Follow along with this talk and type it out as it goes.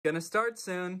Gonna start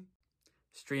soon.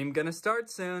 Stream gonna start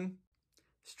soon.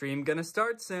 Stream gonna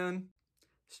start soon.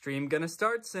 Stream gonna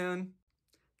start soon.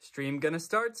 Stream gonna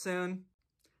start soon.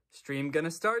 Stream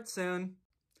gonna start soon.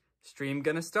 Stream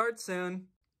gonna start soon.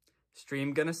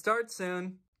 Stream gonna start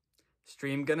soon.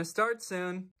 Stream gonna start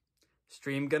soon.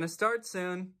 Stream gonna start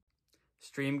soon.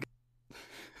 Stream.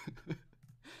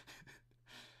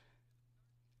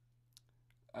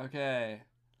 Okay.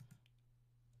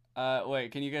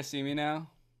 Wait, can you guys see me now?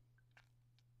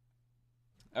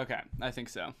 Okay, I think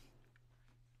so.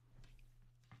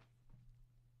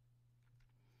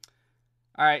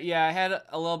 Alright, yeah, I had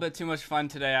a little bit too much fun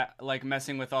today, like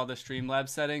messing with all the Streamlabs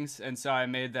settings, and so I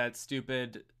made that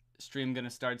stupid stream gonna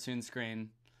start soon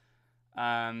screen. So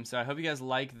I hope you guys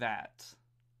like that.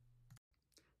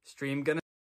 Stream gonna...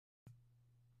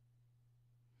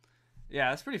 Yeah,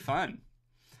 that's pretty fun.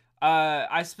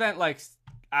 I spent like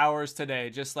hours today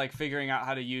just like figuring out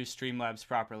how to use Streamlabs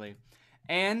properly.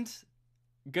 And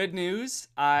good news,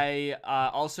 I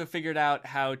also figured out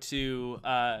how to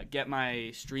get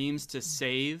my streams to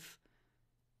save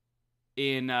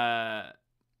in on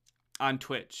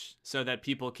Twitch so that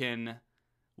people can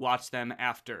watch them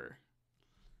after.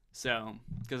 So,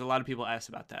 because a lot of people asked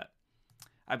about that.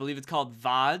 I believe it's called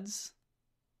VODs.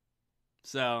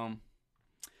 So,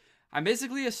 I'm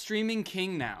basically a streaming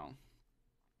king now.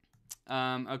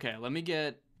 Okay, let me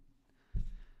get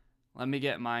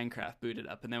Minecraft booted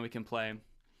up and then we can play.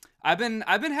 I've been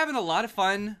having a lot of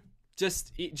fun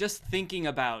just thinking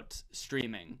about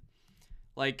streaming.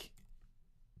 Like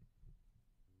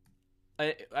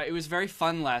it was very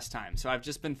fun last time. So I've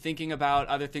just been thinking about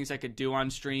other things I could do on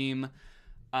stream.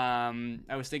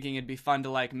 I was thinking it'd be fun to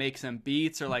like make some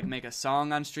beats or like make a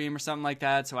song on stream or something like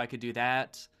that, so I could do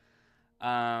that.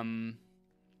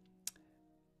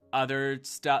 Other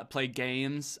stuff, play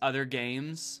games, other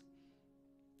games.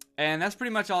 And that's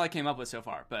pretty much all I came up with so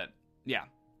far, but yeah.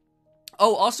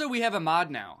 Oh, also we have a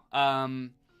mod now.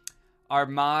 Our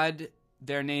mod,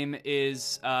 their name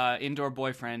is Indoor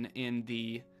Boyfriend in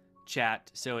the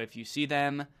chat. So if you see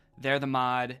them, they're the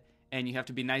mod, and you have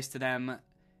to be nice to them,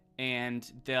 and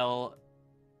they'll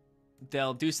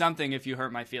do something if you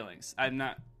hurt my feelings. I'm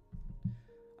not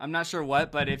sure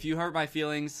what, but if you hurt my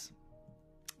feelings,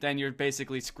 then you're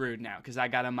basically screwed now, because I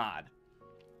got a mod.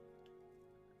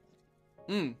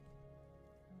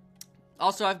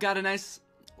 Also, I've got a nice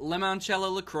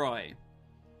limoncello LaCroix.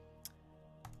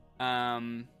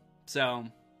 So,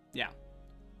 yeah.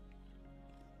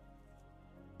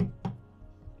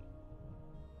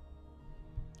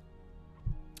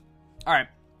 Alright.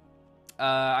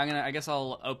 I guess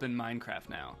I'll open Minecraft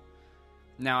now.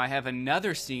 Now, I have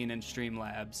another scene in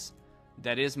Streamlabs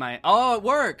that is my... Oh, it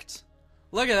worked!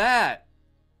 Look at that!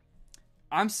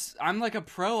 I'm like a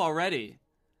pro already.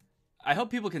 I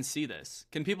hope people can see this.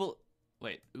 Can people...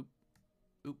 Wait. Oop.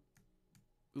 Oop.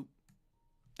 Oop.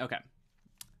 Okay.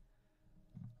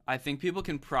 I think people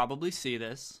can probably see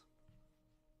this.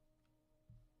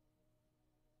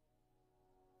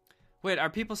 Wait, are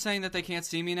people saying that they can't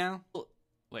see me now?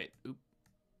 Wait. Oop.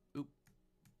 Oop.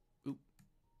 Oop.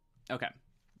 Okay.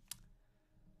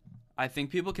 I think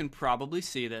people can probably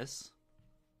see this.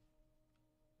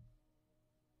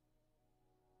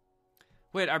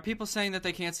 Wait, are people saying that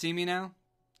they can't see me now?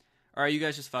 Or are you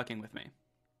guys just fucking with me?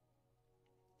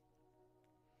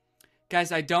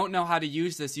 Guys, I don't know how to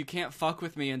use this. You can't fuck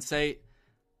with me and say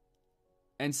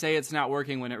it's not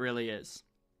working when it really is.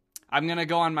 I'm gonna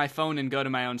go on my phone and go to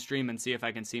my own stream and see if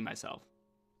I can see myself.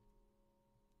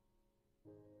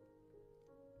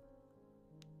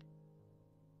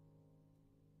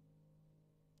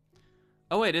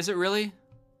 Oh wait, is it really?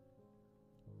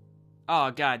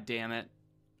 Oh, god damn it.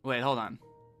 Wait, hold on.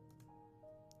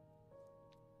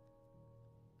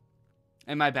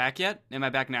 Am I back yet? Am I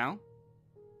back now?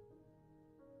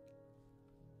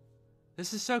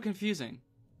 This is so confusing.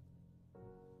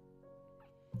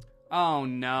 Oh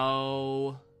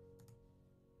no.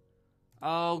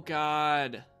 Oh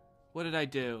god. What did I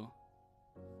do?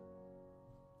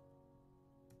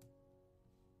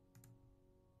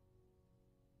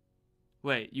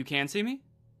 Wait, you can see me?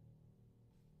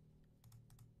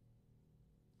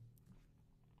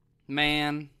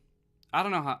 Man. I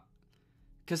don't know how...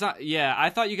 Because, yeah, I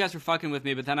thought you guys were fucking with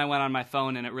me, but then I went on my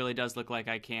phone and it really does look like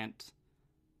I can't...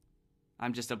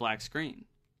 I'm just a black screen.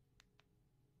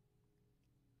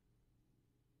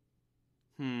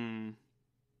 Damn,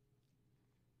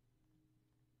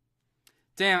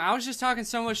 I was just talking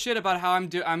so much shit about how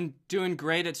I'm doing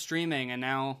great at streaming, and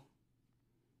now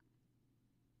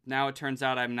it turns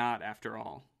out I'm not after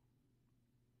all.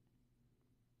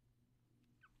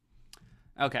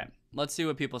 Okay, let's see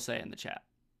what people say in the chat.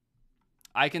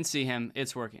 I can see him.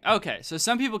 It's working. Okay, so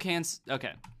some people can.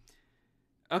 Okay.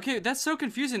 Okay, that's so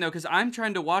confusing, though, because I'm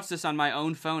trying to watch this on my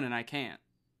own phone, and I can't.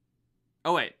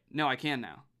 Oh, wait. No, I can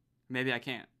now. Maybe I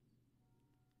can't.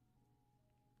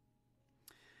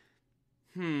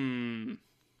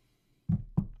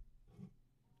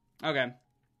 Okay.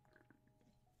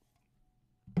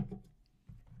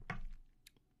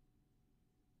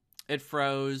 It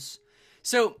froze.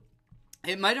 So,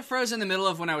 it might have froze in the middle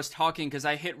of when I was talking, because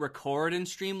I hit record in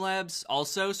Streamlabs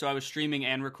also, so I was streaming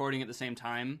and recording at the same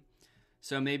time.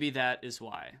 So maybe that is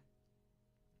why.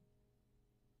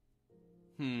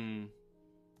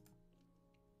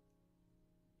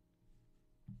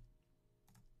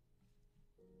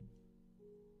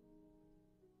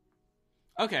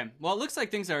 Okay. Well, it looks like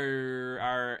things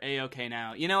are a-okay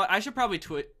now. You know what? I should probably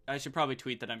tweet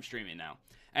that I'm streaming now,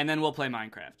 and then we'll play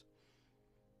Minecraft.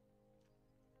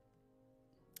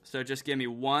 So just give me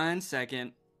 1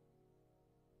 second.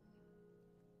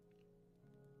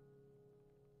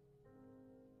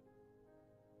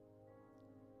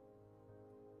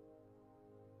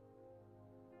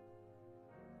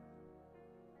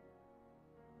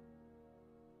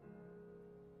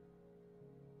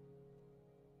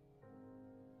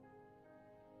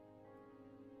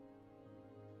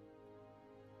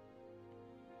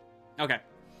 Okay.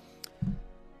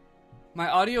 My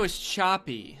audio is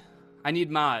choppy. I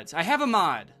need mods. I have a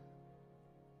mod.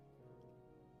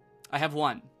 I have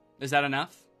one. Is that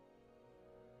enough?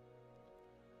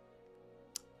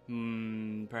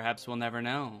 Perhaps we'll never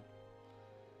know.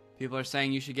 People are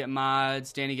saying you should get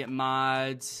mods. Danny, get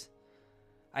mods.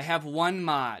 I have one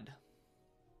mod.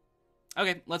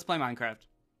 Okay, let's play Minecraft.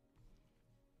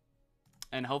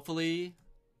 And hopefully...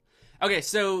 Okay,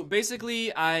 so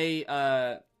basically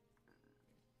I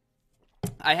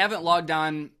haven't logged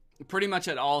on pretty much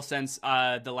at all since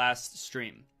the last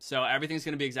stream. So everything's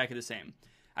going to be exactly the same.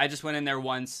 I just went in there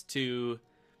once to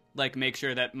like make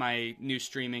sure that my new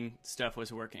streaming stuff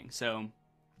was working. So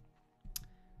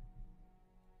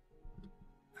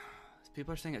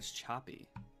people are saying it's choppy.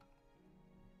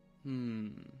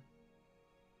 And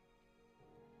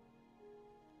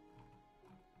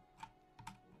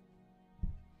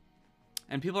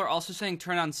people are also saying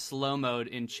turn on slow mode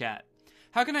in chat.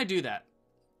 How can I do that?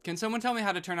 Can someone tell me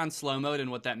how to turn on slow mode and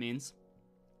what that means?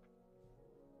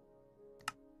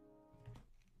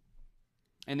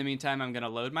 In the meantime, I'm going to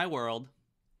load my world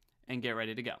and get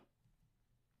ready to go.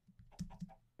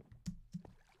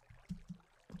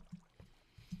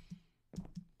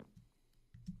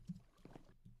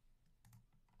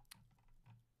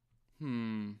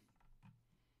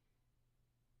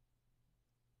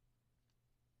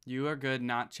 You are good,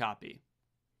 not choppy.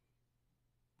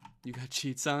 You got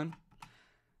cheats on?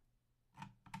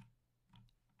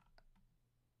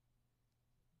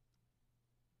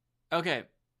 Okay.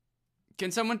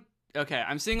 Can someone... Okay,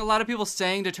 I'm seeing a lot of people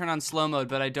saying to turn on slow mode,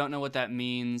 but I don't know what that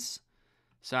means.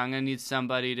 So I'm going to need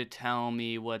somebody to tell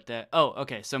me what that... Oh,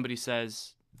 okay. Somebody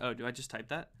says... Oh, do I just type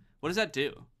that? What does that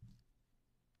do?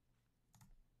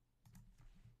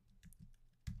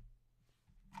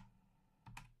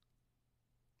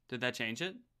 Did that change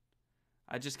it?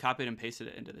 I just copied and pasted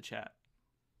it into the chat.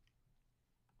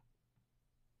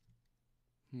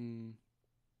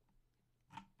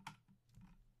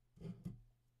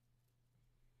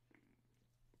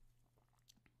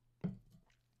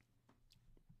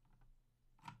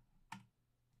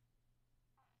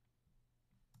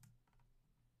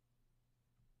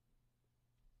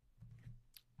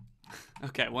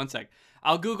 Okay, 1 sec.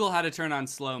 I'll Google how to turn on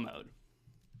slow mode.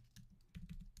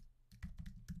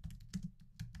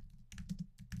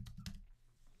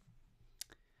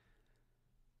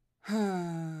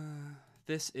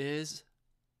 This is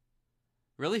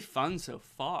really fun so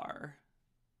far.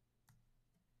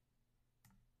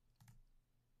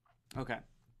 Okay.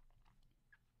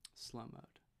 Slow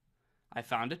mode. I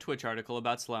found a Twitch article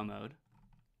about slow mode.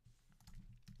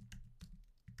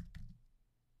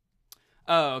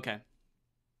 Oh, okay.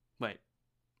 Wait.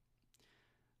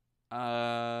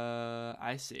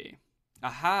 I see.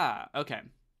 Aha, okay.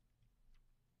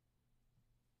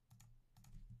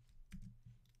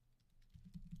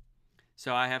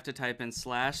 So I have to type in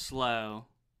 /slow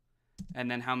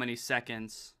and then how many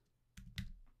seconds.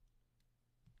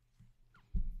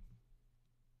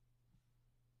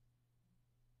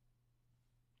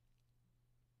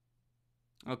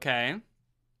 Okay.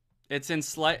 It's in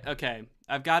slight... Okay.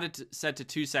 I've got it set to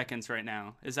 2 seconds right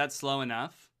now. Is that slow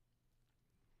enough?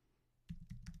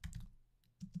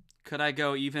 Could I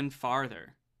go even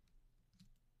farther?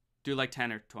 Do like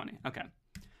 10 or 20. Okay.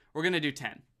 We're going to do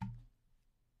 10.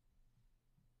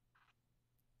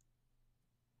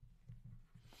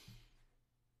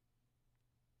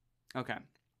 Okay.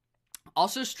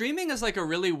 Also, streaming is like a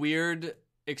really weird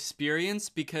experience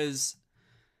because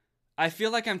I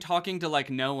feel like I'm talking to like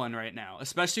no one right now,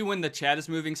 especially when the chat is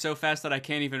moving so fast that I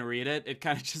can't even read it. It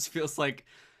kind of just feels like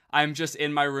I'm just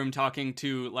in my room talking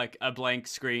to like a blank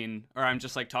screen, or I'm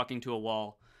just like talking to a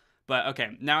wall. But okay,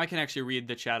 now I can actually read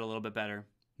the chat a little bit better,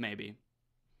 maybe.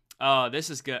 Oh, this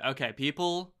is good. Okay,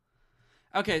 people.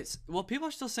 Okay, well, people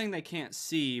are still saying they can't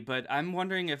see, but I'm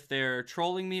wondering if they're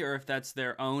trolling me or if that's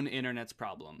their own internet's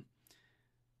problem.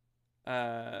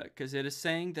 Because it is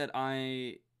saying that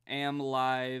I am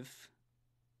live.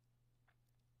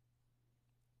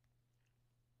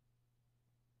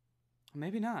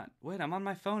 Maybe not. Wait, I'm on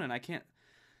my phone and I can't...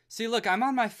 See, look, I'm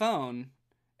on my phone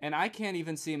and I can't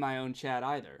even see my own chat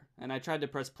either. And I tried to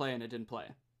press play and it didn't play.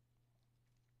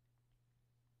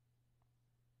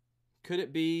 Could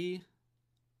it be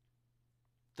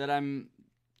that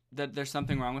that there's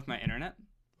something wrong with my internet?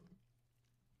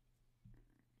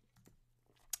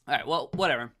 Alright, well,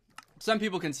 whatever. Some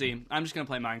people can see. I'm just gonna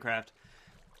play Minecraft.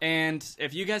 And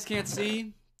if you guys can't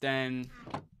see, then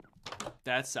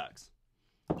that sucks.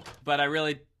 But I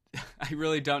really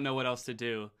don't know what else to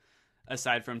do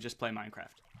aside from just play Minecraft.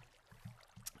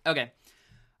 Okay.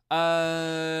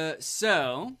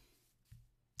 So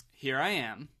here I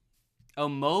am. Oh,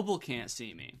 mobile can't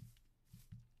see me.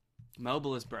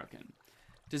 Mobile is broken.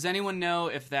 Does anyone know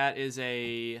if that is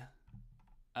a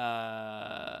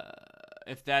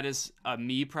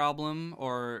me problem,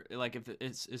 or like if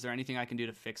it's, is there anything I can do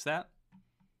to fix that?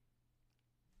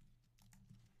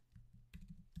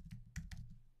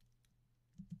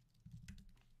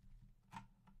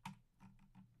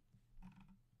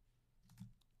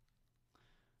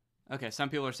 Okay, some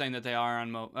people are saying that they are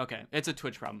on okay, it's a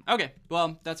Twitch problem. Okay,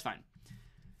 well, that's fine.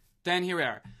 Then here we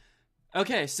are.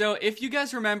 Okay, so if you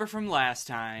guys remember from last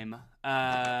time,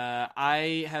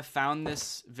 I have found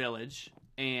this village,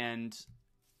 and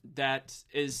that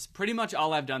is pretty much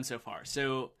all I've done so far.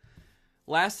 So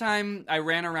last time I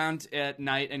ran around at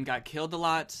night and got killed a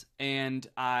lot, and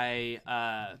I,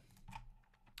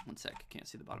 one sec, I can't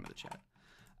see the bottom of the chat.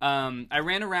 I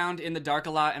ran around in the dark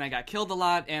a lot, and I got killed a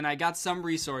lot, and I got some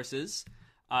resources,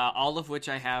 all of which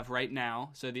I have right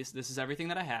now. So this is everything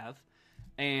that I have.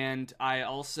 And I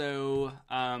also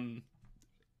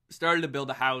started to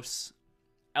build a house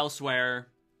elsewhere,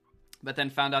 but then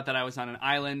found out that I was on an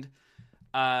island,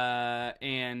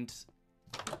 and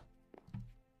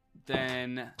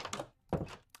then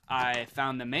I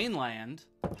found the mainland,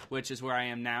 which is where I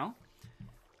am now.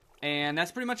 And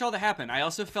that's pretty much all that happened. I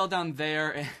also fell down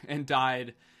there and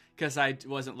died because I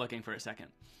wasn't looking for a second.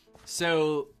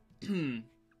 So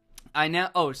I now...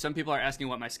 Oh, some people are asking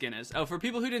what my skin is. Oh, for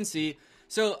people who didn't see...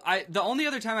 So the only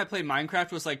other time I played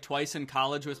Minecraft was like twice in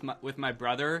college with my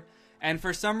brother. And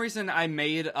for some reason I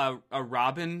made a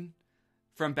Robin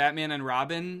from Batman and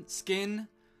Robin skin.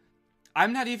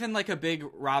 I'm not even like a big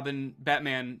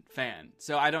Batman fan.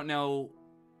 So I don't know...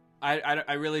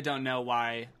 I really don't know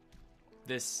why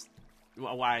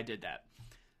I did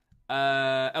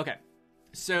that. Okay.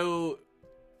 So,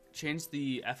 change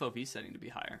the FOV setting to be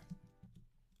higher.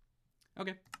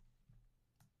 Okay.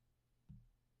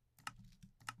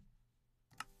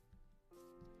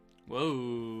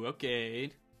 Whoa,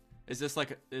 okay. Is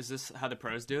this how the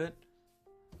pros do it?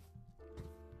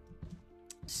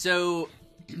 So,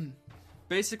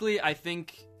 basically, I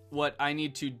think what I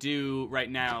need to do right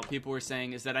now, people were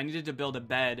saying, is that I needed to build a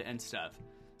bed and stuff.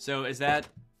 So is that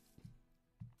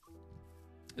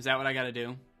what I gotta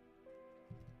do?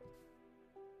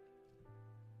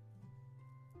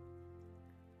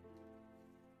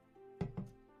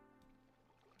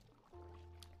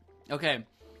 Okay.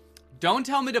 Don't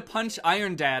tell me to punch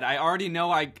Iron Dad. I already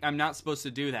know I'm not supposed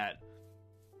to do that.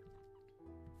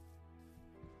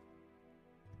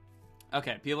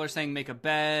 Okay, people are saying make a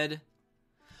bed.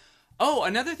 Oh,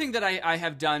 another thing that I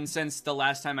have done since the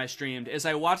last time I streamed is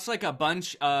I watched like a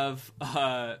bunch of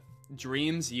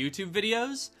Dream's YouTube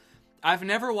videos. I've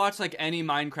never watched like any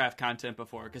Minecraft content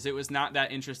before because it was not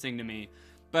that interesting to me.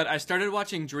 But I started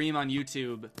watching Dream on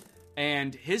YouTube,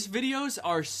 and his videos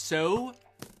are so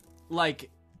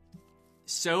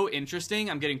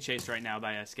interesting. I'm getting chased right now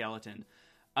by a skeleton.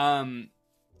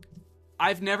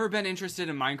 I've never been interested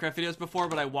in Minecraft videos before,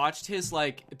 but I watched his,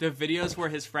 the videos where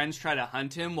his friends try to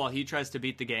hunt him while he tries to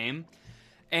beat the game.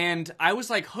 And I was,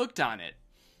 hooked on it.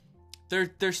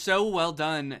 They're so well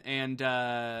done, and,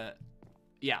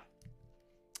 yeah.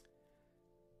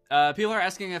 People are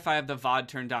asking if I have the VOD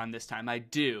turned on this time. I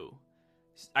do.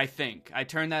 I think. I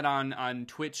turned that on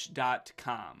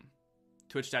twitch.com.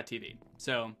 Twitch.tv.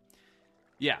 So,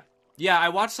 yeah. Yeah, I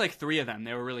watched, 3 of them.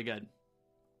 They were really good.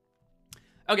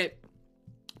 Okay.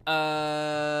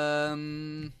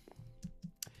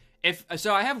 If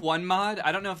so, I have one mod.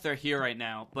 I don't know if they're here right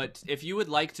now, but if you would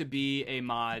like to be a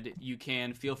mod, you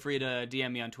can feel free to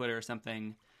DM me on Twitter or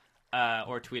something,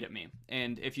 or tweet at me.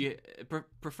 And if you,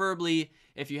 preferably,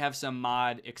 if you have some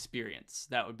mod experience,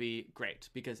 that would be great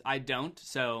because I don't.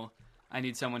 So I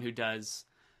need someone who does.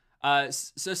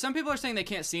 So some people are saying they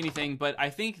can't see anything, but I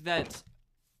think that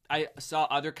I saw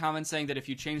other comments saying that if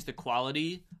you change the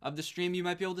quality of the stream, you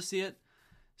might be able to see it.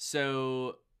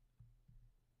 So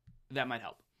that might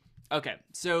help. Okay,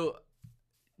 so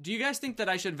do you guys think that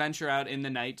I should venture out in the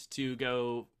night to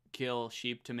go kill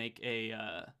sheep to make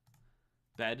a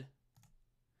bed?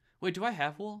 Wait, do I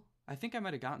have wool? I think I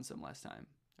might have gotten some last time.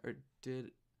 Or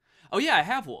did... Oh yeah, I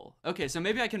have wool. Okay, so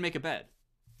maybe I can make a bed.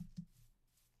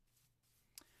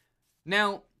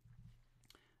 Now,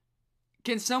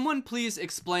 can someone please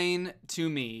explain to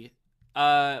me,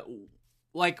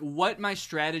 like, what my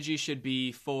strategy should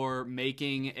be for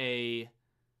making a...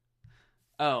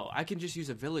 Oh, I can just use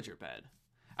a villager bed.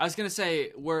 I was gonna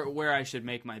say where I should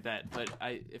make my bed, but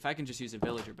if I can just use a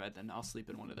villager bed, then I'll sleep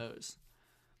in one of those.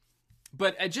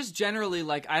 But just generally,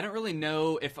 like, I don't really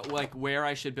know if, like, where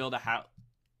I should build a house.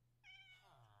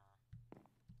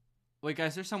 Wait,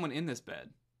 guys, there's someone in this bed.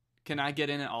 Can I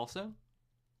get in it also?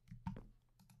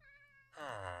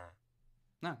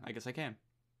 No, I guess I can.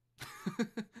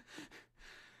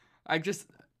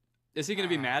 Is he going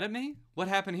to be mad at me? What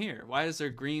happened here? Why is there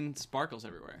green sparkles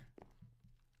everywhere?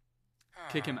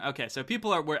 Kick him. Okay, so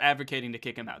people were advocating to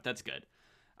kick him out. That's good.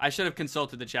 I should have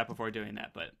consulted the chat before doing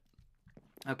that, but...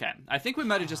 Okay, I think we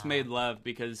might have just made love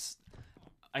because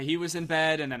he was in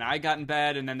bed, and then I got in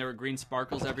bed, and then there were green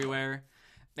sparkles everywhere.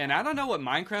 And I don't know what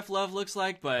Minecraft love looks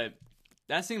like, but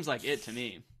that seems like it to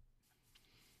me.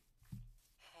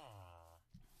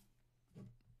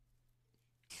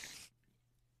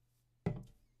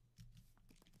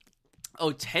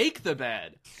 Oh, take the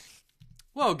bed.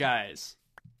 Whoa, guys.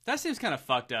 That seems kind of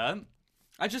fucked up.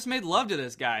 I just made love to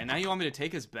this guy. Now you want me to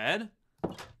take his bed?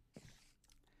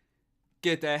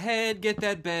 Get that head, get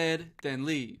that bed, then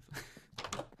leave.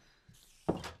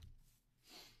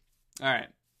 Alright.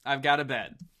 I've got a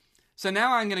bed. So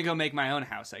now I'm going to go make my own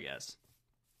house, I guess.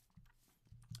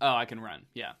 Oh, I can run.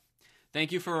 Yeah.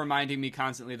 Thank you for reminding me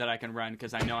constantly that I can run,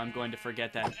 because I know I'm going to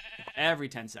forget that every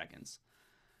 10 seconds.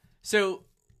 So...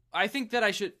 I think that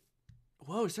I should...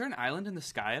 Whoa, is there an island in the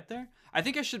sky up there? I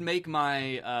think I should make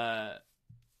my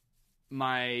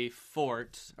my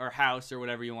fort or house or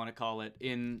whatever you want to call it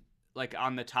in, like,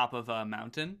 on the top of a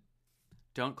mountain.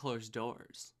 Don't close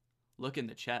doors. Look in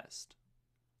the chest.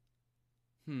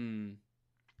 Danny,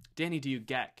 do you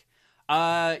geck?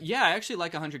 Yeah, I actually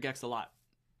like 100 gecks a lot.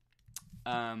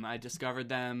 I discovered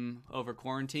them over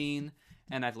quarantine,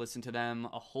 and I've listened to them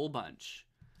a whole bunch.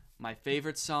 My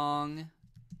favorite song...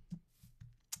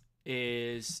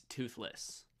 is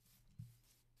Toothless.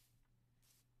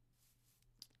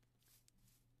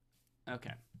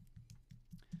 Okay.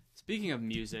 Speaking of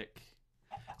music,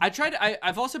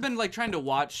 I've also been, like, trying to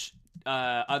watch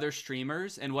other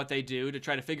streamers and what they do to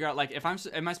try to figure out, like, if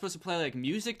am I supposed to play, like,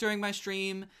 music during my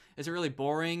stream? Is it really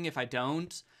boring if I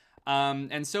don't?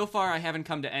 And so far I haven't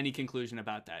come to any conclusion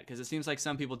about that, because it seems like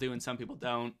some people do and some people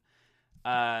don't.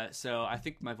 So I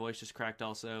think my voice just cracked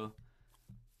also.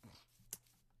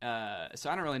 So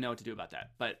I don't really know what to do about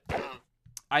that, but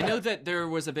I know that there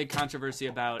was a big controversy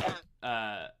about,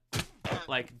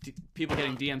 like, people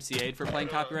getting DMCA'd for playing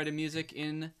copyrighted music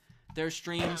in their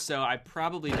streams, so I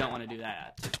probably don't want to do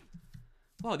that.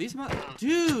 Whoa,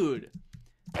 dude!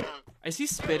 Is he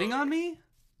spitting on me?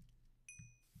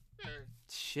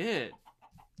 Shit.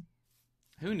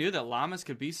 Who knew that llamas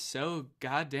could be so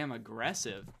goddamn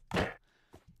aggressive?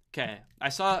 Okay, I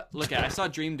saw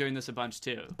Dream doing this a bunch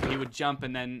too. He would jump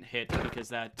and then hit because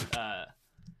that,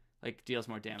 like, deals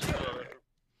more damage.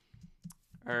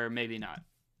 Or maybe not.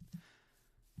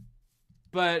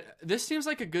 But this seems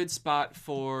like a good spot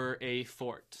for a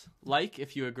fort. Like,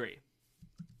 if you agree.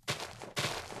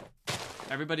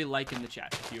 Everybody like in the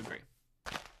chat if you agree.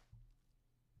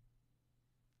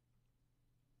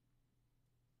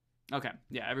 Okay,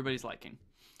 yeah, everybody's liking.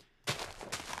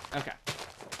 Okay.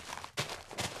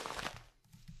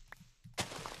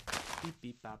 Beep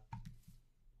beep bop.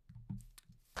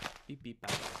 Beep beep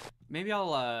bop. Maybe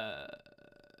I'll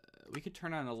we could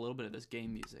turn on a little bit of this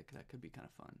game music. That could be kind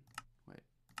of fun. Wait.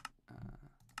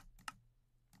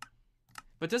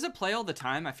 But does it play all the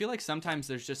time? I feel like sometimes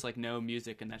there's just, like, no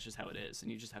music and that's just how it is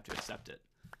and you just have to accept it.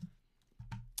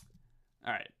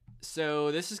 All right.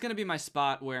 So this is going to be my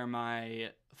spot where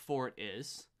my fort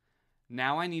is.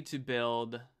 Now I need to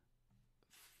build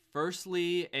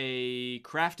firstly a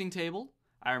crafting table.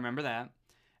 I remember that.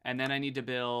 And then I need to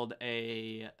build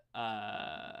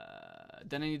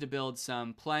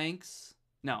some planks.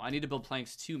 No, I need to build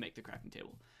planks to make the crafting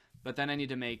table. But then I need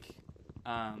to make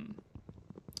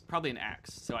probably an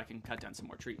axe so I can cut down some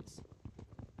more trees.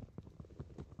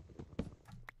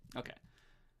 Okay.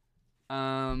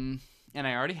 And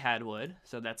I already had wood,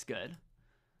 so that's good.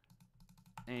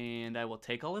 And I will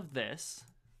take all of this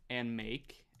and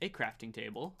make a crafting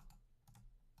table.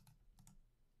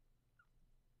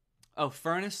 Oh,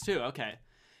 furnace too. Okay.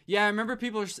 Yeah, I remember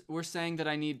people were saying that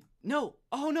I need... No!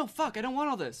 Oh, no, fuck. I don't want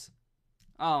all this.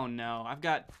 Oh, no. I've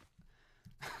got...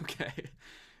 Okay.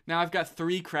 Now I've got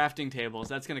 3 crafting tables.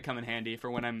 That's going to come in handy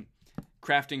for when I'm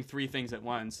crafting 3 things at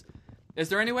once. Is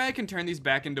there any way I can turn these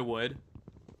back into wood?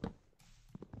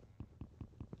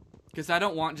 Because I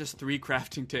don't want just 3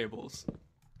 crafting tables.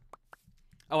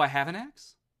 Oh, I have an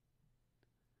axe?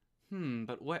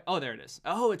 But what? Oh, there it is.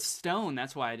 Oh, it's stone.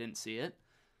 That's why I didn't see it.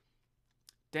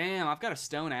 Damn, I've got a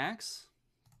stone axe.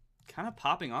 Kind of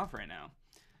popping off right now.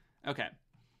 Okay.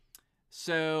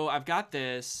 So, I've got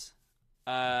this.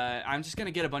 I'm just going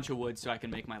to get a bunch of wood so I can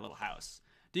make my little house.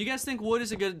 Do you guys think wood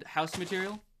is a good house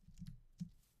material?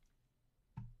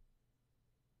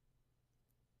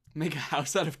 Make a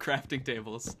house out of crafting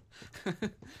tables.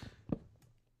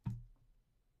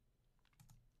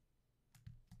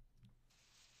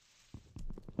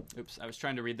 Oops, I was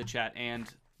trying to read the chat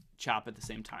and chop at the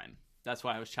same time. That's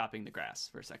why I was chopping the grass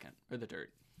for a second, or the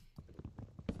dirt.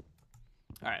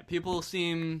 All right, people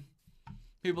seem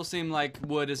like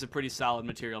wood is a pretty solid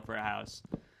material for a house.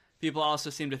 People also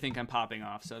seem to think I'm popping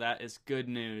off, so that is good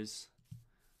news.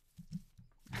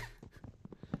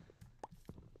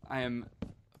 I am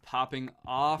popping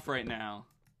off right now.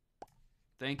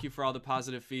 Thank you for all the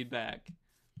positive feedback.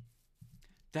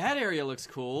 That area looks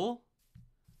cool.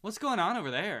 What's going on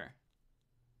over there?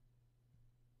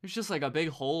 There's just like a big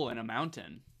hole in a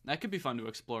mountain. That could be fun to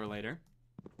explore later.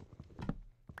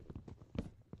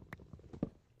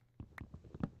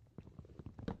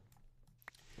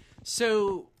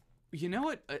 So, you know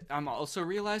what I'm also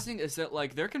realizing is that,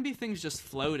 like, there can be things just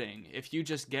floating if you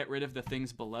just get rid of the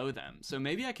things below them. So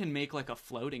maybe I can make, like, a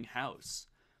floating house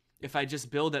if I just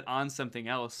build it on something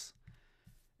else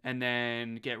and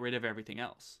then get rid of everything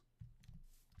else.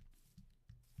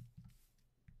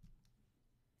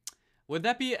 Would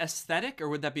that be aesthetic or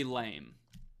would that be lame?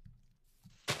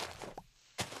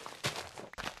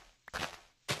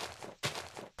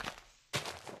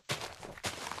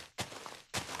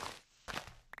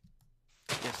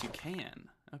 Yes, you can.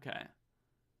 Okay.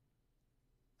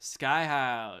 Sky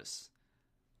house.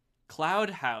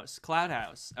 Cloud house. Cloud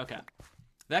house. Okay.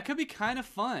 That could be kind of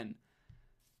fun.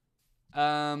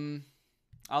 I'll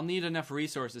need enough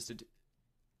resources to do...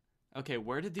 Okay,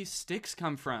 where did these sticks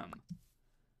come from?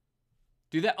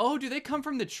 Do they come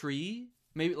from the tree?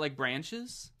 Maybe like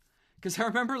branches? Because I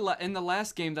remember in the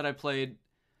last game that I played,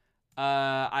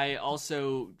 I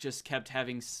also just kept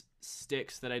having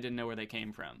sticks that I didn't know where they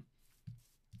came from.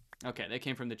 Okay, they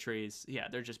came from the trees. Yeah,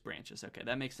 they're just branches. Okay,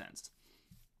 that makes sense.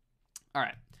 All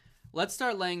right, let's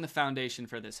start laying the foundation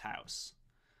for this house.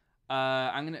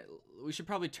 We should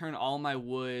probably turn all my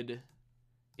wood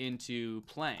into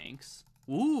planks.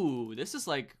 Ooh, this is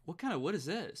like, what kind of wood is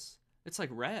this? It's like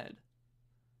red.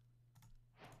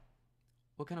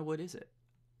 What kind of wood is it?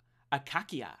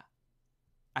 Acacia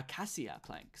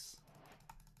planks.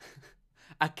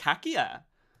 Acacia.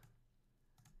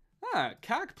 Ah,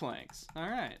 cock planks. All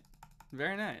right.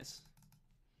 Very nice.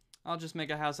 I'll just make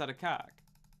a house out of cock.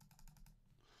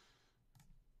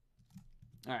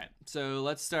 All right. So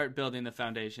let's start building the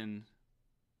foundation.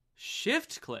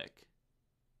 Shift click.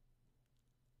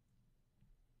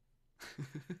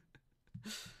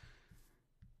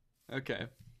 Okay.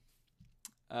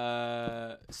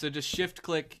 So just shift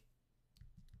click,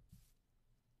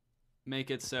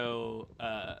 make it so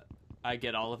I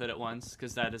get all of it at once,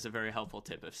 because that is a very helpful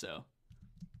tip if so.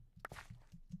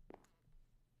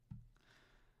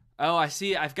 Oh, I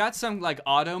see. I've got some like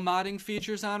auto modding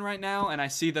features on right now, and I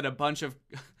see that a bunch of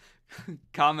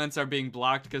comments are being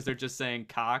blocked because they're just saying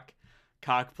cock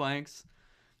planks.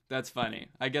 That's funny.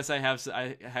 I guess I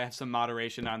have some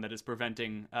moderation on that is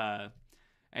preventing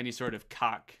any sort of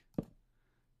cock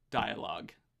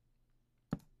dialogue.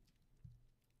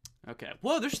 Okay.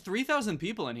 Whoa, there's 3,000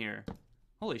 people in here.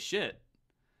 Holy shit.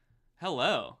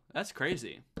 Hello. That's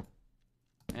crazy.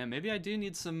 And maybe I do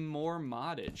need some more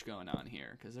moddage going on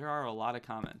here, because there are a lot of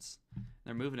comments.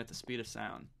 They're moving at the speed of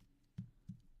sound.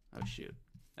 Oh shoot.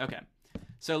 Okay.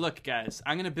 So look, guys,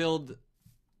 I'm gonna build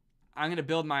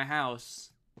my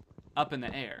house up in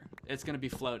the air. It's gonna be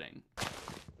floating.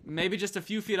 Maybe just a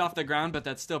few feet off the ground, but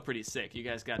that's still pretty sick, you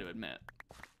guys got to admit.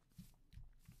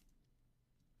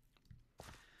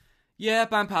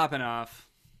 Yep, I'm popping off.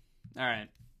 All right.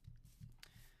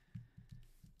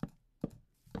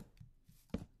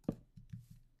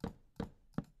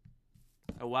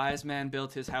 A wise man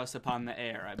built his house upon the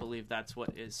air. I believe that's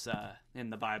what is in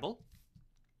the Bible.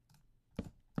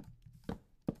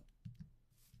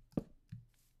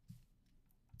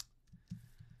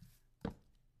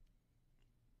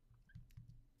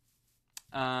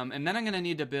 And then I'm going to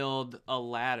need to build a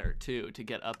ladder, too, to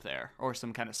get up there. Or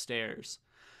some kind of stairs.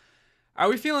 Are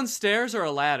we feeling stairs or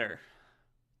a ladder?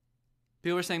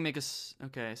 People are saying make us...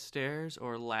 Okay, stairs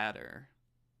or ladder.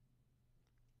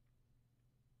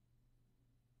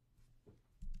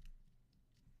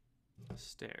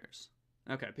 Stairs.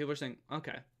 Okay, people are saying...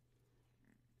 Okay.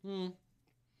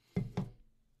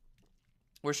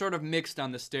 We're sort of mixed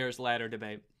on the stairs ladder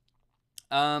debate.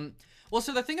 Well,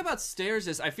 so the thing about stairs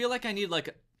is I feel like I need,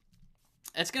 like...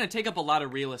 It's going to take up a lot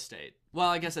of real estate. Well,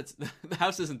 I guess it's... The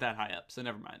house isn't that high up, so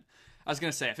never mind. I was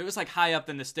going to say, if it was, like, high up,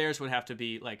 then the stairs would have to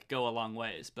be, like, go a long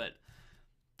ways. But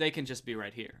they can just be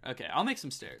right here. Okay, I'll make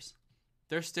some stairs.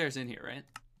 There's stairs in here, right?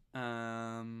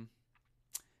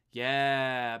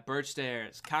 Yeah, birch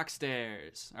stairs, cock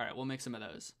stairs. All right, we'll make some of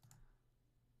those.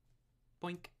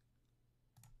 Boink.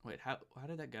 Wait, how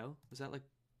did that go? Was that, like...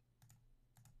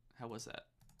 How was that?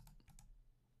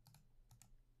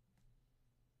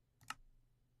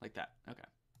 Like that. Okay.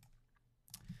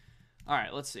 All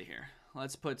right, let's see here.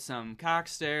 Let's put some cock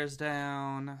stairs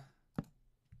down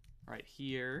right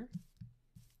here.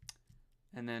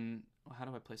 And then, well, how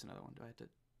do I place another one? Do I have to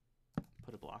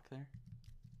put a block there?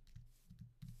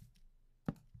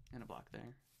 And a block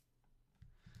there.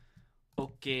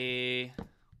 Okay.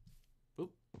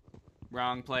 Oop.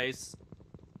 Wrong place.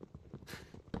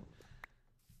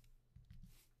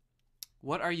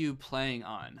 What are you playing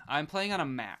on? I'm playing on a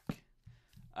Mac.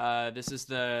 This is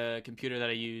the computer that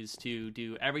I use to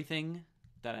do everything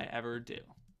that I ever do.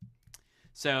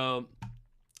 So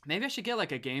maybe I should get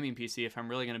like a gaming PC if I'm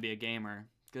really going to be a gamer,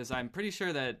 because I'm pretty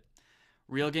sure that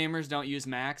real gamers don't use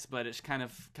Macs, but it's kind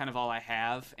of all I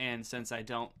have. And since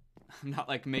I'm not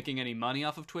like making any money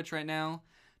off of Twitch right now,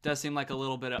 it does seem like a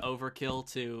little bit of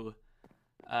overkill to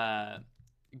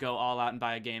go all out and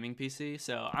buy a gaming PC.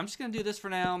 So I'm just going to do this for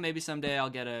now. Maybe someday I'll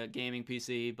get a gaming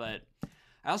PC, but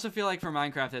I also feel like for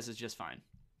Minecraft, this is just fine.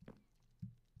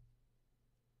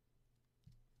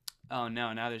 Oh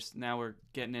no, now we're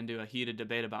getting into a heated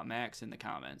debate about Macs in the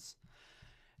comments.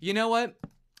 You know what?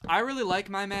 I really like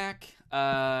my Mac.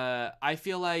 I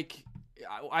feel like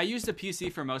I used a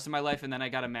PC for most of my life, and then I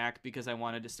got a Mac because I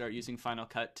wanted to start using Final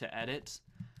Cut to edit.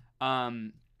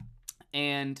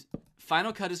 And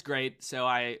Final Cut is great, so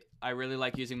I really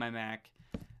like using my Mac.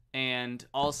 And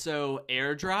also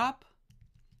AirDrop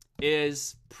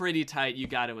is pretty tight, you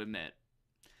got to admit.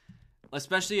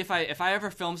 Especially if I ever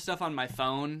film stuff on my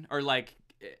phone, or like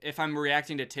if I'm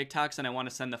reacting to TikToks and I want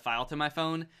to send the file to my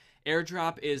phone,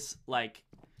 AirDrop is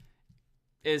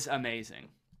amazing.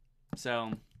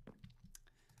 So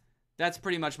that's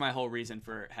pretty much my whole reason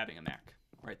for having a Mac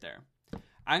right there.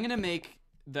 I'm gonna make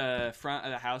the front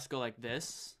of the house go like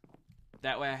this.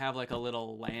 That way I have like a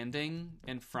little landing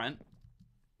in front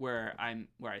where I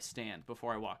stand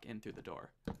before I walk in through the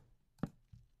door.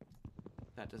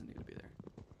 That doesn't need to be there.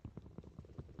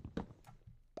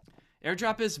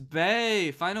 AirDrop is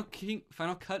bae. Final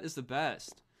Cut is the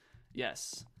best.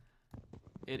 Yes,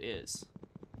 it is.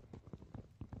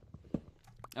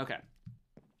 Okay.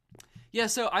 Yeah,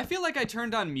 so I feel like I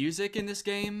turned on music in this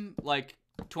game like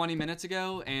 20 minutes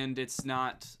ago, and it's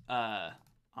not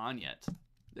on yet.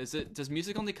 Does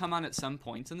music only come on at some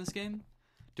points in this game?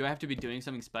 Do I have to be doing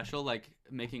something special, like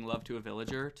making love to a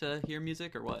villager to hear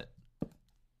music, or what?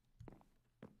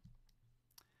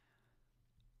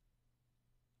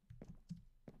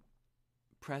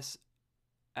 Press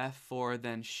F4,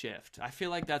 then shift. I feel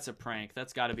like that's a prank.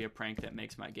 That's got to be a prank that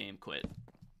makes my game quit.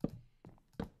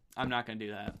 I'm not going to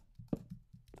do that.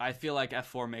 I feel like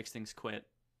F4 makes things quit.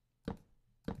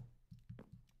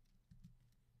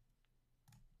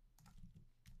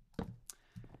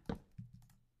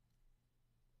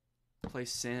 Play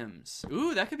Sims.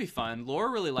 Ooh, that could be fun.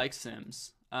 Laura really likes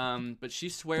Sims. But she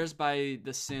swears by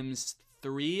The Sims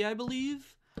 3, I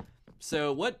believe.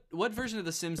 So what version of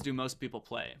The Sims do most people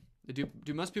play?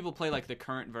 Do most people play like the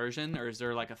current version, or is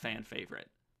there like a fan favorite?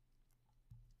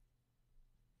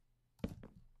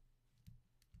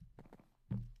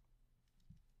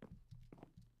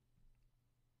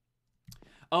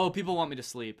 Oh, people want me to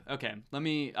sleep. Okay, let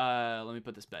me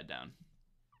put this bed down.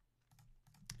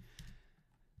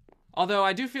 Although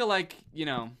I do feel like, you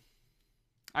know,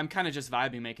 I'm kind of just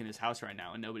vibing making this house right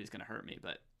now, and nobody's gonna hurt me,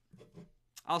 but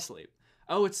I'll sleep.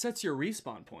 Oh, it sets your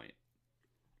respawn point.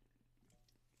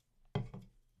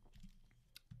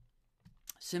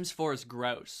 Sims 4 is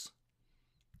gross.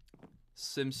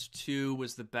 Sims 2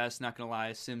 was the best, not gonna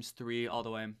lie. Sims 3 all the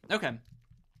way. Okay.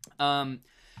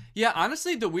 Yeah,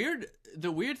 honestly, the weird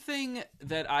thing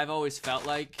that I've always felt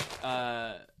like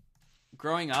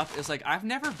growing up is like I've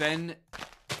never been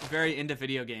very into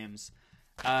video games.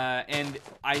 And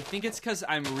I think it's because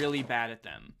I'm really bad at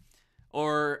them.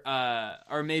 Or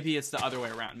maybe it's the other way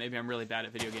around. Maybe I'm really bad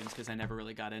at video games because I never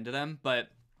really got into them. But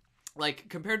like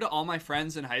compared to all my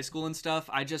friends in high school and stuff,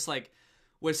 I just like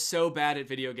was so bad at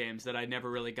video games that I never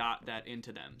really got that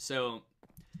into them. So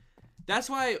that's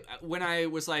why when I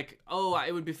was like, oh,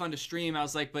 it would be fun to stream, I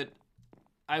was like, but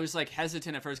I was like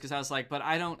hesitant at first because I was like, but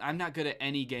I'm not good at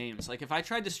any games. Like if I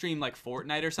tried to stream like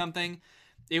Fortnite or something,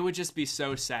 it would just be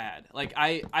so sad. Like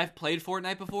I've played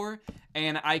Fortnite before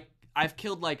and I've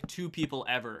killed like 2 people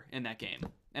ever in that game.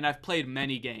 And I've played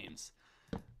many games.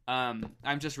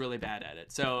 I'm just really bad at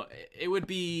it. So it would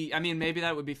be, I mean, maybe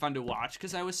that would be fun to watch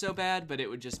because I was so bad, but it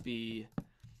would just be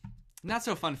not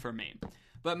so fun for me.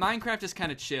 But Minecraft is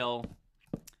kind of chill.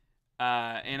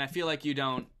 And I feel like you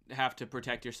don't have to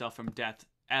protect yourself from death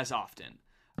as often.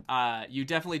 You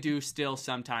definitely do still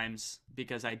sometimes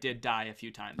because I did die a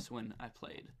few times when I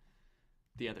played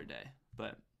the other day.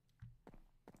 But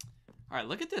all right,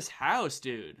 look at this house,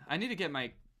 dude. I need to get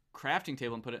my crafting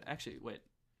table and put it. Actually, wait.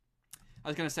 I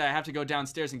was going to say I have to go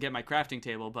downstairs and get my crafting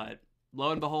table, but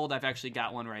lo and behold, I've actually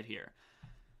got one right here.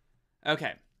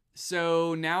 Okay,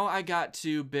 so now I got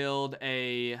to build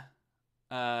a...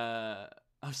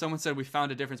 someone said we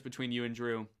found a difference between you and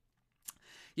Drew.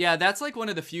 Yeah, that's like one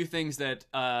of the few things that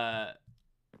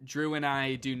Drew and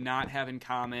I do not have in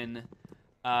common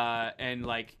and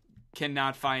like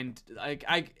cannot find...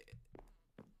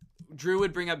 Drew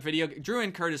would bring up Drew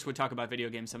and Curtis would talk about video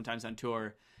games sometimes on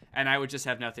tour, and I would just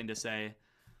have nothing to say.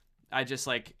 I just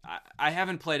like I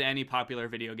haven't played any popular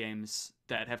video games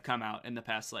that have come out in the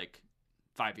past like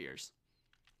 5 years.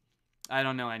 I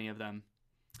don't know any of them,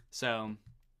 so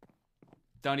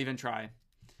don't even try.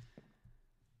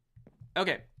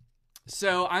 Okay,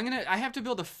 so I have to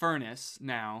build a furnace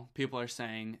now. People are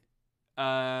saying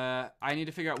I need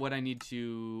to figure out what I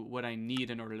need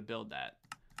in order to build that.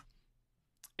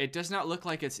 It does not look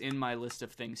like it's in my list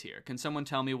of things here. Can someone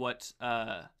tell me what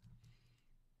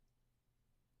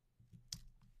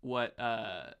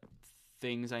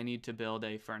things I need to build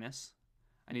a furnace?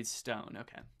 I need stone.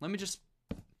 Okay. Let me just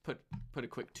put a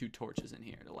quick 2 torches in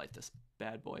here to light this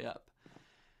bad boy up.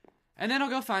 And then I'll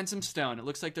go find some stone. It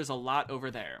looks like there's a lot over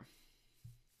there.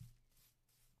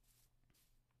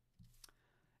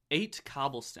 8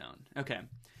 cobblestone. Okay.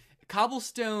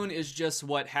 Cobblestone is just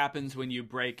what happens when you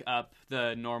break up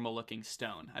the normal looking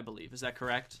stone, I believe. Is that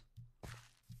correct?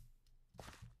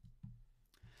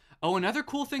 Oh, another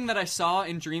cool thing that I saw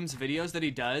in Dream's videos that he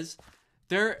does,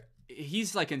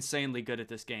 he's like insanely good at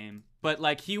this game, but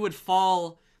like he would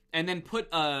fall and then put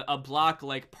a block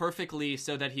like perfectly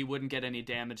so that he wouldn't get any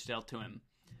damage dealt to him.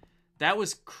 That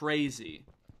was crazy.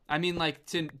 I mean, like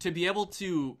to be able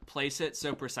to place it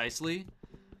so precisely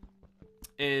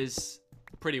is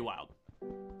pretty wild.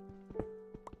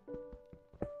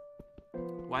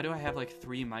 Why do I have like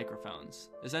 3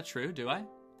 microphones? Is that true? Do I?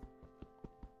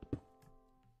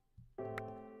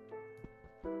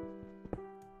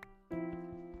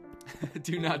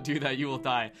 Do not do that. You will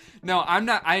die. No, I'm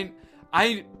not.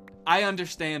 I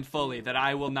understand fully that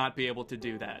I will not be able to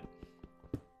do that.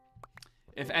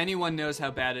 If anyone knows how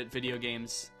bad at video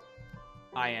games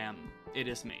I am, it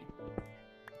is me.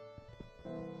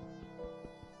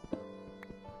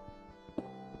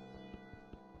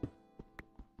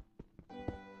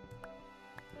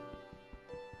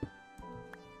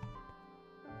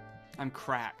 I'm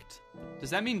cracked. Does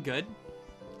that mean good?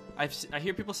 I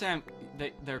hear people say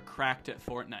they're cracked at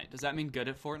Fortnite. Does that mean good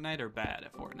at Fortnite or bad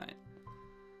at Fortnite?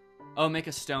 Oh, make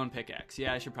a stone pickaxe.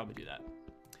 Yeah, I should probably do that.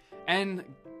 And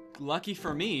lucky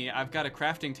for me, I've got a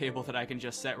crafting table that I can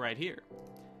just set right here.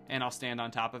 And I'll stand on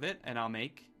top of it, and I'll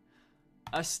make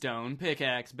a stone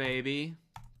pickaxe, baby.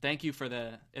 Thank you for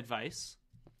the advice.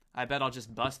 I bet I'll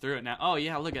just bust through it now. Oh,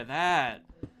 yeah, look at that.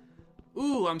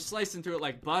 Ooh, I'm slicing through it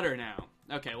like butter now.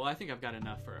 Okay, well, I think I've got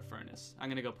enough for a furnace. I'm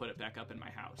going to go put it back up in my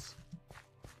house.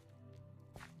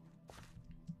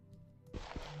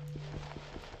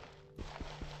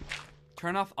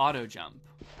 Turn off auto jump.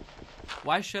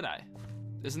 Why should I?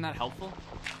 Isn't that helpful?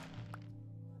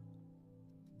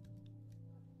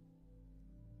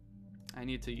 I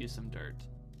need to use some dirt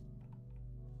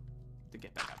to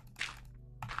get back up.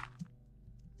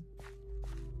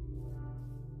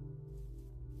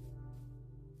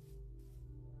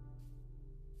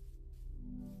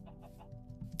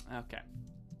 Okay.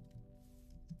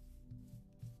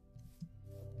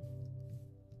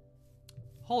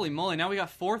 Holy moly, now we got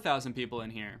 4,000 people in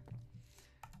here.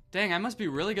 Dang, I must be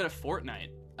really good at Fortnite.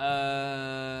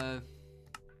 I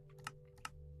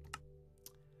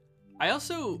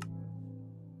also...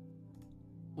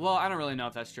 Well, I don't really know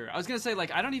if that's true. I was going to say,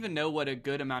 like, I don't even know what a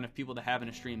good amount of people to have in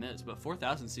a stream is, but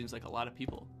 4,000 seems like a lot of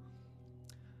people.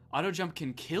 Auto jump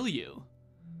can kill you.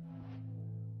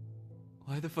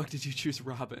 Why the fuck did you choose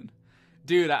Robin?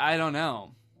 Dude, I don't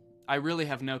know. I really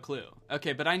have no clue.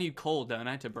 Okay, but I need coal, don't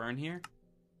I, to burn here?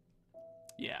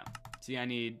 Yeah. See, I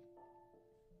need...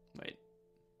 Wait.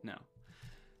 No.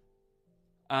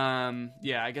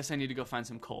 Yeah, I guess I need to go find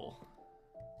some coal.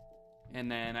 And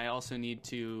then I also need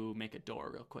to make a door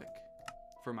real quick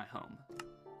for my home.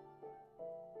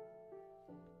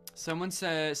 Someone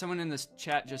in this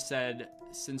chat just said,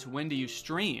 since when do you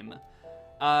stream?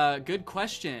 Good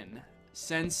question.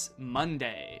 Since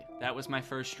Monday. That was my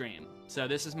first stream. So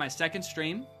this is my second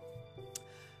stream.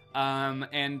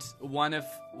 And one of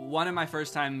my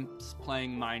first times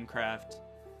playing Minecraft.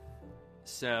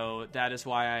 So that is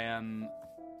why I am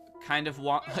kind of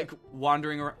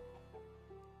wandering around.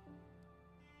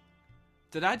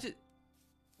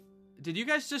 Did you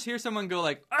guys just hear someone go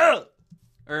like, "Ugh!"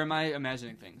 Or am I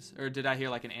imagining things? Or did I hear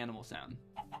like an animal sound?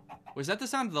 Was that the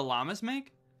sound the llamas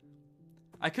make?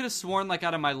 I could have sworn like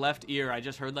out of my left ear I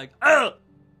just heard like, "Ugh!"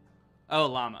 Oh,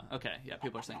 llama. Okay, yeah,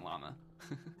 people are saying llama.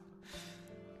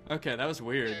 Okay, that was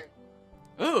weird.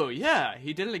 Oh, yeah,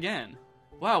 he did it again.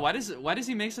 Wow, why does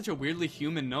he make such a weirdly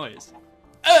human noise?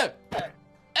 Hey,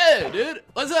 dude,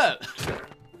 what's up?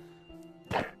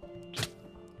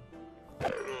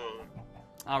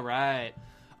 All right.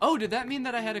 Oh, did that mean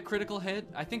that I had a critical hit?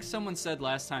 I think someone said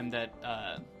last time that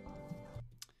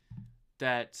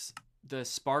that the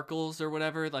sparkles or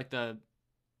whatever, like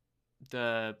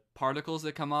the particles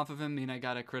that come off of him, mean I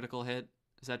got a critical hit.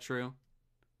 Is that true?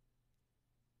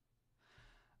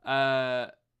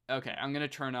 Okay, I'm gonna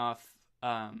turn off.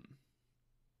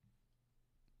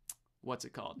 What's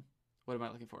it called? What am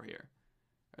I looking for here?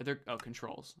 Are there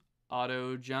controls?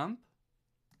 Auto jump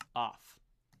off.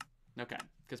 Okay,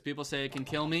 because people say it can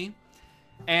kill me,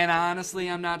 and honestly,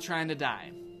 I'm not trying to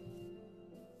die.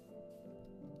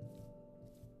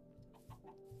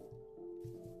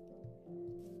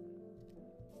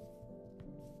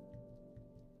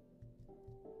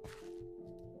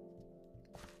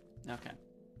 Okay.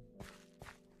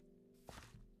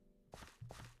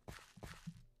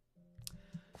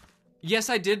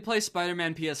 Yes, I did play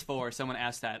Spider-Man PS4. Someone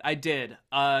asked that. I did.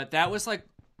 That was like,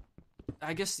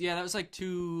 I guess, yeah, that was like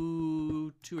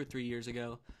two or 3 years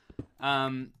ago.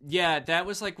 Yeah, that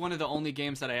was like one of the only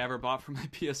games that I ever bought for my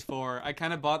PS4. I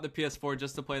kind of bought the PS4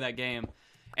 just to play that game.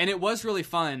 And it was really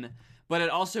fun, but it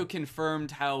also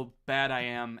confirmed how bad I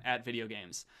am at video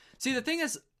games. See, the thing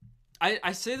is,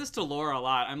 I say this to Laura a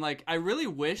lot. I'm like, I really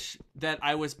wish that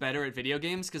I was better at video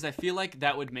games because I feel like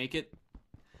that would make it...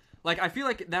 Like, I feel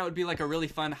like that would be, like, a really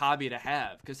fun hobby to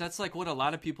have. Because that's, like, what a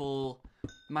lot of people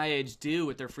my age do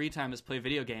with their free time is play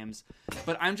video games.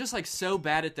 But I'm just, like, so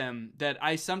bad at them that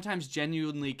I sometimes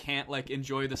genuinely can't, like,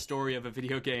 enjoy the story of a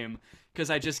video game.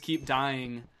 Because I just keep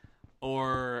dying.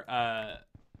 Or,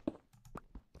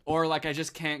 like, I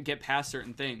just can't get past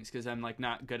certain things because I'm, like,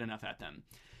 not good enough at them.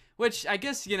 Which, I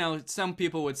guess, you know, some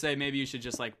people would say maybe you should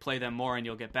just, like, play them more and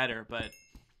you'll get better. But...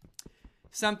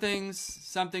 Some things,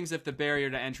 if the barrier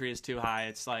to entry is too high,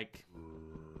 it's like,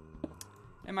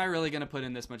 am I really going to put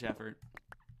in this much effort?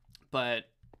 But,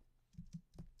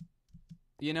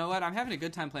 you know what? I'm having a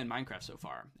good time playing Minecraft so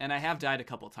far. And I have died a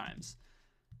couple times.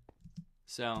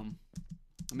 So,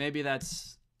 maybe that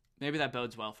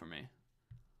bodes well for me.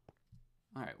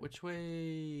 Alright, which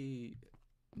way...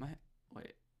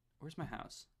 Wait, where's my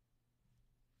house?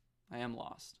 I am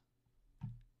lost.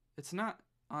 It's not...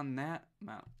 on that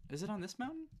mountain. Is it on this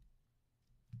mountain?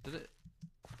 Did it?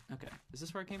 Okay. Is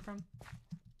this where I came from?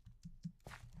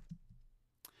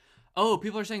 Oh,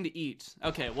 people are saying to eat.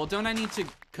 Okay, well, don't I need to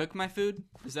cook my food?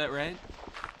 Is that right?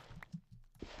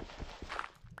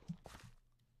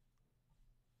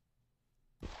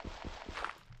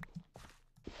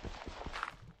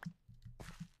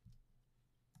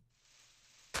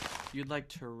 You'd like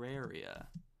Terraria.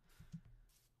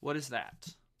 What is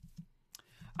that?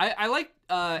 I like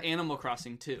Animal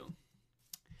Crossing too,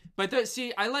 but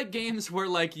see, I like games where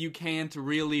like you can't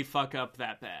really fuck up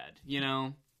that bad, you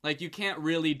know, like you can't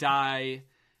really die,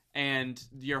 and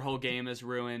your whole game is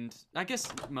ruined. I guess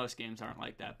most games aren't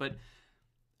like that, but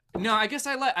no, I guess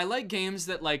I like games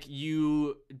that like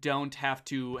you don't have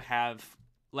to have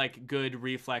like good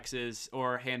reflexes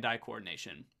or hand-eye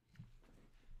coordination.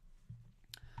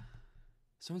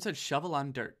 Someone said shovel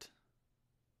on dirt.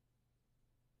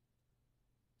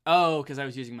 Oh, because I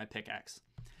was using my pickaxe.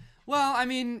 Well, I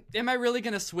mean, am I really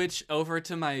going to switch over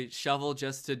to my shovel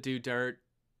just to do dirt?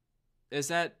 Is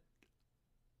that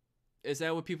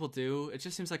what people do? It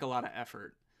just seems like a lot of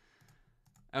effort.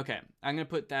 Okay, I'm going to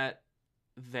put that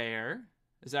there.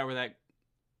 Is that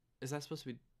supposed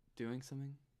to be doing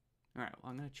something? All right,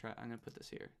 well, I'm going to put this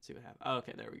here. See what happens. Oh,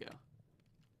 okay, there we go.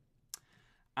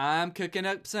 I'm cooking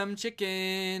up some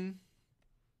chicken.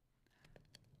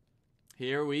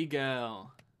 Here we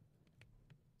go.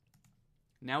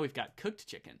 Now we've got cooked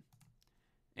chicken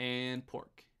and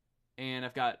pork. And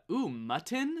I've got,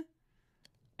 mutton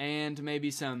and maybe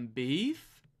some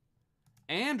beef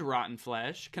and rotten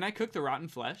flesh. Can I cook the rotten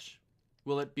flesh?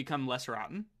 Will it become less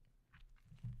rotten?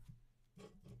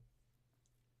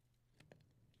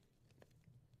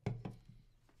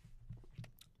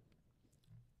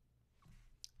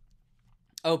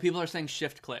 Oh, people are saying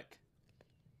shift click.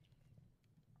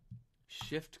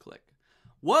 Shift click.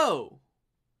 Whoa!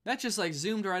 That just like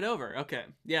zoomed right over. Okay.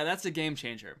 Yeah, that's a game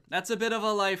changer. That's a bit of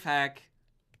a life hack.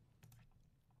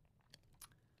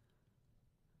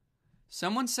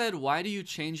 Someone said, why do you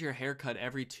change your haircut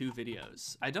every 2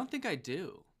 videos? I don't think I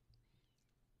do.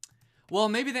 Well,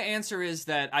 maybe the answer is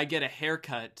that I get a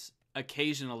haircut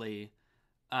occasionally.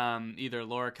 Either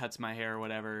Laura cuts my hair or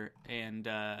whatever, and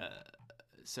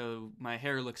so my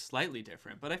hair looks slightly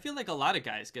different. But I feel like a lot of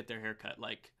guys get their hair cut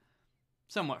like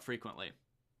somewhat frequently.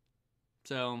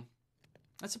 So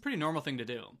that's a pretty normal thing to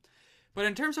do. But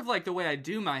in terms of like the way I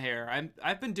do my hair,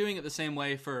 I've been doing it the same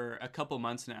way for a couple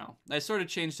months now. I sort of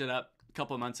changed it up a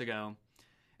couple months ago,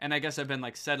 and I guess I've been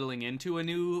like settling into a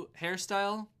new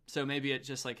hairstyle. So maybe it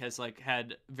just like has like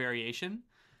had variation.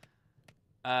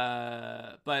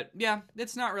 But yeah,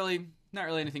 it's not really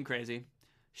anything crazy.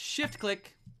 Shift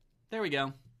click. There we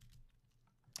go.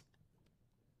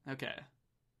 Okay.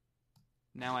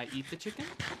 Now I eat the chicken.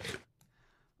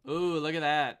 Ooh, look at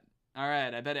that. All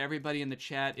right, I bet everybody in the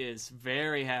chat is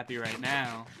very happy right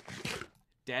now.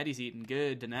 Daddy's eating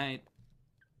good tonight.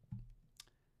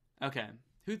 Okay.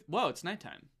 Whoa, it's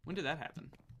nighttime. When did that happen?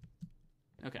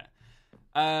 Okay.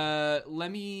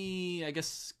 Let me, I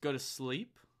guess, go to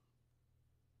sleep.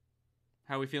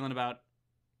 How are we feeling about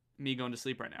me going to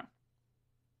sleep right now?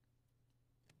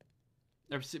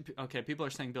 Okay, people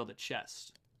are saying build a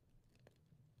chest.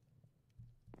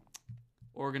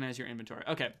 Organize your inventory.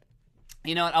 Okay.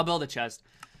 You know what? I'll build a chest.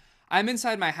 I'm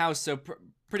inside my house, so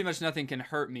pretty much nothing can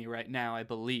hurt me right now, I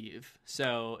believe.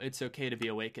 So it's okay to be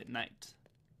awake at night,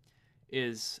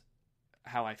 is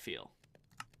how I feel.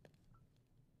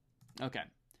 Okay.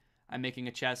 I'm making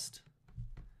a chest,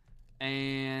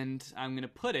 and I'm going to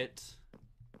put it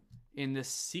in this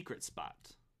secret spot.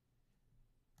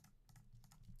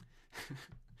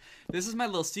 This is my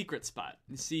little secret spot.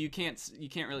 You see, you can't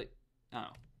really... Oh,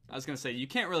 I was going to say, you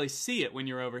can't really see it when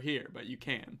you're over here, but you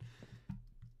can.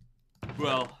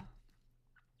 Well,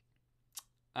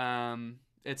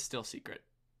 it's still secret.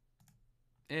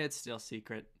 It's still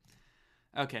secret.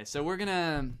 Okay, so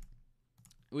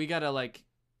we gotta like...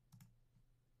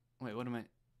 Wait, what am I...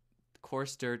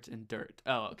 Coarse dirt and dirt.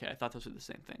 Oh, okay, I thought those were the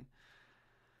same thing.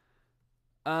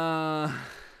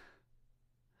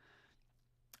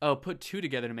 Oh, put 2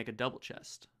 together to make a double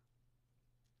chest.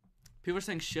 People are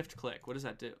saying shift click. What does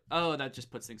that do? Oh, that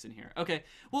just puts things in here. Okay.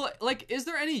 Well, like, is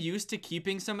there any use to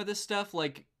keeping some of this stuff,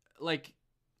 like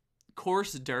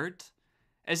coarse dirt?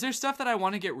 Is there stuff that I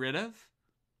want to get rid of?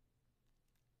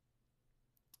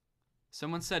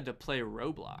 Someone said to play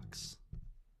Roblox.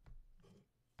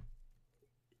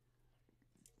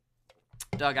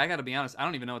 Doug, I gotta be honest. I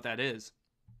don't even know what that is.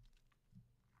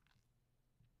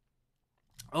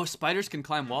 Oh, spiders can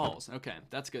climb walls. Okay,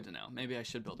 that's good to know. Maybe I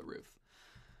should build a roof.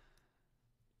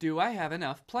 Do I have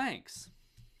enough planks?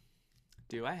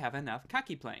 Do I have enough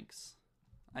khaki planks?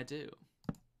 I do.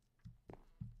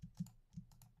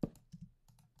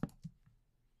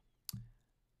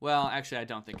 Well, actually, I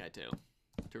don't think I do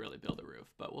to really build a roof,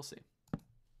 but we'll see.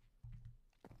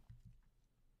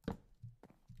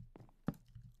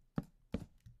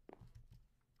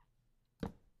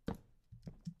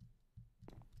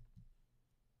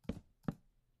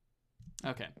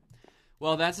 Okay.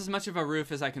 Well, that's as much of a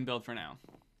roof as I can build for now.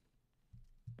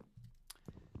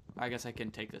 I guess I can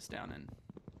take this down and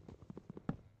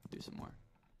do some more.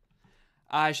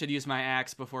 I should use my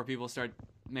axe before people start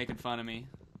making fun of me.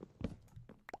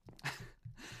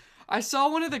 I saw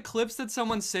one of the clips that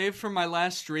someone saved from my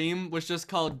last stream was just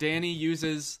called Danny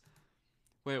uses...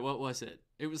 Wait, what was it?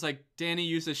 It was like Danny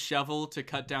uses shovel to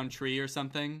cut down tree or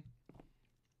something.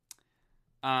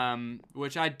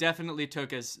 Which I definitely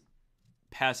took as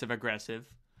passive-aggressive.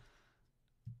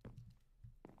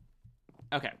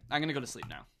 Okay, I'm gonna go to sleep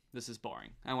now. This is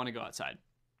boring. I want to go outside.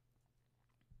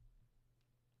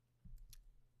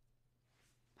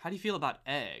 How do you feel about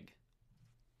egg?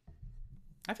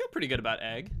 I feel pretty good about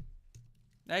egg.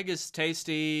 Egg is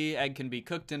tasty. Egg can be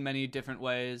cooked in many different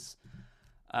ways.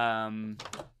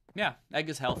 Yeah, egg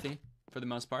is healthy for the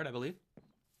most part, I believe.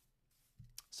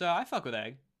 So I fuck with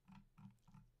egg.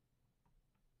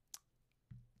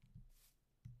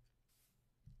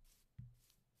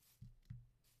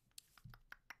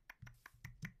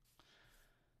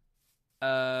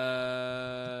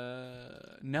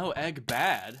 No egg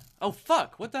bad. Oh,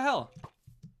 fuck. What the hell?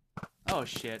 Oh,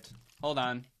 shit. Hold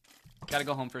on. Gotta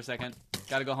go home for a second.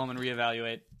 Gotta go home and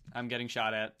reevaluate. I'm getting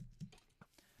shot at.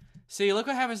 See, look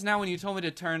what happens now when you told me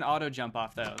to turn auto jump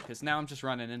off, though. Because now I'm just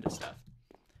running into stuff.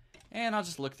 And I'll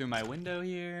just look through my window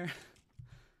here.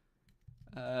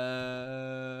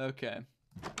 Okay.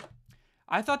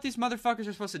 I thought these motherfuckers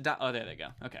were supposed to die. Oh, there they go.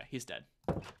 Okay, he's dead.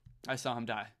 I saw him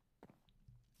die.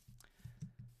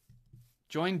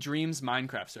 Join Dreams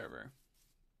Minecraft server.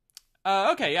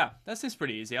 Okay, yeah. That seems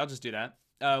pretty easy. I'll just do that.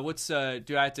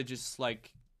 Do I have to just,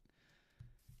 like...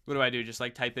 What do I do? Just,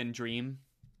 like, type in Dream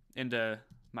into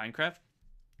Minecraft?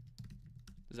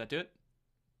 Does that do it?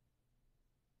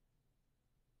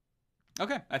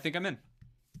 Okay, I think I'm in.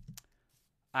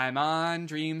 I'm on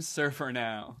Dreams server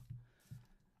now.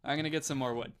 I'm gonna get some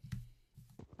more wood.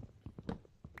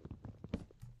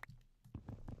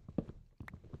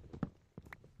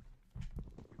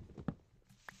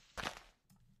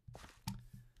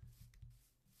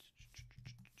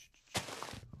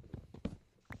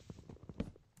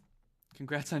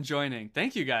 Congrats on joining.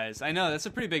 Thank you, guys. I know that's a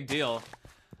pretty big deal.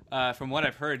 From what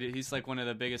I've heard, he's like one of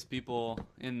the biggest people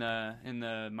in the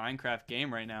Minecraft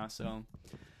game right now. So,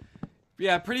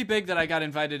 yeah, pretty big that I got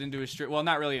invited into a stream. Well,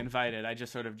 not really invited. I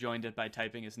just sort of joined it by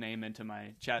typing his name into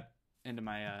my chat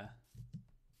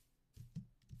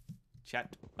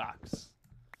chat box.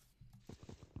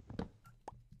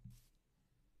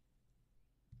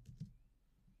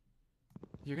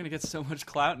 You're gonna get so much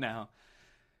clout now.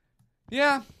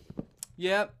 Yeah.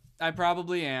 Yep, I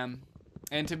probably am.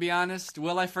 And to be honest,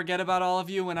 will I forget about all of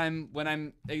you when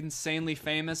I'm insanely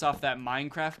famous off that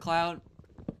Minecraft clout?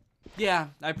 Yeah,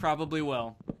 I probably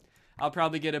will. I'll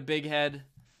probably get a big head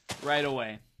right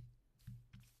away.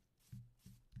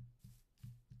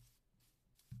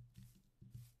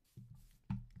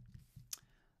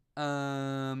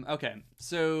 Okay.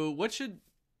 So what should...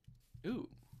 Ooh,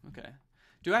 okay.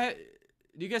 Do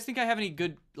you guys think I have any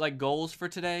good, like, goals for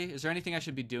today? Is there anything I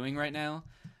should be doing right now?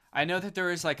 I know that there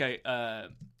is, like, there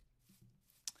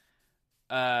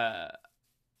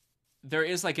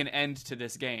is, like, an end to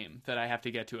this game that I have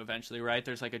to get to eventually, right?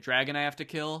 There's, like, a dragon I have to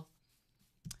kill.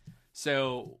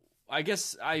 So, I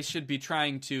guess I should be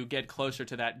trying to get closer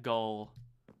to that goal.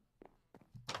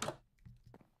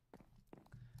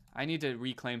 I need to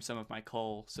reclaim some of my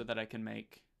coal so that I can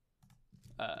make,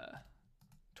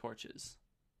 torches.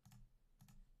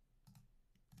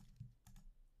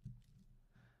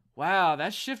 Wow,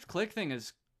 that shift click thing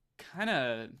is kind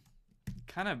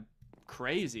of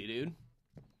crazy, dude.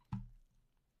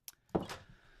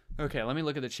 Okay, let me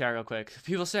look at the chat real quick.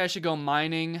 People say I should go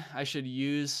mining. I should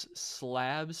use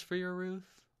slabs for your roof.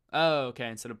 Oh, okay,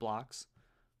 instead of blocks.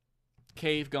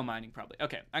 Cave, go mining probably.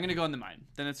 Okay, I'm gonna go in the mine.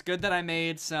 Then it's good that I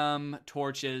made some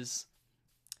torches.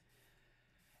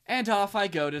 And off I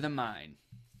go to the mine.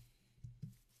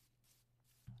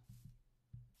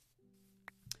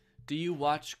 Do you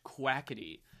watch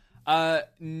Quackity?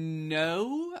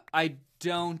 No, I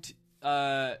don't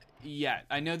yet.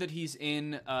 I know that he's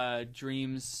in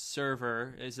Dream's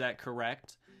server, is that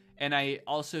correct? And I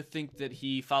also think that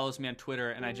he follows me on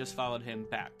Twitter, and I just followed him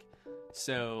back.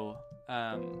 So,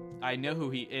 I know who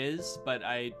he is, but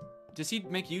does he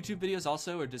make YouTube videos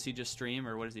also, or does he just stream,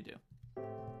 or what does he do?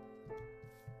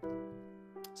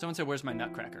 Someone said, where's my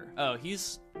nutcracker? Oh,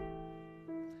 he's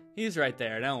right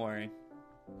there, don't worry.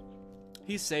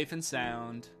 He's safe and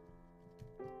sound.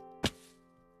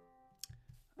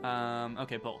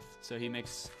 Okay, both. So he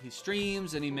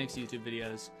streams and he makes YouTube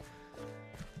videos.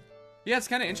 Yeah, it's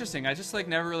kind of interesting. I just, like,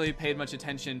 never really paid much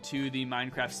attention to the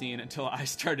Minecraft scene until I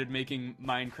started making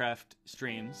Minecraft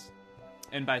streams.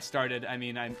 And by started, I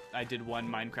mean I did one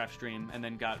Minecraft stream and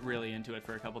then got really into it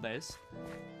for a couple days.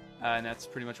 And that's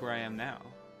pretty much where I am now.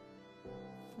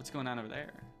 What's going on over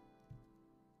there?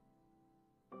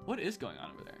 What is going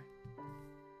on over there?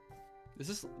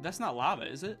 That's not lava,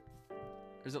 is it? Or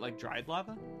is it like dried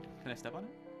lava? Can I step on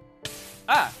it?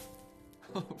 Ah!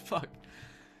 Oh, fuck.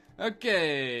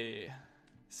 Okay.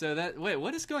 So wait,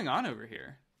 what is going on over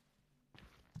here?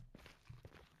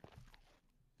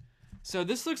 So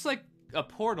this looks like a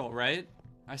portal, right?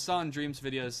 I saw in Dream's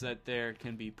videos that there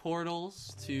can be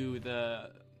portals to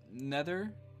the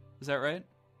Nether. Is that right?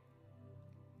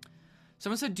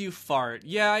 Someone said, do you fart?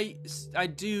 Yeah, I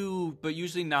do, but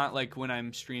usually not like when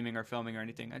I'm streaming or filming or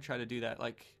anything. I try to do that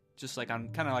like just like on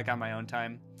kind of like on my own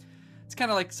time. It's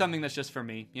kind of like something that's just for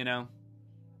me, you know?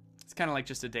 It's kind of like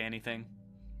just a Danny thing.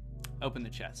 Open the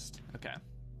chest. Okay.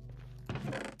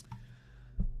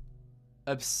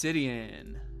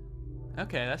 Obsidian.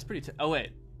 Okay, that's pretty oh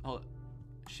wait. Hold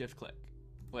shift click.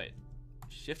 Wait.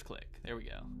 Shift click. There we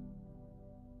go.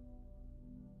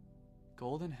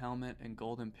 Golden helmet and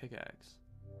golden pickaxe.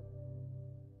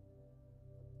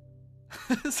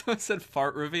 Someone said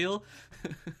fart reveal.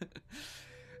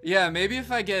 Yeah, maybe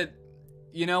if I get,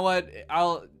 you know what?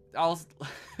 I'll.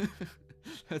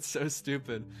 That's so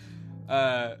stupid.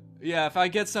 Yeah, if I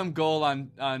get some goal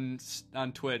on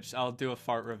Twitch, I'll do a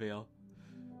fart reveal.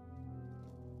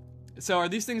 So are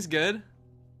these things good?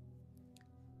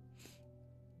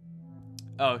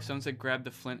 Oh, someone said grab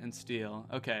the flint and steel.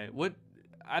 Okay, what?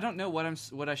 I don't know what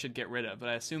I should get rid of, but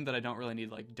I assume that I don't really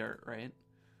need like dirt, right?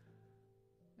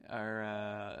 Or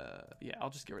yeah, I'll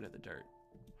just get rid of the dirt.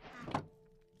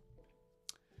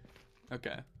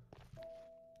 Okay.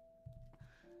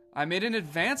 I made an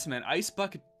advancement. Ice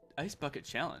bucket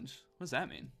challenge. What does that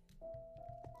mean?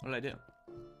 What did I do?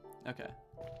 Okay.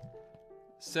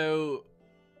 So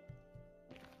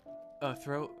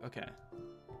okay.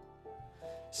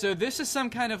 So this is some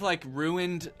kind of like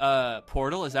ruined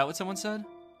portal, is that what someone said?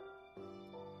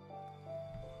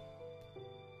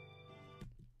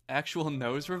 Actual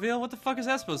nose reveal? What the fuck is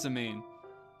that supposed to mean?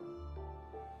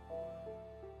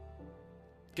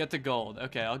 Get the gold.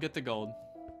 Okay, I'll get the gold.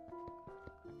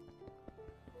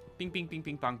 Bing, bing, bing,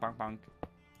 bing, bong, bong, bong.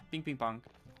 Bing, bing, bong.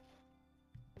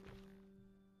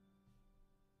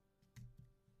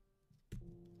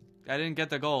 I didn't get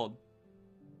the gold.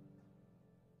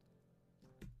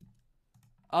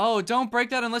 Oh, don't break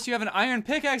that unless you have an iron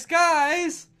pickaxe.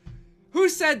 Guys! Who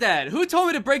said that? Who told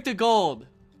me to break the gold?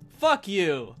 Fuck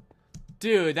you.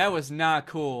 Dude, that was not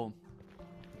cool.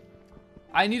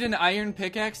 I need an iron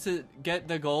pickaxe to get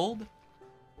the gold?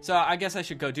 So I guess I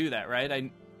should go do that,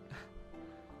 right?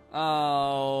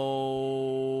 Oh.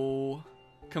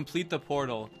 Complete the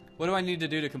portal. What do I need to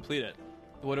do to complete it?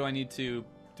 What do I need to...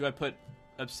 Do I put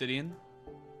obsidian?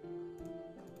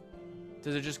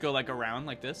 Does it just go like around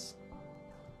like this?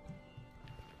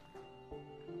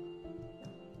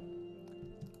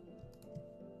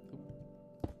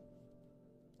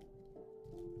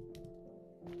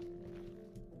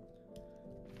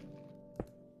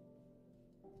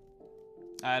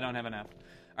 I don't have enough.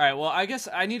 All right, well, I guess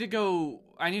I need to go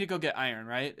get iron,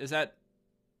 right? Is that...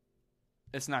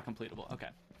 It's not completable. Okay.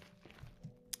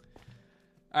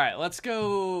 All right, let's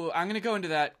go. I'm going to go into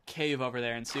that cave over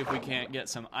there and see if we can't get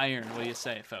some iron. What do you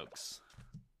say, folks?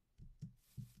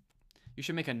 You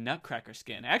should make a nutcracker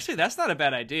skin. Actually, that's not a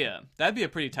bad idea. That'd be a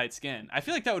pretty tight skin. I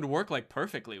feel like that would work like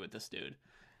perfectly with this dude.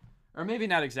 Or maybe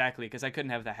not exactly because I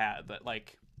couldn't have the hat, but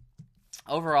like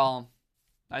overall,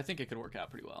 I think it could work out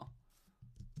pretty well.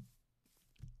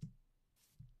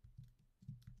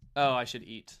 Oh, I should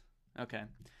eat. Okay.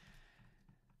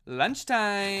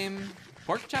 Lunchtime.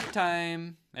 Pork chop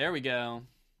time. There we go.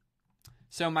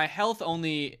 So my health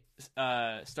only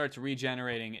starts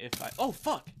regenerating if I... Oh,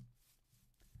 fuck.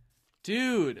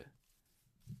 Dude.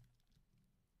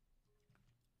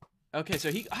 Okay,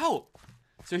 so he... Oh!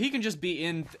 So he can just be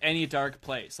in any dark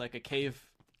place, like a cave.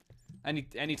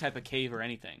 Any type of cave or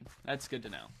anything. That's good to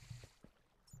know.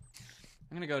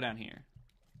 I'm gonna go down here.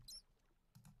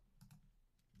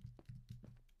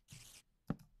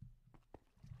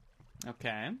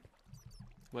 Okay.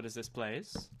 What is this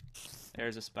place?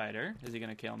 There's a spider. Is he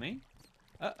gonna kill me?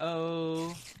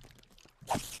 Uh-oh.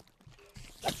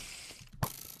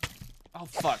 Oh,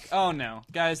 fuck. Oh, no.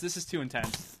 Guys, this is too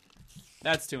intense.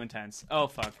 That's too intense. Oh,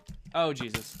 fuck. Oh,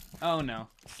 Jesus. Oh, no.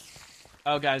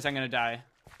 Oh, guys, I'm gonna die.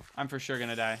 I'm for sure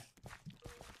gonna die.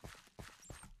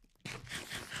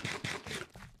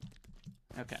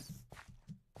 Okay.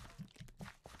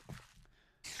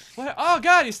 What? Oh,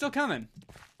 God, he's still coming.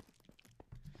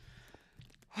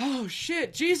 Oh,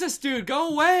 shit. Jesus, dude,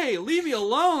 go away. Leave me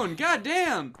alone. God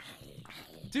damn.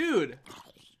 Dude.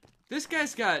 This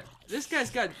guy's got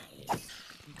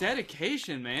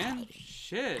dedication, man.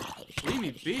 Shit. Leave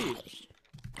me be.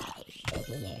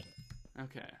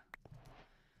 Okay.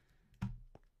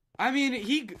 I mean,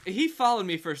 he followed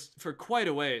me for quite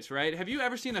a ways, right? Have you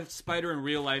ever seen a spider in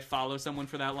real life follow someone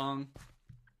for that long?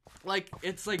 Like,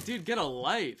 it's like, dude, get a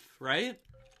life, right?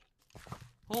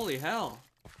 Holy hell.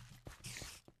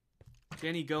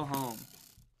 Jenny, go home.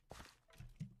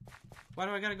 Why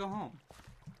do I gotta go home?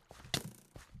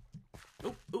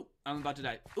 Oop, oop, I'm about to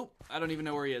die. Oop, I don't even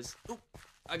know where he is. Oop,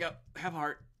 I got half a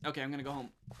heart. Okay, I'm gonna go home.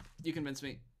 You convinced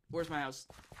me. Where's my house?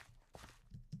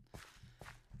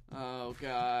 Oh,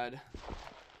 God.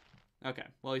 Okay,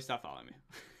 well, he stopped following me.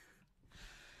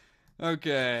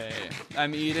 Okay,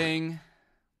 I'm eating.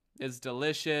 It's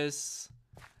delicious.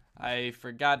 I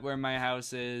forgot where my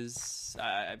house is.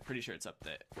 I'm pretty sure it's up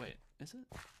there. Wait, is it?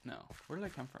 No. Where did I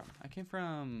come from? I came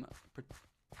from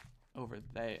over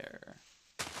there.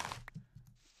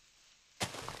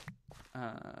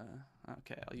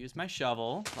 Okay, I'll use my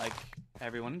shovel like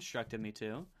everyone instructed me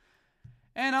to.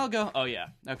 And I'll go. Oh, yeah.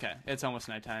 Okay, it's almost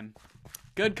nighttime.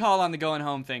 Good call on the going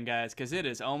home thing, guys, because it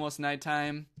is almost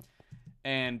nighttime.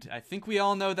 And I think we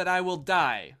all know that I will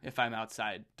die if I'm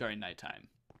outside during nighttime.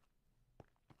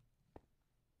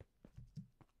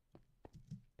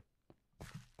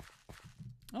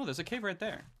 Oh, there's a cave right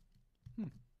there.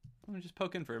 Let me just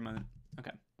poke in for a moment.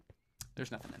 Okay.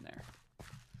 There's nothing in there.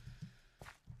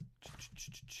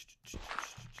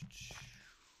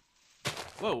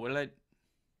 Whoa, what did I...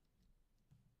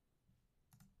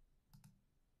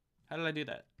 How did I do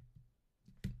that?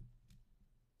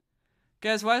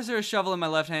 Guys, why is there a shovel in my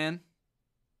left hand?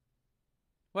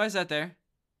 Why is that there?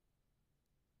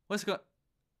 What's going...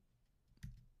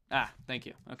 Ah, thank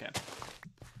you. Okay.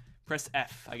 Press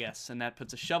F, I guess, and that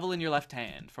puts a shovel in your left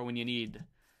hand for when you need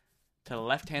to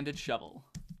left-handed shovel.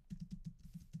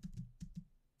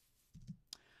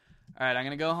 Alright, I'm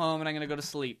gonna go home and I'm gonna go to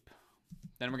sleep.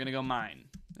 Then we're gonna go mine.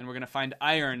 And we're gonna find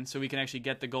iron so we can actually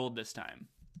get the gold this time.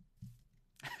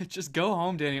 Just go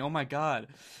home, Danny. Oh my god.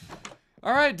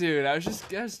 Alright, dude. I was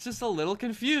just a little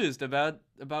confused about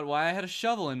why I had a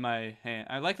shovel in my hand.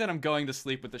 I like that I'm going to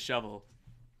sleep with the shovel.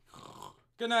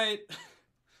 Good night.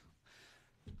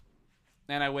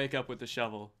 And I wake up with the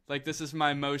shovel. Like, this is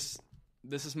my most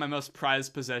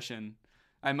prized possession.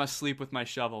 I must sleep with my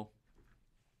shovel.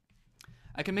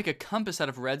 I can make a compass out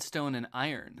of redstone and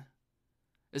iron.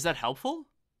 Is that helpful?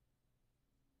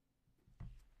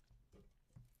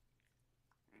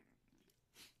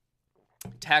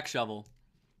 Tack shovel.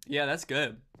 Yeah, that's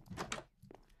good.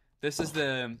 This is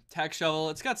the tack shovel.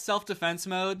 It's got self-defense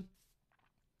mode.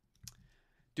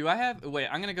 Do I have... Wait,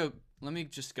 I'm going to go... Let me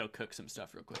just go cook some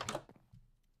stuff real quick.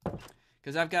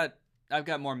 Because I've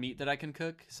got more meat that I can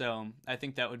cook. So I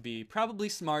think that would be probably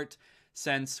smart,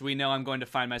 since we know I'm going to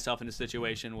find myself in a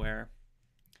situation where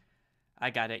I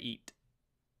gotta eat.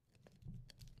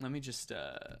 Let me just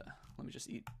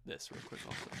eat this real quick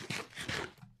also.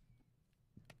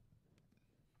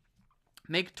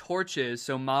 Make torches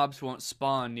so mobs won't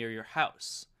spawn near your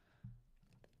house.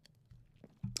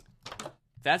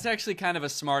 That's actually kind of a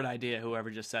smart idea,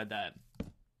 whoever just said that.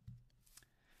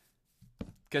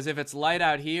 Because if it's light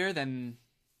out here, then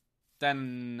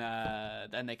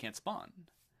they can't spawn.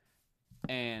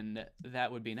 And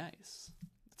that would be nice.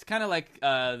 It's kind of like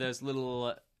those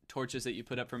little torches that you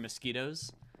put up for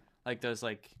mosquitoes. Like those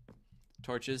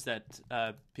torches that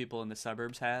people in the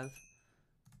suburbs have.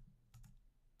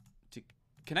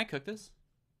 Can I cook this?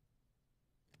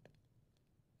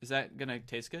 Is that gonna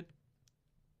taste good?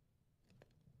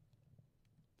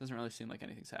 Doesn't really seem like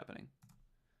anything's happening.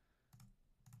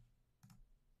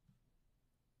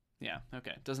 Yeah,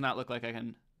 okay. Does not look like I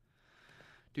can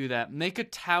do that. Make a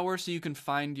tower so you can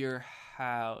find your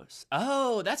house.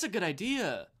 Oh, that's a good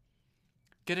idea.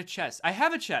 Get a chest. I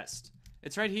have a chest.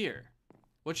 It's right here.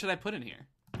 What should I put in here?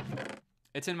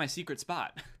 It's in my secret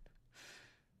spot.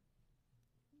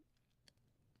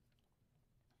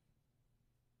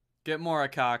 Get more a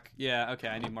cock. Yeah, okay.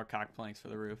 I need more cock planks for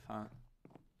the roof, huh?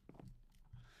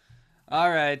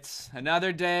 All right.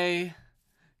 Another day.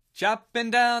 Chopping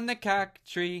down the cock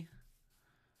tree.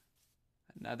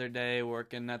 Another day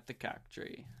working at the cock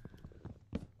tree.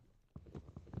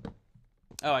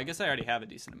 Oh, I guess I already have a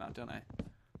decent amount, don't I?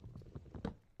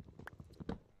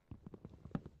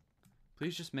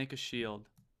 Please just make a shield.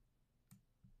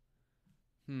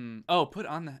 Oh, put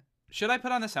on the... Should I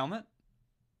put on this helmet?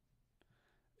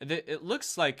 It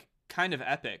looks like kind of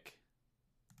epic.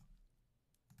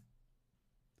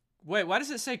 Wait, why does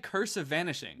it say Curse of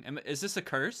Vanishing? Is this a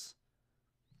curse?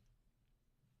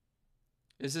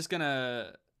 Is this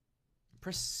gonna...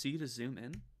 Press C to zoom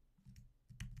in?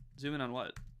 Zoom in on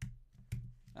what?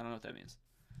 I don't know what that means.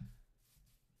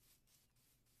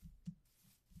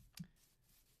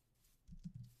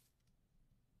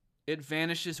 It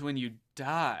vanishes when you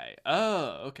die.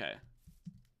 Oh, okay.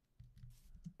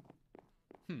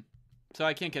 So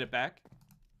I can't get it back?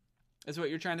 Is what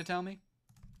you're trying to tell me?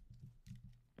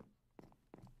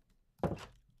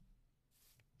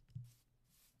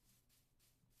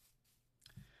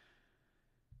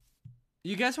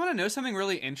 You guys want to know something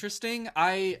really interesting?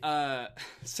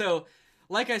 So,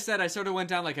 like I said, I sort of went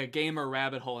down like a gamer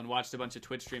rabbit hole and watched a bunch of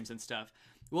Twitch streams and stuff.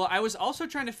 Well, I was also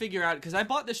trying to figure out, because I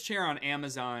bought this chair on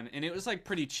Amazon, and it was, like,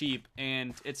 pretty cheap,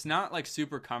 and it's not, like,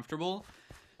 super comfortable.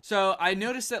 So I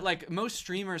noticed that, like, most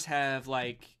streamers have,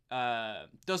 like,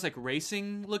 those, like,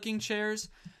 racing-looking chairs.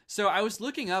 So I was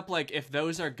looking up, like, if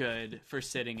those are good for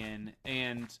sitting in,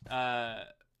 and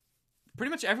pretty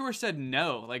much everywhere said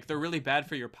no. Like, they're really bad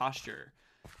for your posture.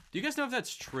 Do you guys know if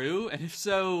that's true? And if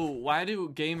so, why do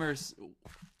gamers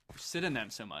sit in them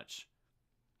so much?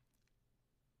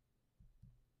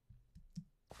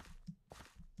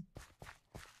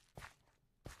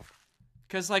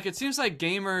 Because, like, it seems like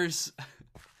gamers...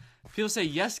 People say,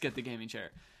 yes, get the gaming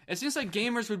chair. It seems like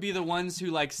gamers would be the ones who,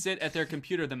 like, sit at their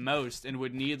computer the most and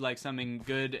would need, like, something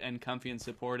good and comfy and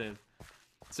supportive.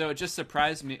 So it just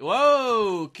surprised me.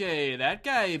 Whoa, okay, that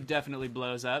guy definitely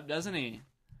blows up, doesn't he?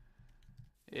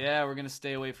 Yeah, we're gonna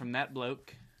stay away from that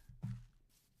bloke.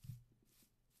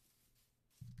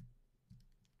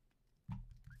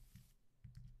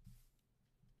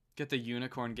 Get the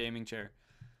unicorn gaming chair.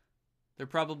 They're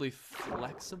probably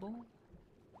flexible?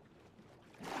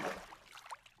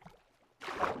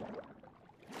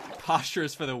 Posture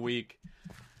is for the weak.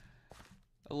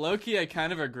 Low-key, I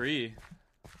kind of agree.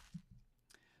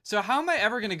 So how am I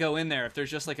ever gonna go in there if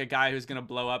there's just like a guy who's gonna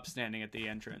blow up standing at the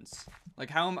entrance? Like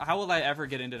how will I ever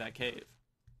get into that cave?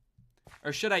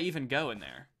 Or should I even go in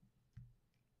there?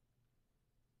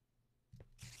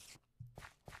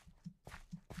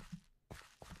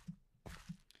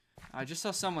 I just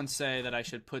saw someone say that I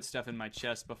should put stuff in my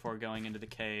chest before going into the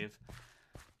cave.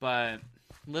 But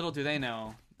little do they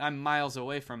know, I'm miles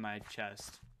away from my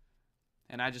chest.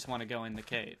 And I just want to go in the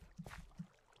cave.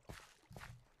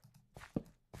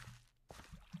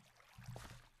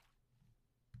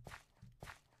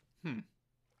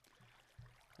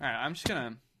 Alright, I'm just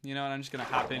gonna, you know what, I'm just gonna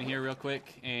hop in here real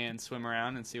quick and swim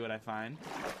around and see what I find.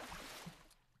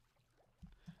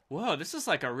 Whoa, this is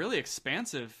like a really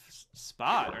expansive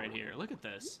spot right here. Look at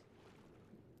this.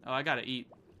 Oh, I gotta eat.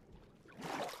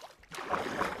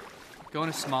 Go in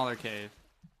a smaller cave.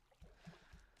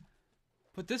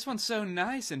 But this one's so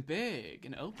nice and big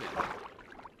and open. I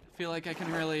feel like I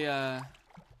can really,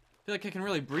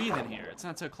 breathe in here. It's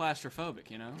not so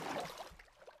claustrophobic, you know?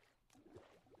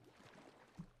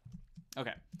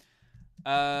 Okay.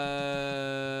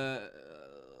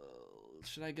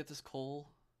 Should I get this coal?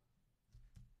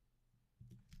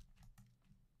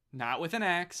 Not with an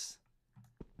axe.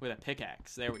 With a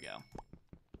pickaxe. There we go.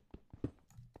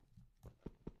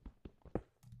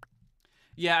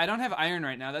 Yeah, I don't have iron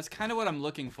right now. That's kind of what I'm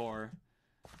looking for.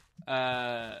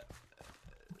 I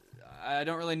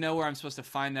don't really know where I'm supposed to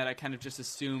find that. I kind of just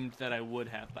assumed that I would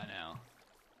have by now.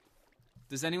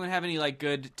 Does anyone have any, like,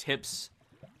 good tips?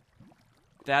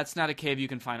 That's not a cave you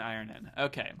can find iron in.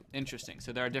 Okay, interesting.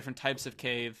 So there are different types of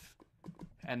cave,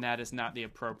 and that is not the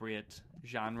appropriate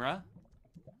genre.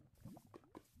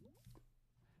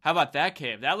 How about that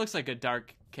cave? That looks like a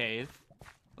dark cave.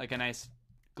 Like a nice,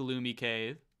 gloomy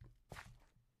cave.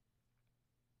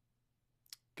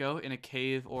 Go in a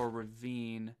cave or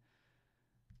ravine.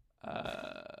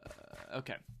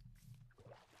 Okay.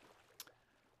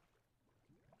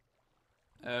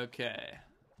 Okay.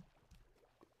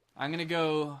 I'm gonna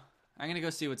go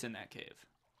see what's in that cave.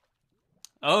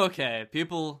 Okay,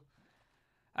 people.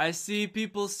 I see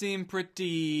people seem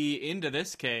pretty into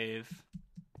this cave.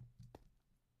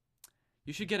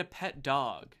 You should get a pet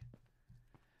dog.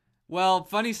 Well,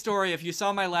 funny story, if you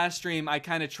saw my last stream, I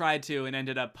kind of tried to and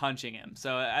ended up punching him.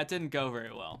 So that didn't go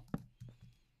very well.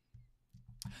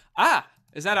 Ah!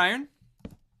 Is that iron?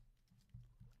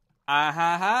 Ah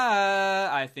ha ha!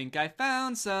 I think I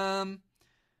found some.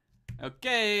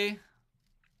 Okay.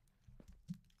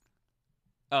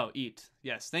 Oh, eat.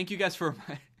 Yes, thank you guys for...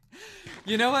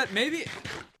 You know what? Maybe...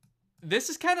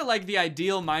 This is kind of like the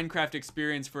ideal Minecraft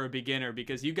experience for a beginner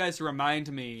because you guys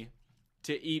remind me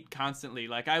to eat constantly.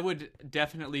 Like, I would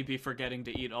definitely be forgetting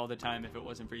to eat all the time if it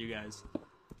wasn't for you guys.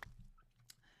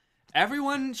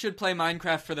 Everyone should play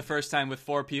Minecraft for the first time with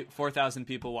 4,000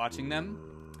 people watching them.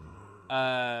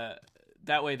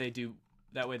 That way they do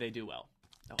well.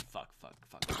 Oh, fuck.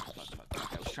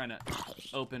 I was trying to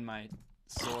open my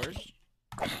sword.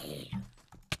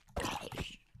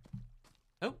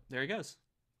 Oh, there he goes.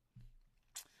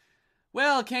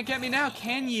 Well, can't get me now,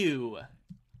 can you?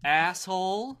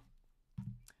 Asshole.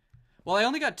 Well, I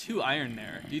only got 2 iron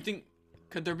there. Do you think...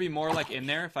 Could there be more, like, in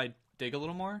there if I dig a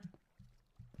little more?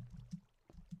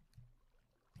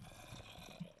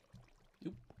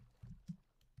 Oop.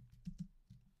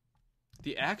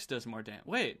 The axe does more damage.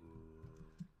 Wait.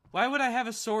 Why would I have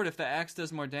a sword if the axe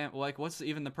does more damage? Like, what's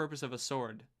even the purpose of a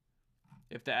sword?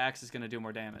 If the axe is going to do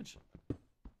more damage.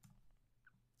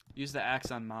 Use the axe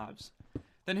on mobs.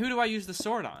 Then who do I use the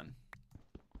sword on?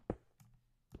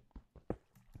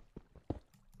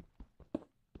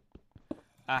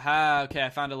 Aha, okay, I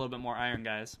found a little bit more iron,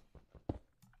 guys.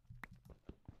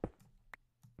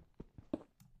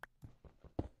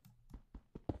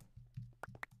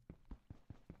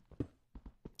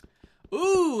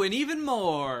 Ooh, and even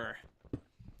more.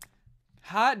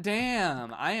 Hot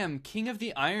damn, I am king of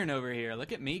the iron over here.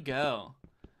 Look at me go.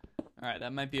 Alright,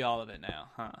 that might be all of it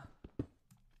now, huh?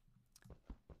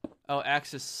 Oh,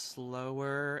 axe is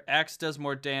slower. Axe does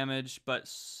more damage, but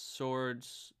sword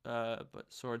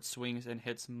swings and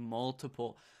hits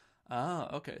multiple. Oh,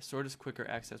 okay. Sword is quicker,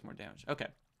 axe has more damage. Okay.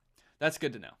 That's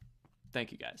good to know.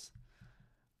 Thank you, guys.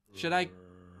 Should I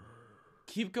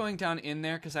keep going down in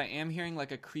there? Because I am hearing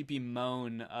like a creepy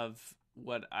moan of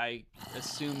what I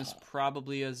assume is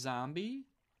probably a zombie.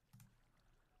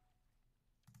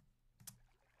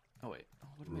 Oh, wait.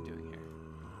 What am I doing here?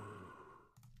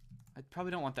 I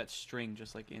probably don't want that string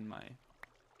just like in my...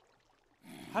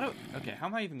 Okay, how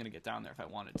am I even going to get down there if I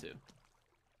wanted to?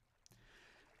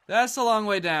 That's a long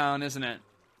way down, isn't it?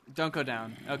 Don't go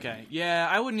down. Okay. Yeah,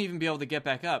 I wouldn't even be able to get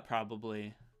back up,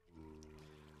 probably.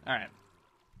 Alright.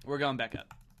 We're going back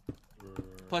up.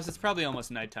 Plus, it's probably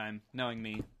almost nighttime, knowing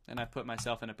me. And I've put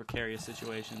myself in a precarious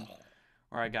situation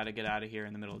where I gotta get out of here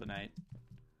in the middle of the night.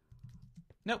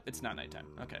 Nope, it's not nighttime.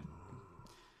 Okay.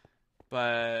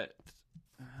 But...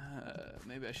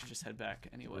 maybe I should just head back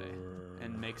anyway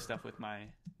and make stuff with my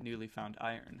newly found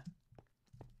iron.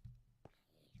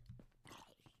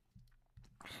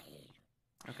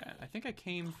 Okay, I think I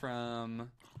came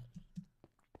from...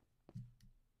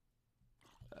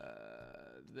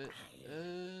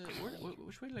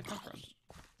 which way did I come from?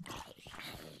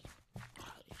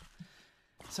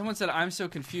 Someone said, I'm so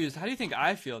confused. How do you think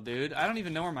I feel, dude? I don't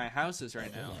even know where my house is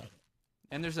right now.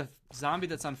 And there's a zombie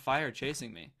that's on fire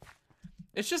chasing me.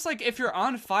 It's just like, if you're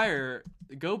on fire,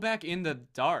 go back in the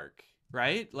dark,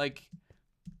 right? Like,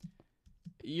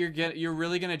 you're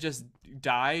really gonna just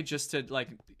die just to, like,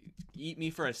 eat me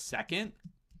for a second?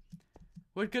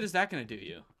 What good is that gonna do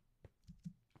you?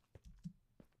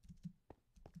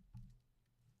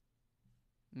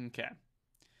 Okay.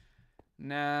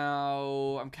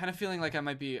 Now, I'm kind of feeling like I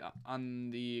might be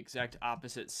on the exact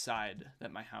opposite side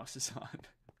that my house is on.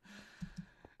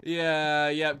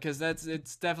 Yeah, because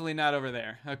it's definitely not over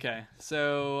there. Okay,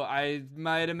 so I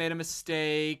might have made a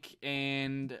mistake,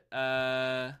 and,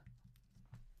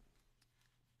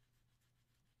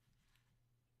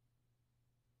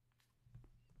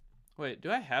 wait,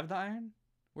 do I have the iron?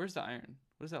 Where's the iron?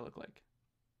 What does that look like?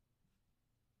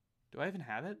 Do I even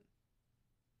have it?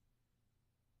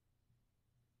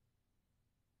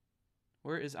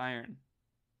 Where is iron?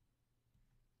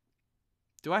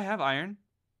 Do I have iron?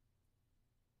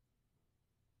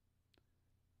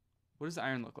 What does the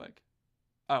iron look like?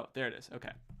 Oh, there it is.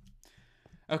 Okay.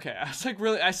 Okay, I was like,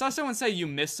 really, I saw someone say you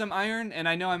missed some iron, and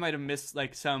I know I might have missed,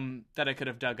 like, some that I could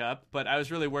have dug up, but I was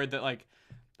really worried that, like,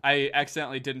 I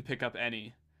accidentally didn't pick up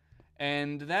any.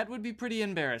 And that would be pretty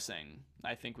embarrassing,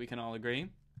 I think we can all agree.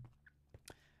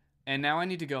 And now I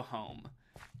need to go home.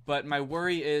 But my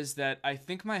worry is that I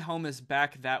think my home is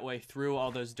back that way through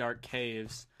all those dark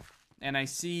caves. And I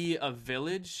see a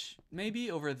village,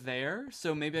 maybe, over there.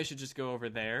 So maybe I should just go over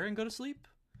there and go to sleep.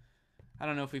 I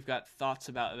don't know if we've got thoughts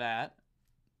about that.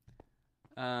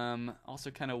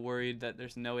 Also kind of worried that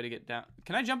there's no way to get down.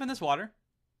 Can I jump in this water?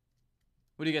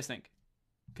 What do you guys think?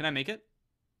 Can I make it?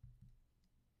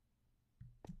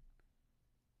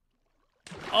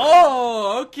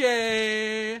 Oh,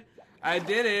 okay. I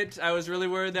did it. I was really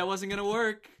worried that wasn't going to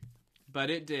work, but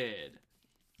it did.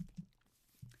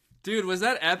 Dude, was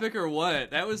that epic or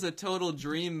what? That was a total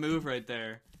Dream move right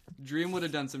there. Dream would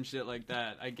have done some shit like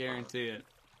that. I guarantee it.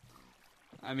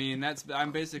 I mean,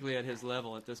 I'm basically at his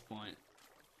level at this point.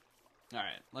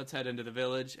 Alright, let's head into the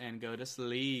village and go to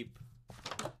sleep.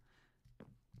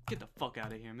 Get the fuck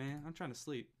out of here, man. I'm trying to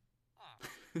sleep.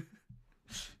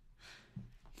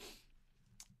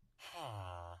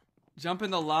 Jump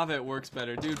in the lava, it works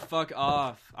better. Dude, fuck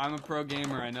off. I'm a pro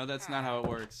gamer. I know that's not how it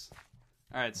works.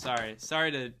 Alright, sorry.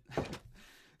 Sorry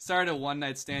to one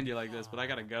night stand you like this, but I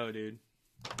gotta go, dude.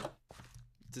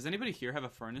 Does anybody here have a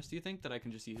furnace, do you think, that I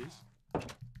can just use?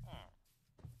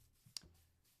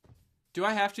 Do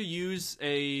I have to use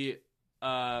a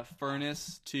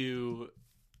furnace to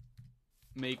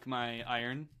make my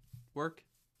iron work?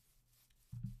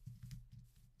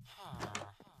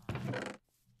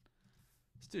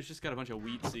 This dude's just got a bunch of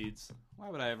wheat seeds. Why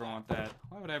would I ever want that?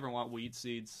 Why would I ever want wheat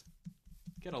seeds?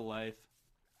 Get a life.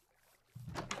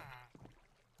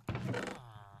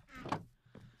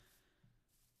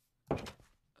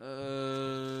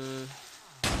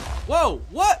 Whoa,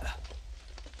 what?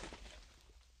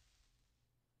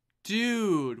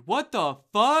 Dude, what the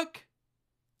fuck?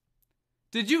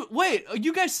 Did you, wait,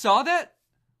 you guys saw that?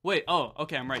 Wait, oh,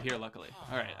 okay, I'm right here, luckily.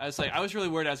 Alright, I was really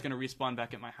worried I was gonna respawn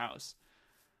back at my house.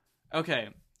 Okay,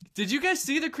 did you guys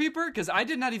see the creeper? Because I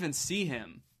did not even see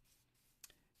him.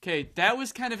 Okay, that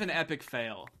was kind of an epic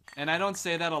fail. And I don't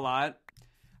say that a lot.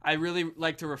 I really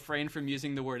like to refrain from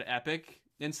using the word epic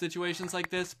in situations like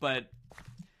this, but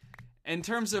in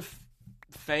terms of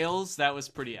fails, that was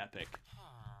pretty epic.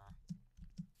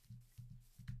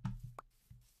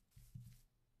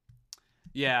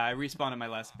 Yeah, I respawned at my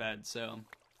last bed, so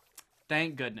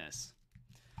thank goodness.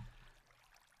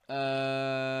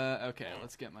 Okay,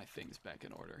 let's get my things back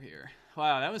in order here.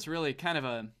 Wow, that was really kind of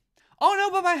a... Oh no,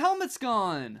 but my helmet's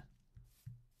gone!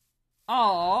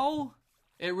 Oh,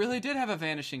 it really did have a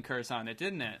vanishing curse on it,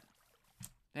 didn't it?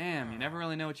 Damn, you never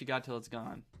really know what you got till it's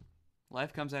gone.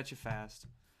 Life comes at you fast.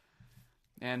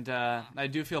 And I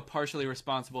do feel partially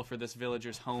responsible for this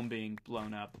villager's home being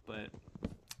blown up, but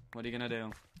what are you gonna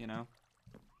do, you know?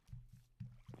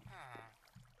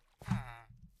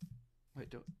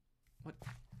 Wait, what?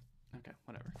 Okay,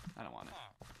 whatever. I don't want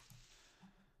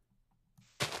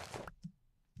it.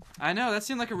 I know, that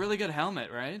seemed like a really good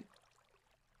helmet, right?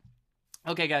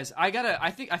 Okay, guys, I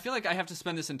feel like I have to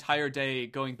spend this entire day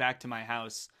going back to my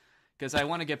house because I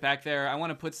want to get back there. I want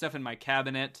to put stuff in my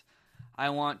cabinet. I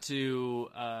want to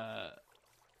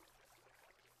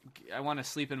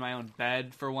sleep in my own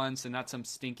bed for once and not some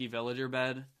stinky villager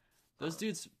bed. Those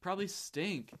dudes probably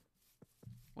stink.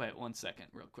 Wait, 1 second,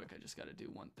 real quick. I just got to do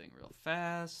one thing real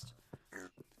fast. Okay,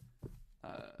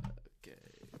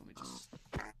 let me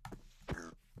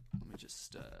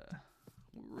just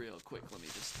real quick.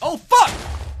 Oh fuck!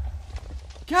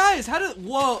 Guys, how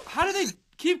do they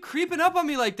keep creeping up on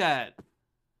me like that?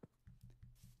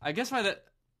 I guess why that,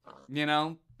 you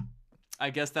know, I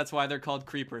guess that's why they're called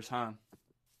creepers, huh?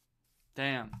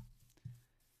 Damn.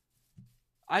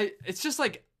 It's just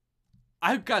like,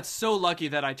 I got so lucky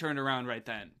that I turned around right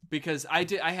then because I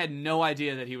had no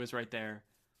idea that he was right there.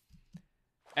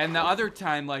 And the other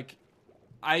time, like,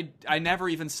 I never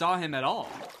even saw him at all.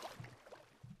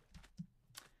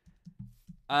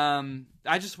 I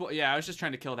was just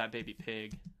trying to kill that baby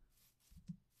pig.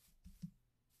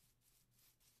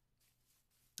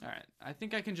 Alright, I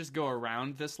think I can just go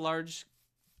around this large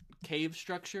cave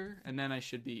structure, and then I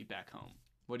should be back home.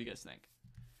 What do you guys think?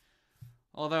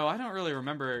 Although, I don't really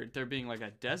remember there being, like,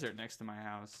 a desert next to my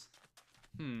house.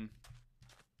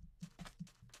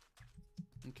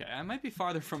 Okay, I might be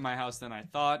farther from my house than I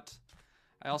thought.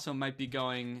 I also might be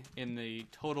going in the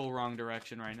total wrong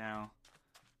direction right now.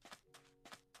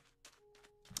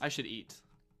 I should eat.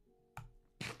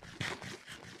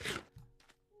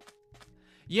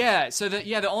 Yeah, so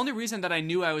the only reason that I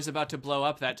knew I was about to blow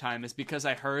up that time is because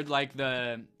I heard, like,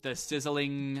 the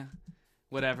sizzling,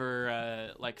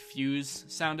 whatever, like, fuse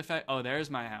sound effect. Oh, there's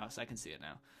my house. I can see it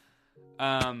now.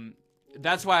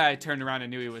 That's why I turned around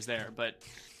and knew he was there, but,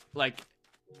 like,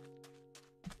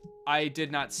 I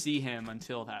did not see him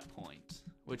until that point,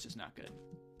 which is not good.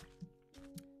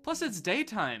 Plus, it's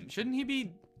daytime. Shouldn't he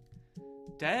be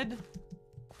dead?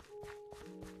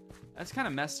 That's kind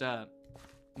of messed up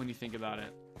when you think about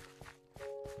it.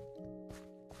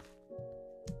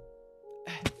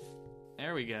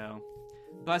 There we go.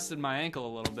 Busted my ankle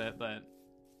a little bit, but...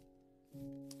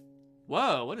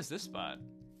 Whoa, what is this spot?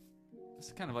 This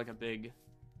is kind of like a big,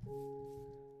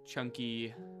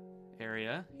 chunky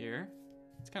area here.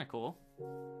 It's kind of cool.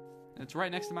 And it's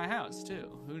right next to my house, too.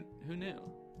 Who knew?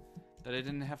 That I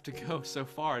didn't have to go so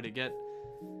far to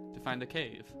find a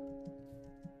cave.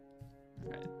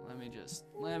 Alright,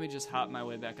 let me just hop my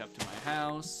way back up to my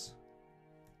house.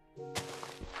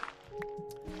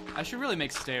 I should really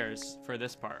make stairs for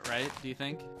this part, right? Do you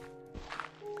think?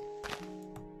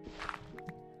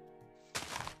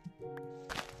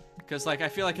 Because, like, I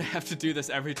feel like I have to do this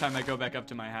every time I go back up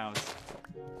to my house.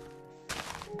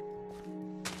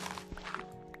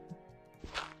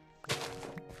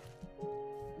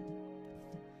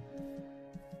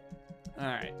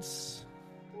 Alright.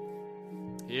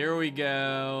 Here we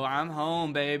go. I'm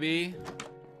home, baby.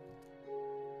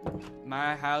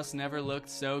 My house never looked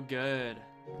so good.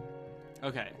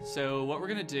 Okay, so what we're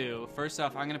gonna do, first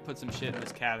off, I'm gonna put some shit in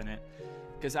this cabinet.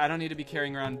 Because I don't need to be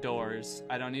carrying around doors.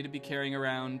 I don't need to be carrying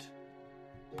around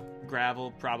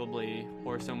gravel, probably,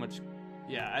 or so much.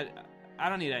 Yeah, I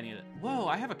don't need any of it. Whoa,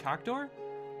 I have a cock door?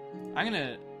 I'm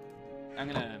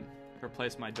gonna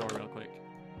replace my door real quick.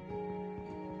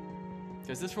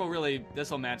 Because this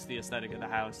will match the aesthetic of the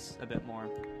house a bit more.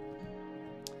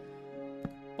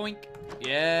 Boink.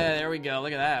 Yeah, there we go.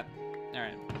 Look at that. All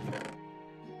right.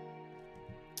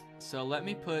 So let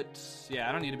me put... Yeah,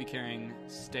 I don't need to be carrying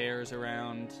stairs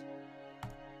around.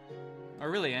 Or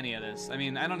really any of this. I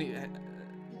mean, I don't need...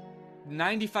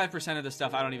 95% of the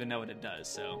stuff, I don't even know what it does,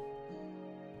 so...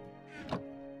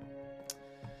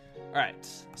 Alright,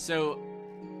 so...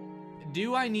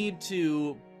 Do I need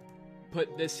to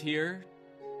put this here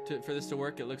for this to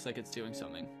work? It looks like it's doing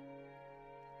something.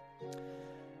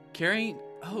 Carry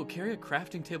a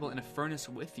crafting table and a furnace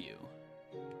with you.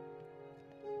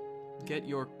 Get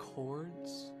your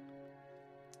cords?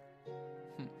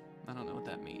 I don't know what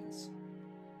that means.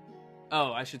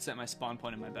 Oh, I should set my spawn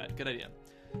point in my bed. Good idea.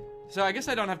 So I guess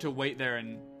I don't have to wait there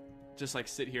and just like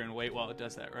sit here and wait while it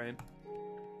does that, right?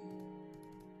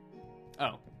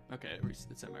 Oh, okay,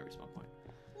 it's at my respawn point.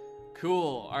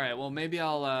 Cool. All right, well, maybe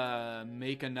I'll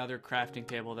make another crafting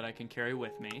table that I can carry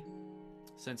with me,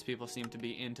 since people seem to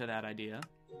be into that idea.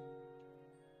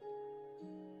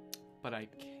 But I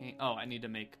can't... Oh, I need to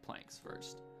make planks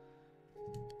first.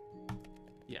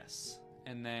 Yes.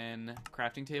 And then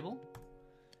crafting table.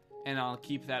 And I'll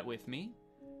keep that with me.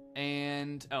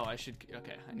 And... Oh, I should...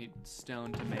 Okay, I need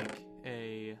stone to make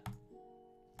a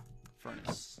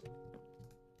furnace.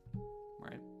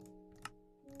 Right?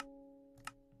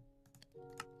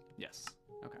 Yes.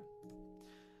 Okay.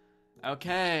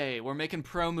 Okay, we're making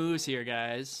pro moves here,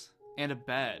 guys. And a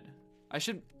bed.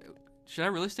 Should I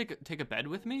really take a bed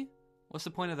with me? What's the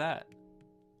point of that?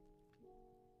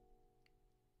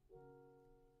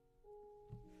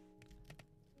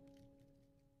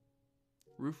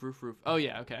 Roof. Oh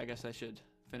yeah, okay, I guess I should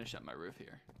finish up my roof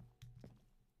here.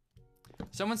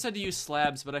 Someone said to use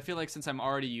slabs, but I feel like since I'm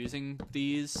already using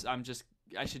these, I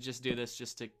should just do this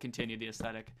just to continue the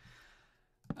aesthetic.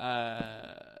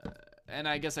 And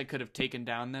I guess I could have taken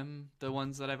down the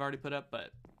ones that I've already put up, but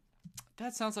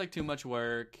that sounds like too much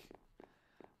work.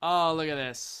 Oh, look at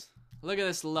this. Look at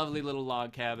this lovely little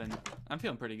log cabin. I'm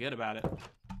feeling pretty good about it.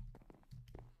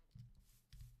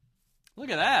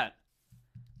 Look at that.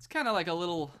 It's kind of like a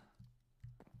little...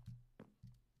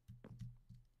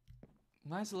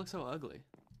 Why does it look so ugly?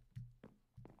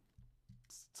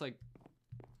 It's like...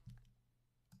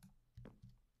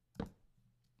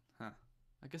 Huh.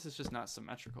 I guess it's just not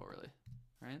symmetrical, really.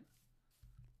 Right?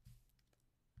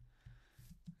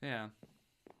 Yeah.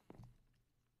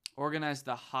 Organize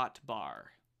the hot bar.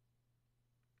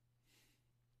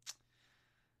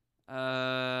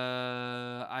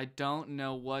 I don't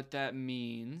know what that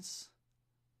means.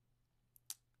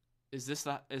 Is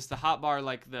the hot bar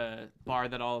like the bar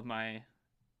that all of my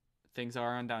things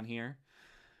are on down here?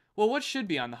 Well, what should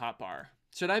be on the hot bar?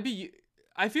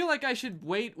 I feel like I should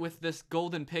wait with this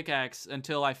golden pickaxe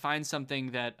until I find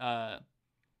something that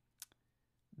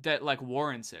that like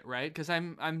warrants it, right? Because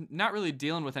I'm not really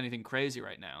dealing with anything crazy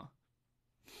right now.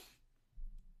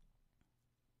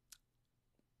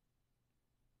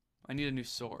 I need a new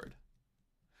sword.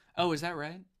 Oh, is that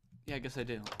right? Yeah, I guess I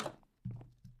do.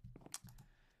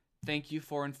 Thank you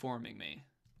for informing me.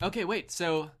 Okay, wait,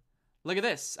 so look at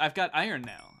this. I've got iron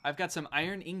now. I've got some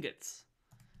iron ingots.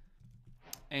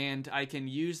 And I can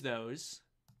use those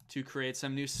to create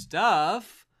some new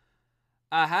stuff.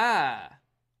 Aha!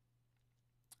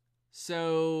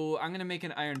 So I'm going to make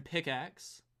an iron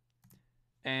pickaxe.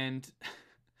 And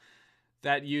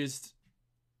that used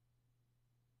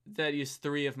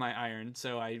 3 of my iron,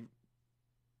 so I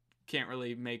can't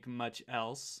really make much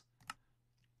else.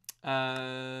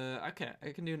 Okay,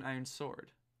 I can do an iron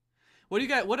sword. What do you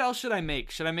got? What else should I make?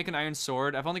 Should I make an iron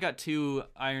sword? I've only got 2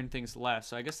 iron things left,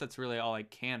 so I guess that's really all I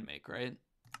can make, right?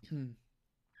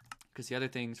 Because the other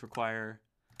things require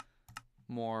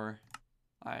more.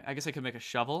 I guess I could make a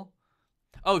shovel.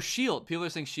 Oh, shield. People are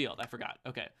saying shield. I forgot.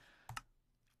 Okay.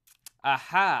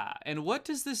 Aha. And what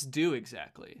does this do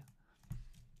exactly?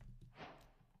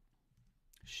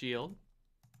 Shield.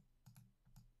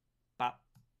 Pop.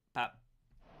 Pop.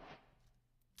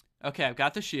 Okay, I've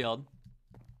got the shield.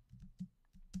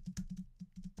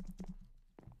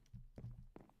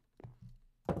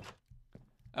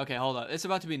 Okay, hold on. It's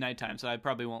about to be nighttime, so I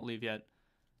probably won't leave yet.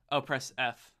 Oh, press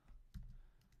F.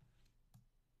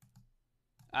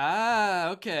 Ah,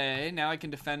 okay. Now I can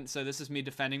defend. So this is me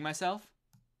defending myself.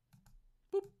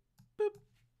 Boop,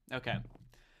 boop. Okay.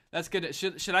 That's good.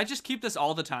 Should I just keep this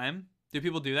all the time? Do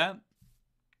people do that?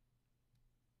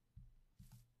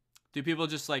 Do people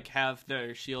just like have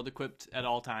their shield equipped at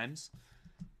all times?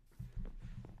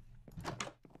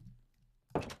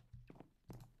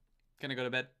 Can I go to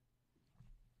bed?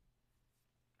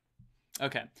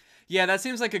 Okay. Yeah, that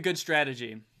seems like a good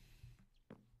strategy.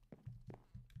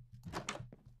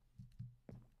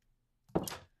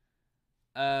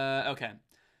 Okay.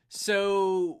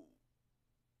 So...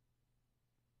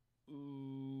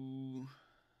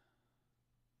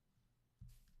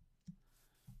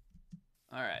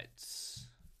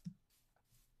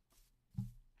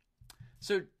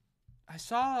 So I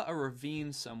saw a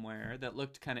ravine somewhere that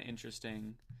looked kind of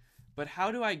interesting, but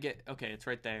how do I get? Okay, it's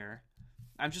right there.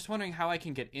 I'm just wondering how I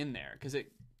can get in there because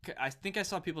I think I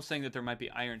saw people saying that there might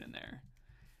be iron in there.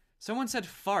 Someone said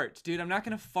fart, dude. I'm not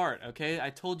gonna fart. Okay,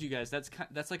 I told you guys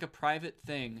that's like a private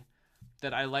thing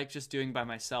that I like just doing by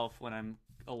myself when I'm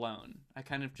alone. I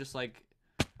kind of just like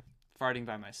farting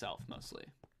by myself mostly,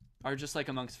 or just like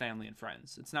amongst family and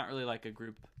friends. It's not really like a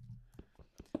group,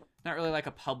 not really like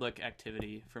a public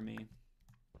activity for me,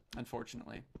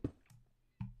 unfortunately.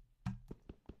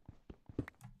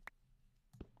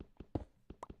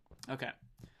 Okay,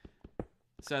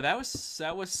 so that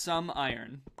was some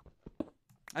iron.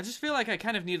 I just feel like I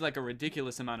kind of need like a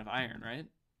ridiculous amount of iron, right?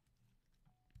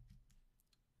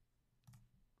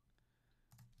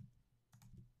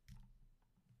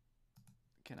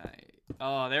 Can I?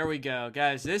 Oh, there we go,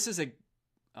 guys. This is a.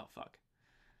 Oh fuck.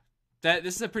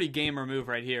 This is a pretty gamer move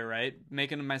right here, right?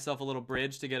 Making myself a little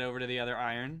bridge to get over to the other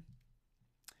iron.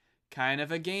 Kind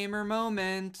of a gamer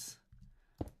moment.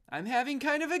 I'm having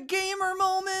kind of a gamer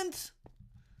moment.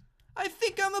 I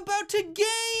think I'm about to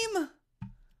game.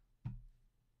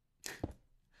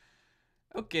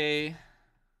 Okay.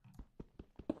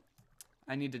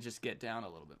 I need to just get down a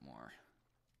little bit more.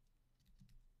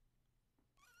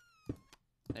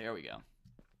 There we go.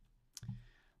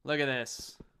 Look at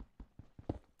this.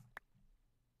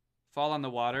 Fall on the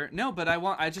water. No, but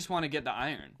I just want to get the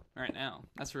iron right now.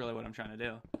 That's really what I'm trying to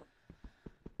do.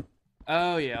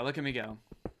 Oh yeah, look at me go.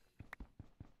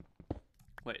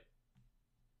 Wait.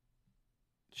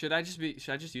 Should I just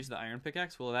use the iron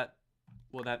pickaxe? Will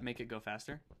that make it go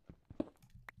faster?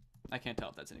 I can't tell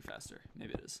if that's any faster.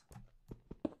 Maybe it is.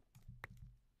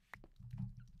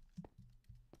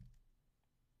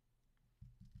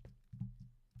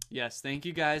 Yes, thank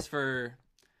you guys for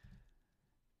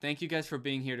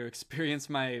being here to experience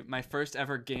my first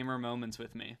ever gamer moments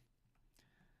with me.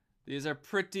 These are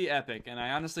pretty epic, and I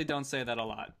honestly don't say that a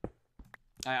lot.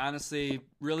 I honestly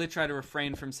really try to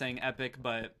refrain from saying epic,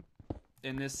 but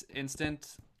in this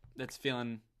instant, that's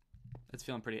feeling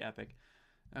pretty epic.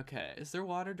 Okay, is there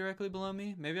water directly below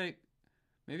me? Maybe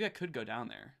I could go down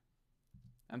there.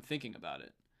 I'm thinking about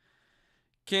it.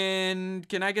 Can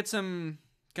I get some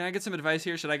advice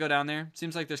here? Should I go down there?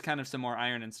 Seems like there's kind of some more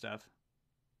iron and stuff.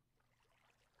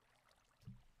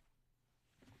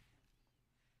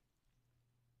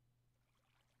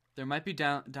 There might be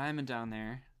diamond down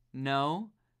there. No.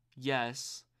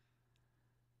 Yes.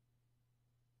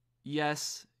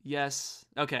 Yes. Yes.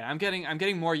 Okay, I'm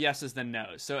getting more yeses than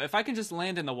no's. So if I can just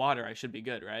land in the water, I should be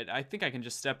good, right? I think I can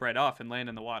just step right off and land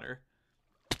in the water.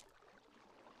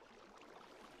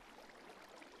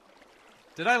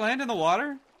 Did I land in the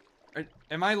water? Or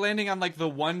am I landing on like the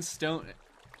one stone?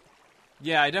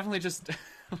 Yeah, I definitely just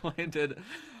landed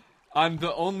on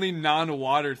the only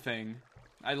non-water thing.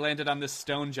 I landed on this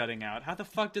stone jutting out. How the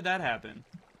fuck did that happen?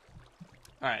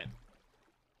 Alright.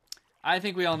 I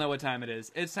think we all know what time it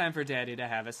is. It's time for Daddy to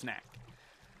have a snack.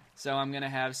 So I'm gonna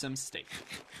have some steak.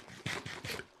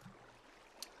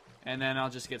 And then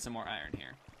I'll just get some more iron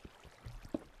here.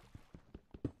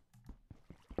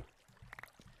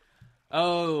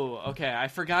 Oh, okay. I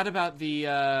forgot about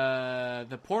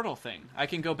the portal thing. I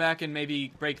can go back and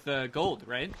maybe break the gold,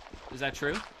 right? Is that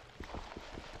true?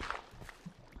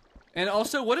 And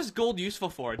also, what is gold useful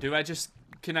for? Can I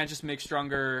just make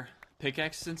stronger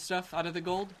pickaxes and stuff out of the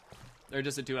gold? Or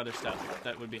does it do other stuff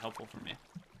that would be helpful for me?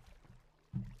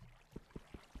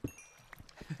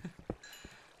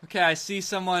 Okay, I see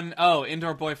someone. Oh,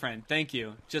 indoor boyfriend. Thank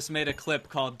you. Just made a clip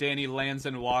called Danny lands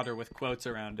in water with quotes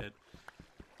around it.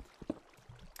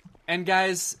 And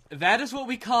guys, that is what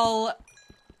we call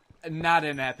not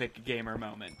an epic gamer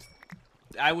moment.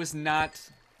 That was not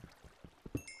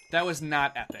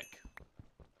epic.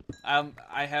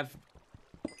 I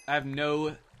have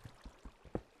no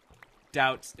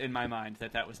doubts in my mind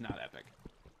that was not epic.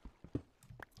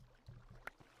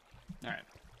 All right.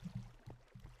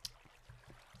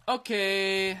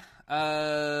 Okay.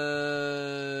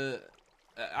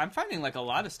 I'm finding like a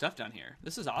lot of stuff down here.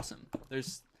 This is awesome.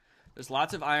 There's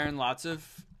lots of iron, lots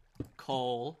of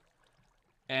coal,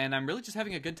 and I'm really just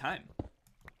having a good time.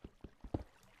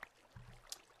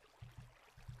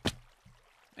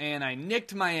 And I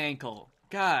nicked my ankle.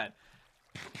 God.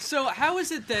 So how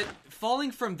is it that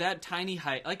falling from that tiny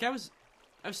height, like I was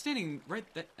standing right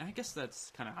there, I guess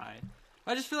that's kind of high.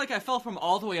 I just feel like I fell from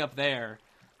all the way up there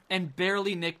and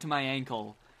barely nicked my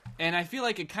ankle. And I feel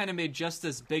like it kind of made just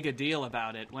as big a deal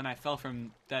about it when I fell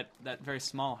from that very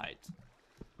small height.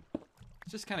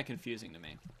 It's just kind of confusing to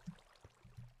me.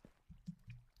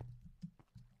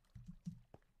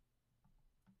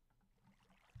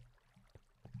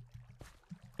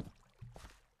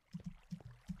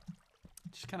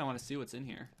 Just kind of want to see what's in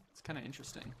here. It's kind of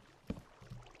interesting.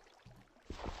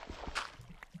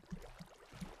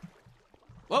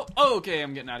 Whoa, oh, okay,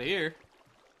 I'm getting out of here.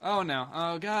 Oh no,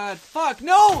 oh god, fuck,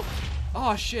 no!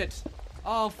 Oh shit,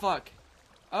 oh fuck.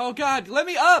 Oh god, let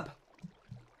me up!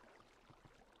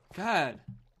 God,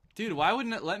 dude, why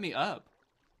wouldn't it let me up?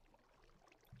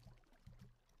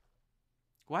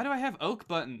 Why do I have oak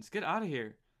buttons? Get out of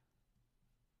here.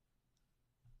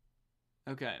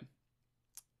 Okay.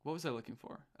 What was I looking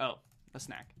for? Oh, a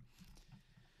snack.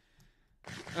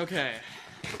 Okay.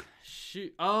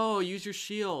 Oh, use your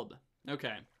shield.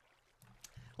 Okay.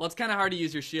 Well, it's kind of hard to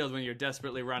use your shield when you're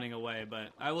desperately running away, but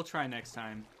I will try next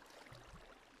time.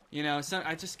 You know, so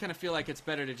I just kind of feel like it's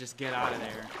better to just get out of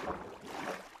there.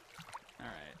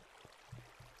 Alright.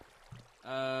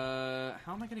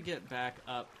 How am I going to get back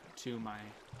up to my...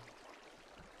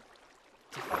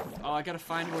 Oh, I gotta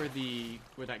find where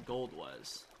that gold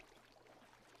was.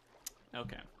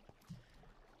 Okay.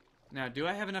 Now, do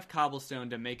I have enough cobblestone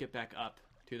to make it back up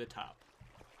to the top?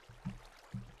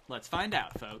 Let's find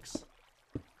out, folks.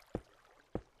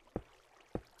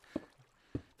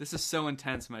 This is so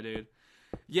intense, my dude.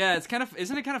 Yeah, it's kind of...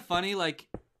 Isn't it kind of funny? Like,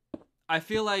 I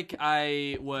feel like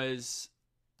I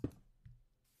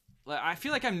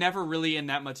feel like I'm never really in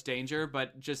that much danger,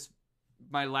 but just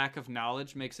my lack of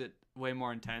knowledge makes it way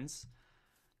more intense.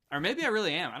 Or maybe I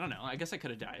really am. I don't know. I guess I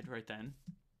could have died right then.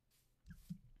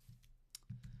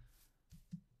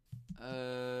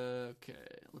 Okay,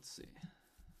 let's see.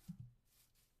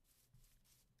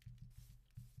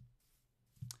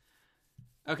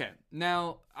 Okay,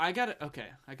 now I gotta... Okay,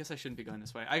 I guess I shouldn't be going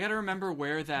this way. I gotta remember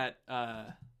where that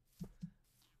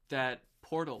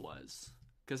portal was,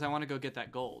 because I want to go get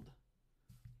that gold.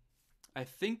 I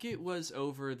think it was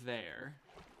over there.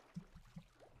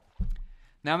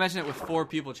 Now imagine it with 4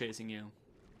 people chasing you.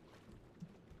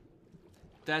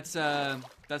 That's a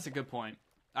good point.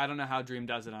 I don't know how Dream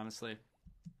does it, honestly.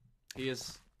 He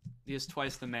is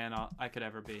twice the man I could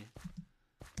ever be.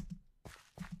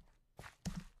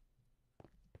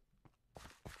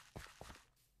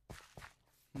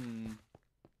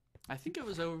 I think it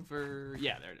was over...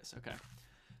 Yeah, there it is. Okay.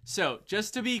 So,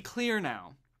 just to be clear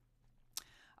now,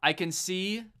 I can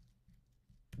see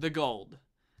the gold.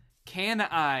 Can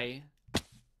I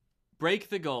break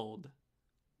the gold?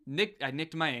 I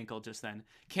nicked my ankle just then.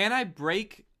 Can I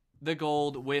break the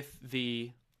gold with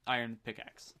the iron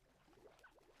pickaxe?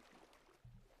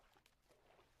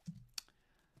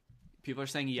 People are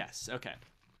saying yes. Okay.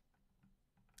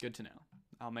 Good to know.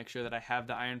 I'll make sure that I have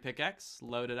the iron pickaxe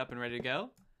loaded up and ready to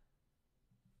go.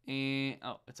 And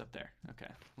oh, it's up there.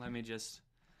 Okay. Let me just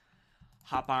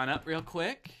hop on up real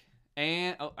quick.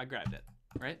 And oh, I grabbed it.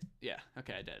 Right? Yeah.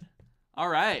 Okay, I did. All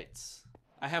right.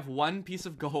 I have 1 piece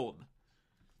of gold.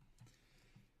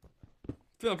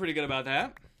 Feeling pretty good about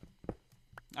that.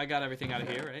 I got everything out of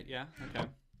here, right? Yeah. Okay.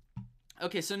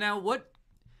 Okay, so now what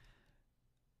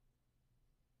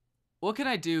can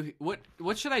I do?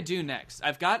 What should I do next?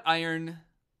 I've got iron.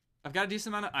 I've got a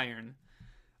decent amount of iron.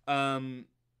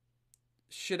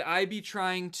 Should I be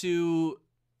trying to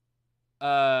should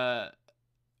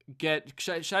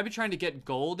I be trying to get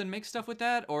gold and make stuff with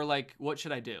that, or like what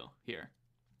should I do here?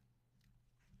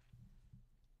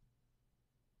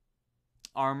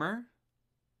 Armor?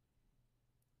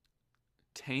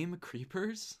 Tame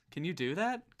creepers? Can you do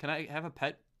that? Can I have a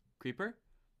pet creeper?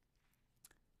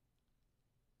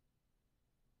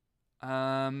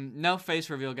 No face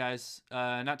reveal, guys.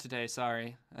 Not today,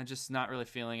 sorry. I'm just not really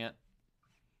feeling it.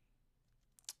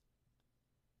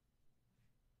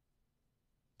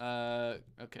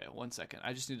 Okay, 1 second.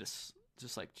 I just need to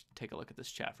just like take a look at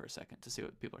this chat for a second to see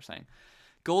what people are saying.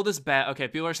 Gold is bad. Okay,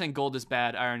 people are saying gold is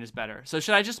bad, iron is better. So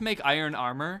should I just make iron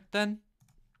armor then?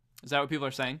 Is that what people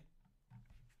are saying?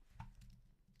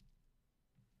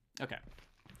 Okay.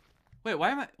 Wait,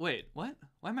 what?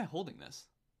 Why am I holding this?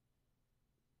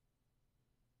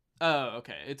 Oh,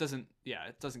 okay. It doesn't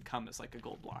come as like a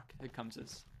gold block. It comes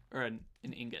as, or an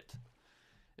ingot.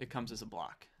 It comes as a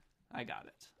block. I got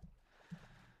it.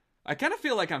 I kind of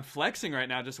feel like I'm flexing right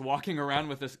now, just walking around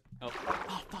with this. Oh,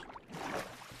 fuck.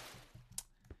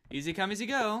 Easy come, easy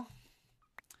go.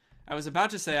 I was about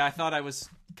to say I thought I was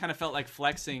kind of felt like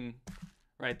flexing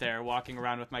right there, walking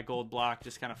around with my gold block,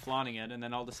 just kind of flaunting it, and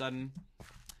then all of a sudden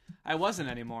I wasn't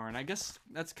anymore. And I guess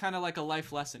that's kind of like a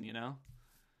life lesson, you know?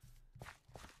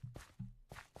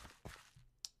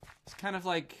 It's kind of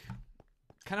like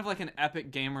an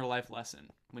epic gamer life lesson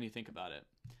when you think about it.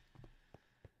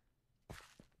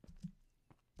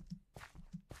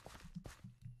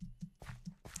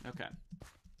 Okay.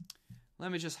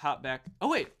 Let me just hop back. Oh,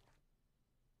 wait.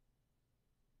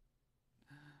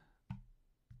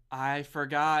 I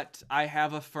forgot I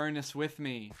have a furnace with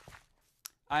me.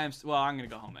 Well, I'm going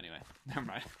to go home anyway. Never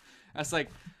mind.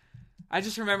 I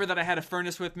just remembered that I had a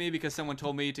furnace with me because someone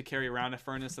told me to carry around a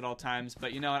furnace at all times.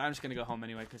 But you know what? I'm just going to go home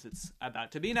anyway because it's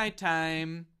about to be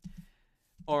nighttime.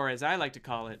 Or as I like to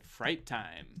call it, fright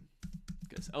time.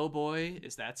 Because, oh boy,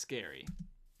 is that scary.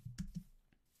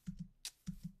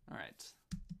 All right.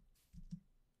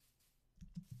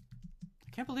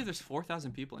 I can't believe there's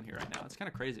 4,000 people in here right now. It's kind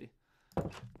of crazy.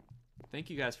 Thank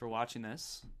you guys for watching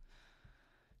this.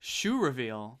 Shoe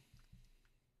reveal.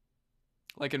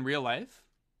 Like in real life?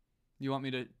 You want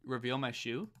me to reveal my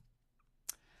shoe?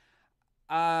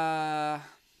 I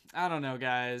don't know,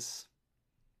 guys.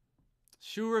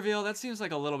 Shoe reveal, that seems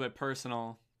like a little bit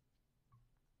personal.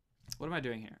 What am I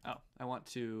doing here? Oh, I want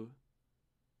to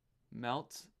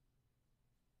melt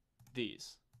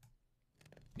these.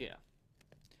 Yeah.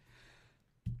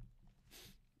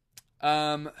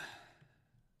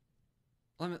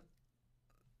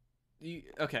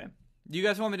 Okay. You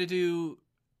guys want me to do...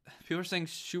 People are saying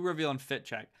shoe reveal and fit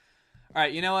check. All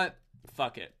right, you know what?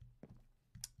 Fuck it.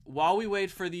 While we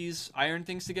wait for these iron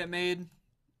things to get made...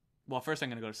 Well, first I'm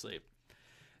going to go to sleep.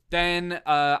 Then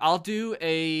I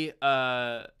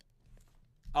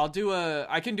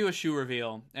can do a shoe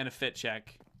reveal and a fit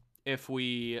check if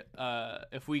we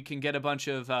can get a bunch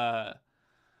of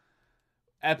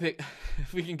epic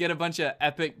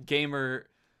gamer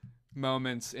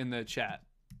moments in the chat.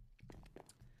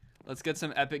 Let's get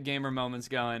some epic gamer moments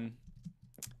going,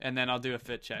 and then I'll do a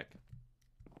fit check.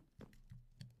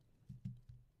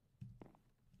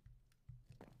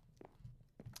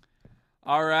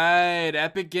 All right,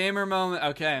 epic gamer moment.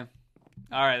 Okay.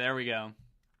 All right, there we go.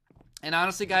 And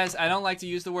honestly, guys, I don't like to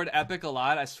use the word epic a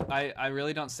lot. I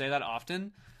really don't say that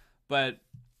often, but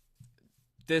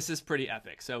this is pretty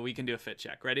epic, so we can do a fit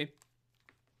check. Ready?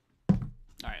 All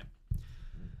right.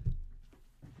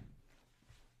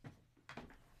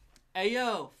 Hey,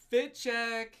 yo, fit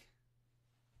check.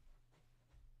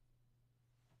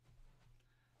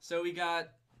 So we got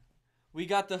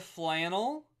the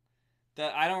flannel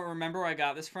that I don't remember where I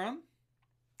got this from,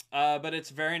 but it's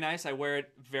very nice. I wear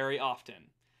it very often.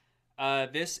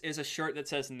 This is a shirt that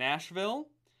says Nashville.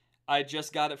 I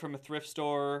just got it from a thrift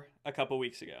store a couple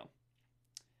weeks ago.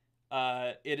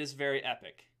 It is very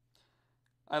epic.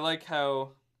 I like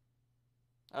how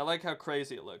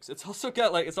crazy it looks. It's also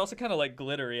kind of like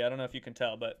glittery. I don't know if you can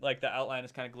tell, but like the outline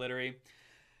is kind of glittery.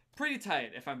 Pretty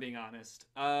tight, if I'm being honest.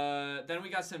 Then we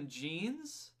got some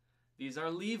jeans. These are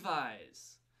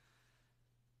Levi's.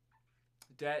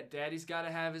 Daddy's got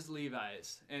to have his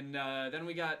Levi's. And then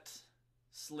we got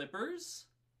slippers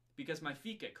because my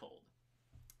feet get cold.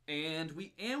 And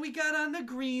we got on the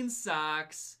green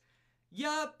socks.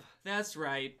 Yup, that's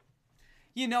right.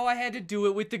 You know, I had to do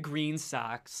it with the green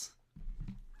socks.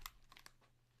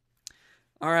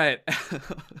 All right.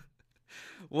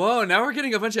 Whoa, now we're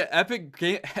getting a bunch of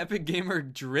epic gamer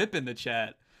drip in the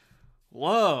chat.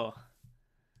 Whoa.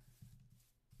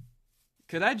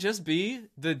 Could I just be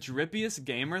the drippiest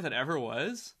gamer that ever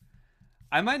was?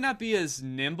 I might not be as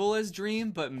nimble as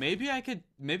Dream, but maybe I could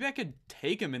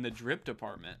take him in the drip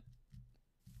department.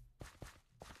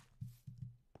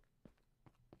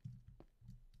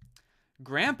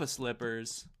 Grandpa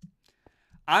slippers.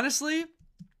 Honestly,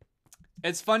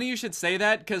 it's funny you should say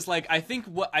that, because like I think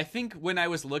when I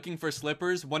was looking for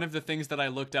slippers, one of the things that I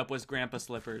looked up was grandpa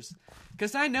slippers,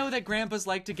 because I know that grandpas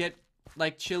like to get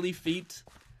like chilly feet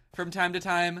from time to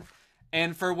time,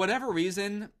 and for whatever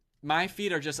reason my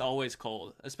feet are just always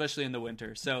cold, especially in the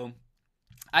winter. So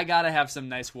I gotta have some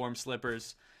nice warm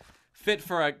slippers fit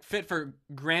for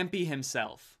Grampy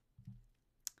himself.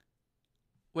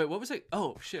 Wait, what was it?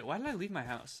 Oh shit, why did I leave my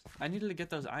house? I needed to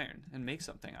get those iron and make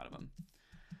something out of them.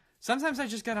 Sometimes I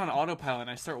just get on autopilot and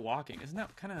I start walking. Isn't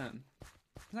that kind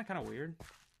of weird?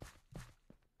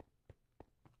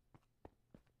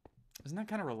 Isn't that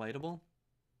kind of relatable?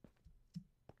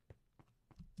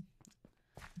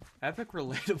 Epic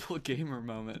relatable gamer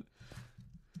moment.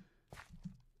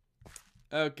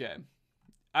 Okay.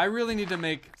 I really need to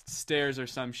make stairs or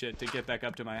some shit to get back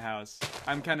up to my house.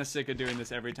 I'm kind of sick of doing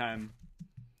this every time.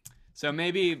 So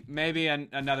maybe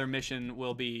another mission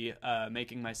will be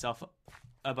making myself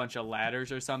a bunch of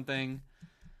ladders or something,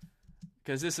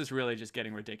 because this is really just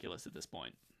getting ridiculous at this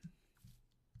point.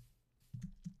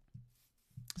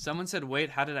 Someone said, wait,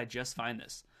 how did I just find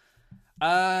this?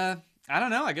 I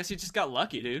don't know. I guess you just got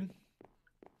lucky, dude.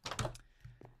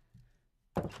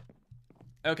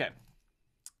 Okay.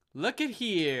 Look at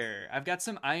here. I've got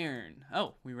some iron.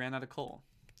 Oh, we ran out of coal.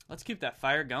 Let's keep that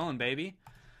fire going, baby.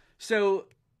 So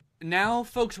now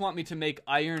folks want me to make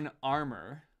iron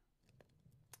armor.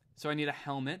 So I need a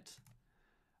helmet.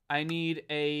 I need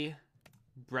a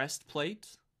breastplate.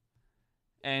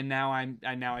 And now I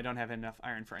don't have enough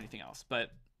iron for anything else. But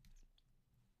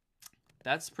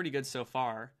that's pretty good so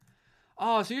far.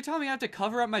 Oh, so you're telling me I have to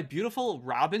cover up my beautiful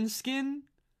Robin skin?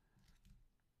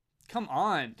 Come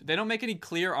on. They don't make any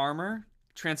clear armor,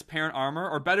 transparent armor,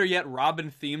 or better yet,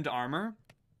 Robin-themed armor.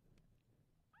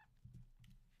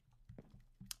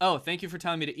 Oh, thank you for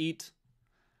telling me to eat.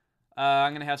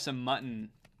 I'm going to have some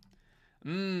mutton.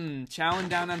 Chowing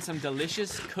down on some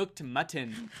delicious cooked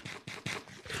mutton.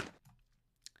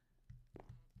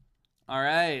 All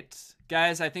right.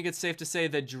 Guys, I think it's safe to say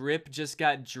the drip just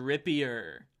got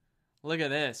drippier. Look at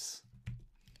this.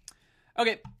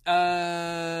 Okay,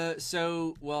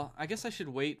 so, well, I guess I should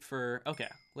wait for... Okay,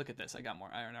 look at this. I got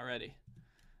more iron already.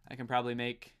 I can probably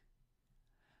make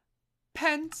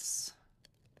pence.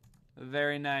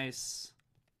 Very nice.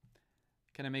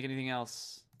 Can I make anything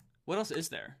else? What else is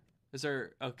there? Is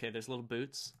there... Okay, there's little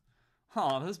boots.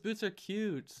 Oh, those boots are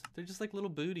cute. They're just like little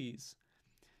booties.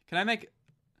 Can I make...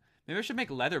 Maybe I should make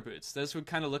leather boots. Those would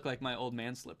kind of look like my old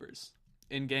man slippers.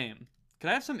 In-game. Can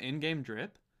I have some in-game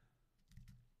drip?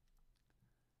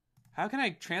 How can I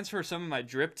transfer some of my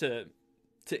drip to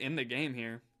in the game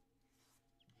here?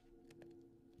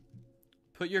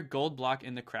 Put your gold block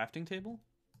in the crafting table?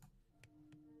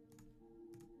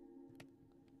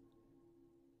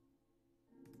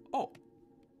 Oh.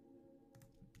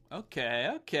 Okay,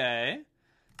 okay.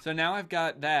 So now I've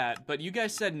got that, but you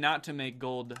guys said not to make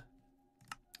gold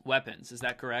weapons. Is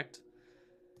that correct?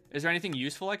 Is there anything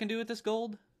useful I can do with this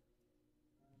gold?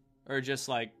 Or just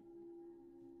like...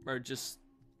 Or just...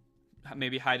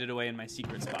 maybe hide it away in my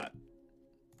secret spot.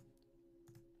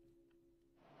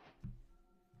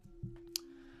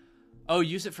 Oh,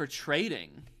 use it for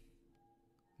trading.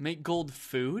 Make gold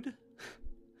food?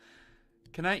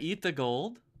 Can I eat the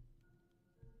gold?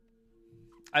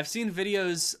 I've seen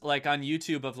videos like on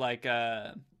YouTube of like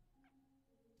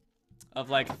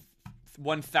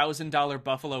 $1,000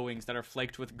 buffalo wings that are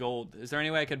flaked with gold. Is there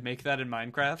any way I could make that in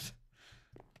Minecraft?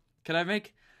 Could I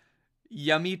make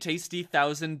yummy, tasty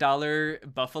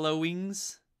 $1,000 buffalo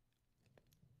wings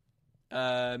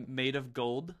made of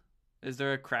gold? Is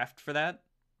there a craft for that?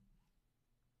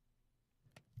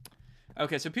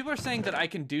 Okay, so people are saying that I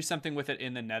can do something with it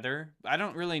in the nether. I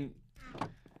don't really...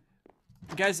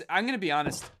 Guys, I'm going to be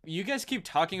honest. You guys keep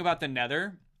talking about the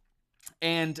nether,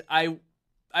 and I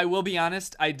will be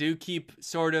honest, I do keep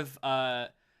sort of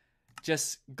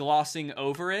just glossing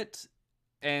over it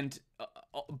and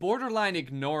borderline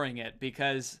ignoring it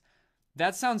because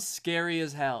that sounds scary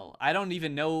as hell. I don't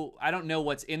know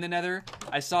what's in the nether.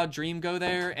 I saw Dream go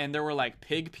there and there were like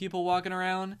pig people walking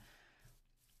around.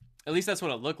 At least that's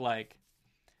what it looked like.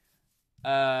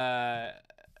 And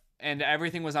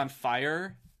everything was on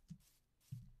fire.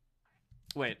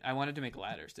 Wait, I wanted to make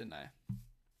ladders, didn't I?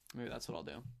 Maybe that's what I'll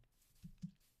do.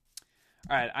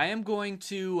 All right, I am going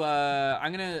to,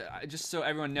 I'm going to, just so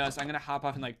everyone knows, I'm going to hop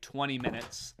off in like 20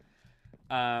 minutes.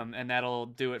 And that'll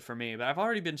do it for me. But I've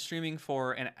already been streaming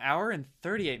for an hour and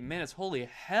 38 minutes. Holy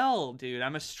hell, dude.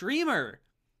 I'm a streamer.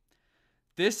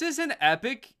 This is an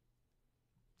epic,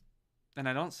 and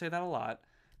I don't say that a lot,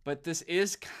 but this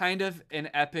is kind of an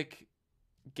epic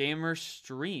gamer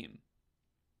stream.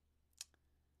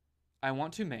 I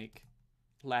want to make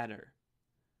ladder.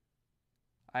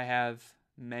 I have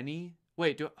many...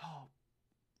 Wait,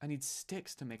 I need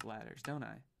sticks to make ladders, don't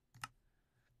I?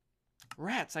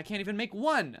 Rats, I can't even make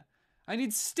one. I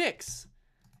need sticks.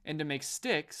 And to make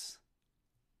sticks,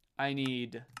 I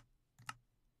need...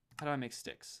 How do I make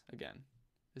sticks again?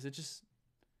 Is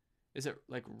it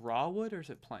like raw wood or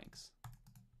is it planks?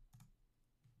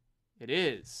 It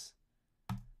is.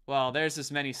 Well, there's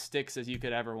as many sticks as you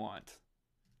could ever want.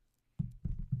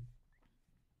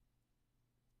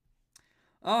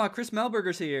 Oh, Chris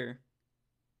Melberger's here.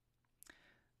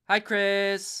 Hi,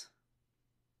 Chris.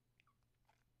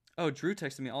 Oh, Drew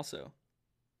texted me also.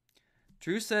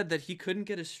 Drew said that he couldn't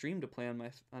get his stream to play on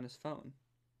his phone.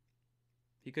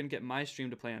 He couldn't get my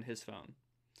stream to play on his phone.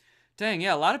 Dang,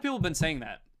 yeah, a lot of people have been saying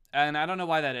that, and I don't know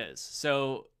why that is.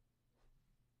 So,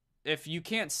 if you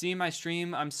can't see my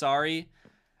stream, I'm sorry.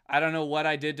 I don't know what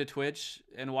I did to Twitch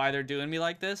and why they're doing me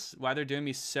like this, why they're doing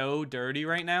me so dirty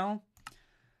right now.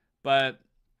 But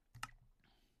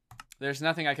there's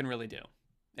nothing I can really do.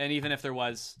 And even if there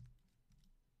was,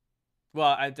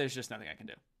 well, there's just nothing I can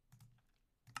do.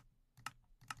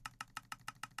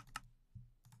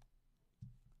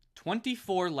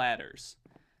 $24 ladders.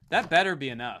 That better be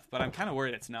enough, but I'm kind of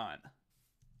worried it's not.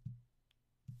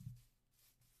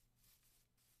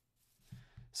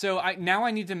 So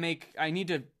I need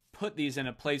to put these in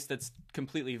a place that's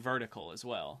completely vertical as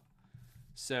well.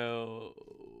 So,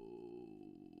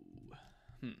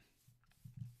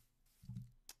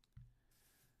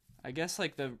 I guess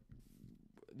like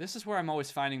this is where I'm always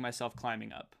finding myself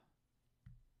climbing up.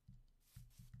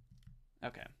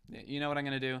 Okay, you know what I'm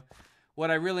gonna do? What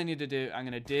I really need to do, I'm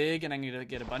gonna dig and I'm gonna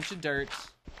get a bunch of dirt,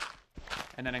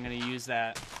 and then I'm gonna use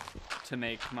that to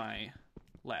make my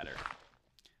ladder.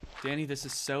 Danny, this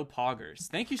is so poggers.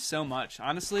 Thank you so much.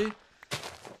 Honestly,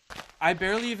 I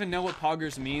barely even know what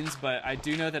poggers means, but I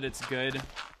do know that it's good.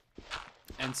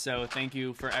 And so thank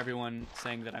you for everyone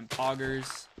saying that I'm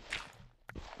poggers.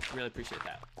 Really appreciate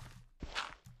that.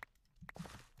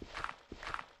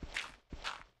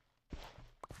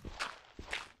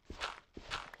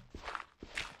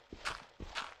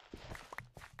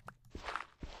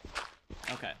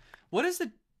 Okay. What is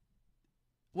the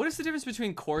difference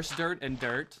between coarse dirt and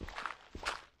dirt?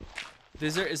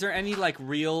 Is there any like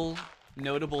real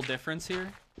notable difference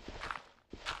here?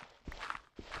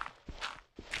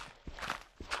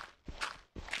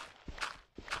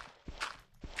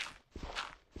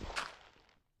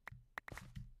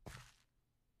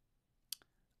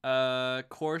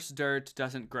 Coarse dirt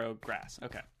doesn't grow grass.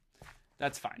 Okay,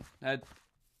 that's fine.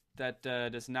 That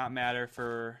does not matter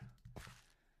for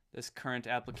this current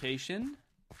application.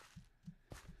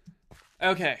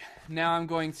 Okay, now I'm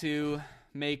going to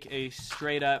make a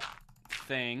straight up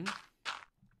thing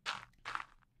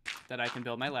that I can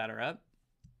build my ladder up.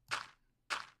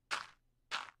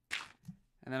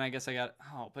 And then I guess I got,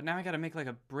 oh, but now I gotta make like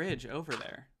a bridge over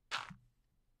there.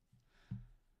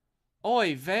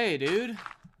 Oy vey, dude.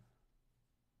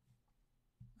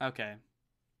 Okay.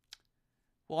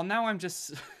 Well, now I'm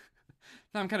just,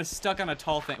 now I'm kind of stuck on a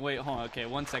tall thing. Wait, hold on. Okay,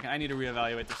 1 second. I need to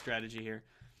reevaluate the strategy here.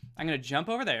 I'm gonna jump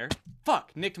over there.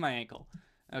 Fuck, nicked my ankle.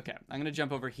 Okay, I'm gonna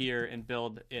jump over here and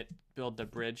build the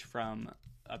bridge from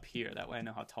up here. That way I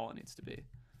know how tall it needs to be.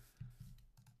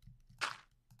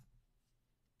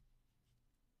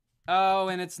 Oh,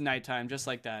 and it's nighttime, just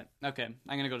like that. Okay,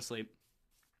 I'm gonna go to sleep.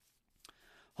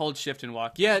 Hold shift and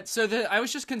walk. Yeah, so I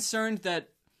was just concerned that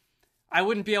I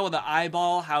wouldn't be able to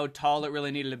eyeball how tall it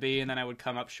really needed to be, and then I would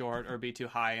come up short or be too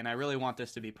high, and I really want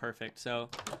this to be perfect, so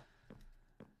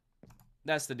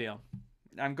that's the deal.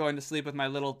 I'm going to sleep with my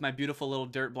beautiful little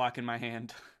dirt block in my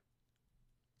hand.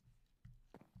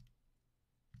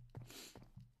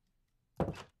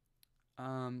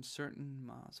 Certain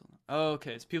mobs. Oh,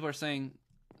 okay, so people are saying,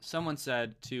 someone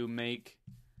said to make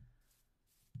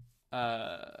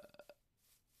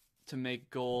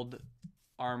gold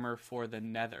armor for the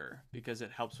nether because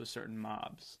it helps with certain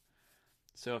mobs.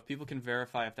 So if people can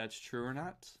verify if that's true or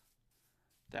not,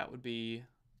 that would be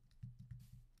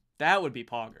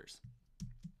poggers.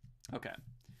 Okay.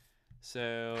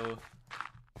 So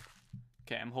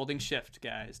okay, I'm holding shift,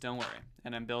 guys, don't worry.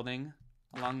 And I'm building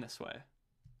along this way.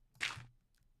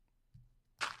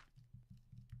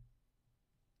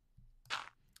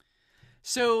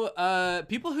 So,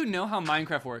 people who know how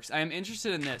Minecraft works, I am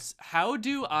interested in this. How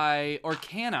do I, or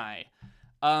can I,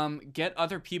 get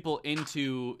other people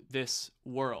into this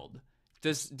world?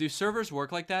 Do servers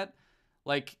work like that?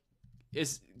 Like,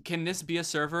 can this be a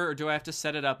server, or do I have to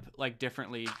set it up, like,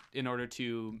 differently in order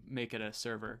to make it a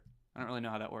server? I don't really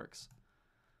know how that works.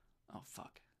 Oh,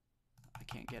 fuck. I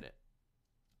can't get it.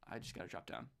 I just gotta drop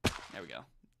down. There we go.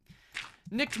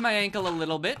 Nicked my ankle a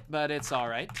little bit, but it's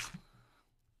alright.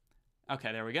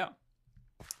 Okay, there we go.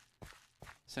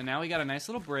 So now we got a nice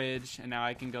little bridge, and now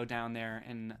I can go down there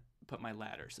and put my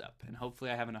ladders up, and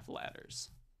hopefully I have enough ladders.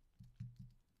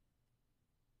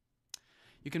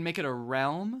 You can make it a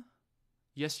realm.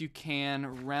 Yes, you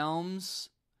can. Realms,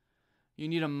 you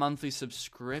need a monthly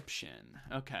subscription.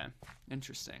 Okay,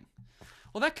 interesting.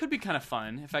 Well, that could be kind of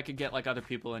fun if I could get like other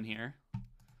people in here.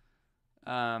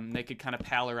 They could kind of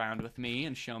pal around with me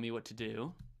and show me what to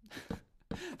do.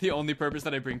 The only purpose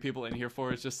that I bring people in here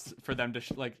for is just for them to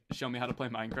like show me how to play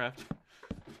Minecraft.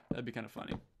 That'd be kind of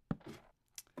funny.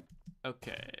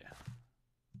 Okay.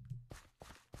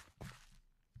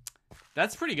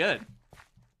 That's pretty good.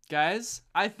 Guys,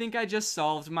 I think I just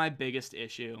solved my biggest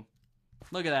issue.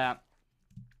 Look at that.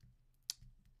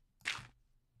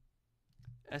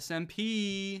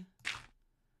 SMP.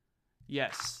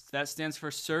 Yes, that stands for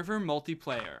Server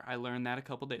Multiplayer. I learned that a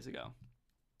couple days ago.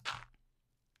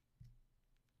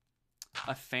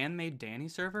 A fan-made Danny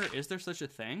server? Is there such a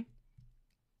thing?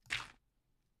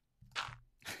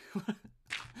 I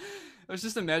was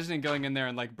just imagining going in there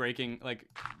and like breaking, like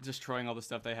destroying all the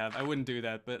stuff they have. I wouldn't do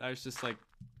that, but I was just like,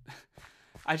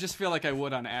 I just feel like I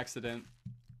would on accident.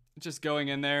 Just going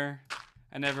in there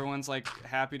and everyone's like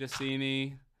happy to see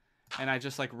me and I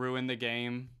just like ruin the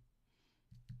game.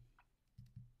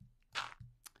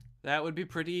 That would be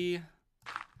pretty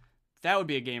That would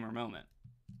be a gamer moment.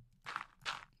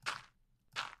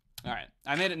 All right,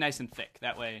 I made it nice and thick.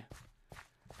 That way,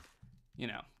 you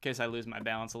know, in case I lose my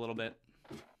balance a little bit.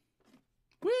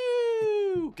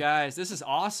 Woo! Guys, this is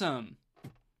awesome.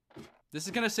 This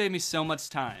is gonna save me so much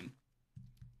time.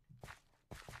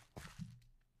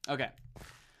 Okay.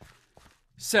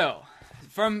 So,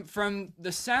 from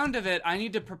the sound of it, I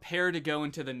need to prepare to go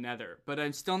into the Nether, but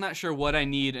I'm still not sure what I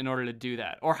need in order to do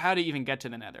that, or how to even get to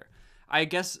the Nether. I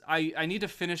guess I need to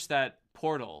finish that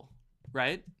portal,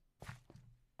 right?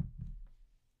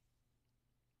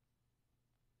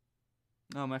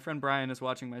 Oh, my friend Brian is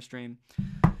watching my stream.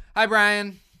 Hi,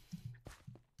 Brian.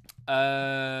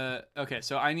 Okay,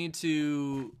 so I need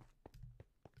to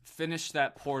finish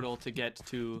that portal to get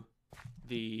to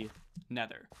the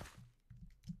Nether.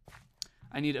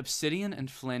 I need obsidian and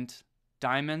flint,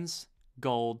 diamonds,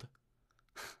 gold.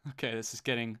 Okay, this is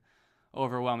getting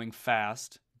overwhelming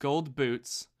fast. Gold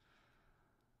boots.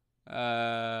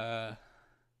 And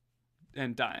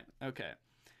diamond. Okay.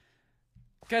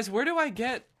 Guys, where do I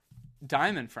get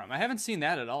diamond from? I haven't seen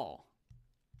that at all.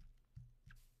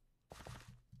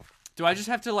 Do I just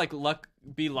have to like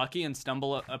be lucky and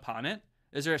stumble upon it?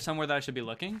 Is there somewhere that I should be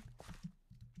looking?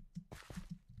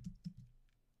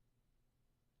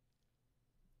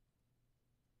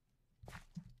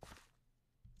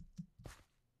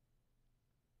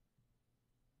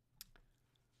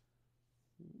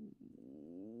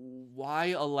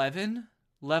 Y11?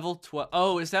 Level 12.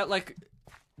 Oh, is that like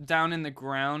down in the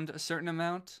ground a certain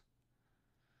amount?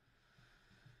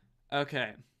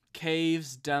 Okay.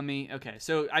 Caves, dummy. Okay,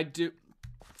 so I do...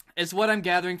 It's what I'm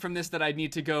gathering from this that I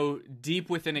need to go deep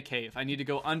within a cave. I need to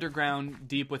go underground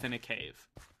deep within a cave.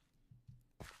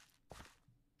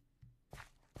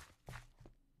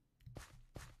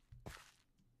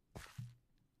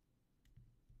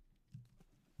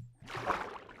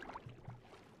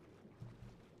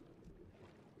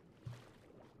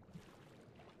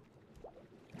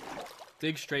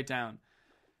 Dig straight down.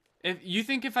 If you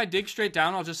think if I dig straight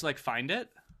down, I'll just like find it?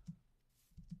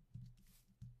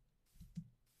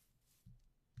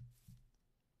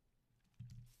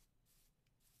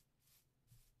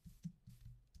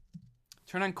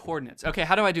 Turn on coordinates. Okay,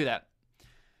 how do I do that?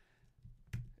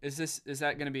 Is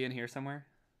that going to be in here somewhere?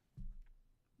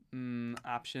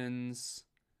 Options.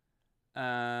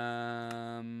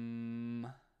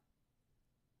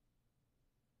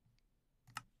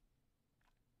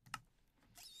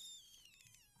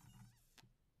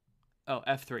 Oh,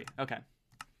 F3. Okay.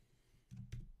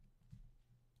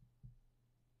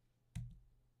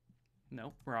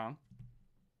 Nope, wrong.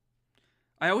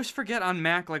 I always forget on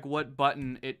Mac like what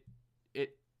button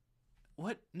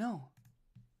what? No.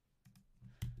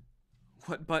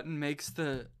 What button makes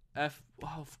the F?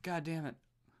 Oh, god damn it.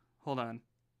 Hold on.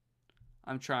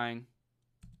 I'm trying.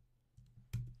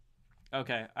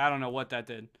 Okay, I don't know what that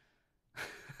did.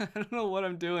 I don't know what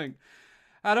I'm doing.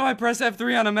 How do I press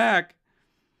F3 on a Mac?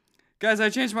 Guys, I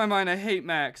changed my mind. I hate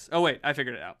Macs. Oh, wait. I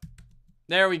figured it out.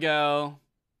 There we go.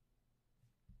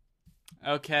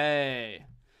 Okay.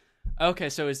 Okay,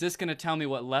 so is this going to tell me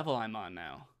what level I'm on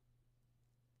now?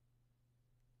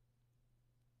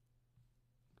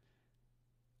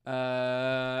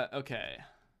 Okay.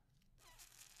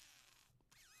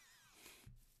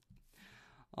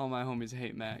 All my homies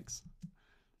hate Macs.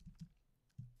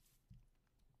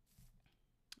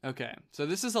 Okay, so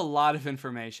this is a lot of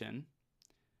information.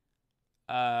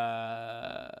 Look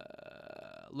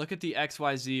at the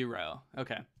XYZ row.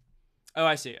 Okay. Oh,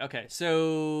 I see. Okay,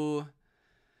 so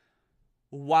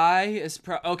Y is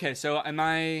okay, so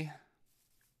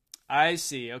I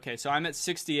see. Okay, so I'm at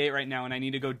 68 right now and I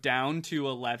need to go down to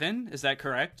 11. Is that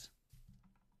correct?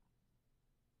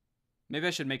 Maybe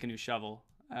I should make a new shovel.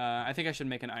 I think I should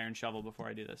make an iron shovel before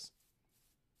I do this.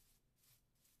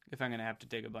 If I'm going to have to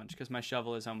dig a bunch, because my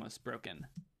shovel is almost broken.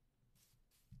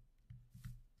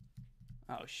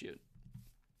 Oh, shoot.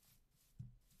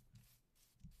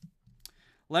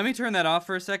 Let me turn that off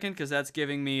for a second, because that's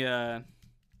giving me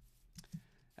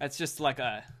that's just like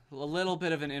a little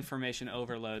bit of an information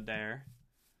overload there.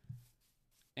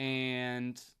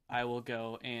 And I will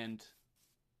go and...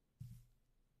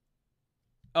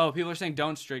 Oh, people are saying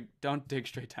don't dig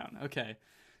straight down. Okay.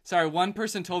 Sorry, one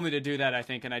person told me to do that, I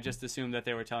think, and I just assumed that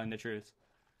they were telling the truth.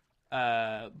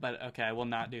 But okay, I will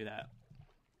not do that.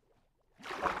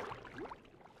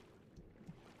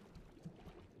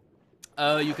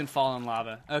 Oh, you can fall in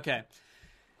lava. Okay.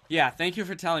 Yeah, thank you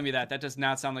for telling me that. That does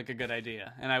not sound like a good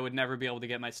idea. And I would never be able to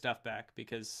get my stuff back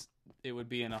because it would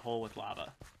be in a hole with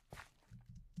lava.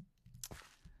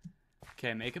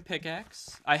 Okay, make a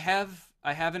pickaxe. I have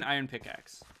an iron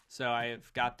pickaxe, so I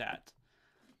have got that.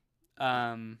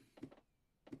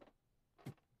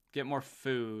 Get more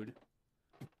food.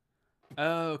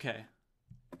 Oh, okay.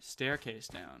 Staircase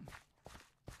down.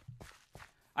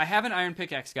 I have an iron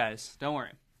pickaxe, guys. Don't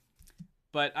worry.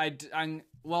 But I'm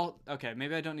well, okay,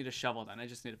 maybe I don't need a shovel then. I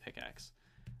just need a pickaxe.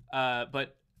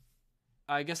 But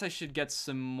I guess I should get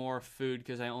some more food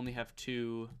because I only have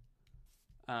 2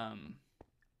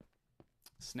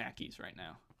 snackies right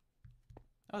now.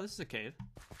 Oh, this is a cave.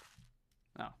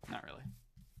 Oh, not really.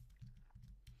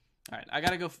 All right, I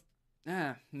gotta go.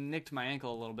 Nicked my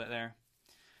ankle a little bit there.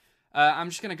 I'm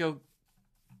just gonna go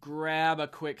grab a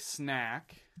quick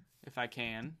snack if I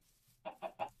can.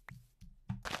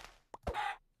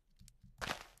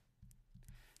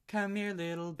 Come here,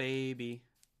 little baby.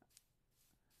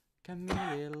 Come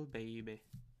here, little baby.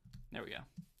 There we go.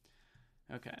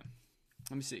 Okay.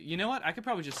 Let me see. You know what? I could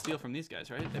probably just steal from these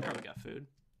guys, right? They probably got food.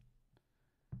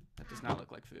 That does not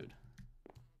look like food.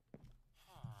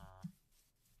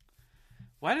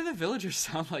 Why do the villagers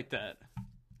sound like that?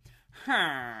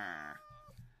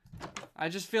 I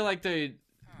just feel like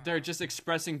they're just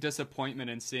expressing disappointment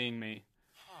in seeing me.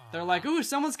 They're like, ooh,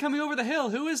 someone's coming over the hill.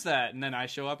 Who is that? And then I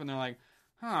show up and they're like,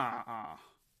 huh.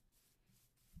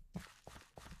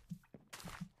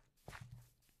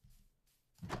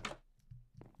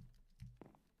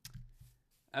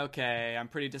 Okay, I'm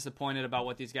pretty disappointed about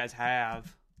what these guys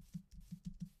have.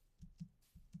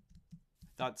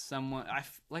 Thought someone... I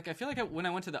feel like when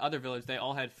I went to the other village, they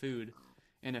all had food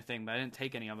in a thing, but I didn't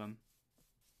take any of them.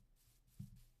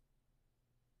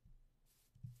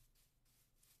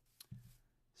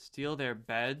 Steal their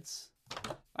beds?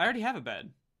 I already have a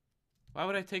bed. Why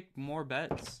would I take more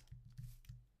beds?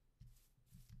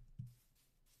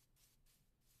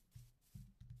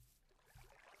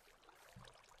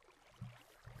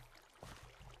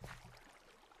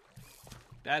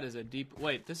 That is a deep...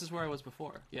 Wait, this is where I was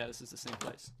before. Yeah, this is the same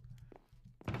place.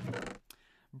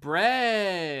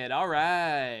 Bread!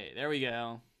 Alright, there we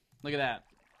go. Look at that.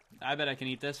 I bet I can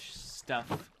eat this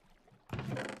stuff.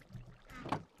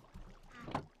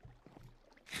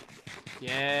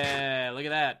 Yeah, look at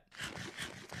that.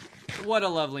 What a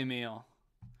lovely meal.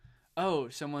 Oh,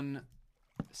 someone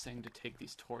saying to take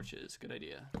these torches. Good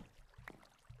idea.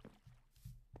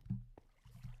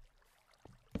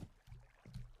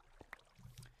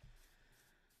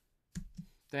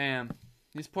 Damn.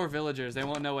 These poor villagers, they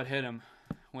won't know what hit them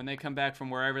when they come back from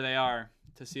wherever they are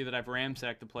to see that I've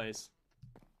ransacked the place.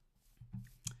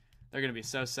 They're going to be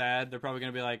so sad. They're probably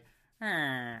going to be like,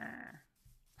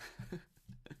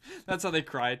 that's how they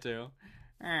cry too.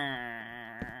 Alright.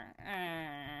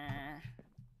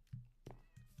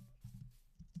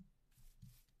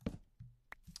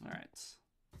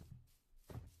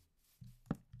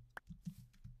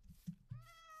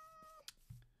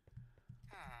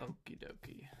 Okie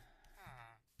dokie.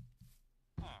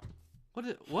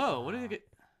 Whoa, what are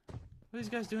these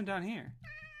guys doing down here?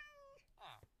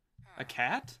 A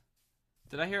cat?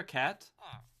 Did I hear a cat?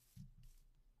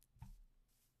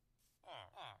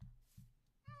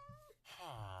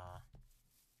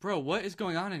 Bro, what is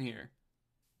going on in here?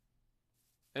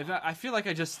 I feel like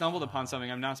I just stumbled upon something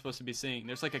I'm not supposed to be seeing.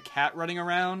 There's like a cat running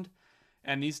around,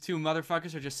 and these 2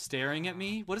 motherfuckers are just staring at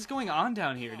me. What is going on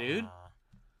down here, dude?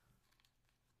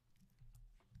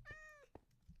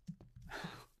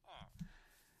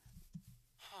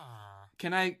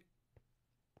 Can I...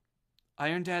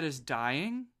 Iron Dad is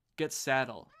dying? Get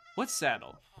saddle. What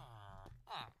saddle?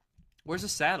 Where's the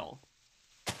saddle?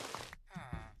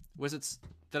 Was it...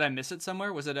 Did I miss it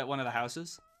somewhere? Was it at one of the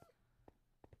houses?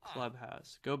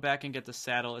 Clubhouse. Go back and get the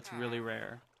saddle. It's really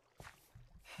rare.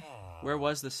 Where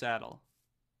was the saddle?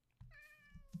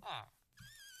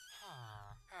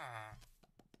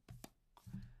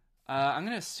 I'm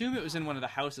gonna assume it was in one of the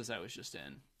houses I was just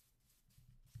in.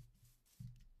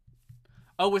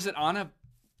 Oh, was it on the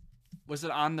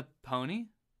pony?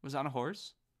 Was it on a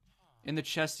horse? In the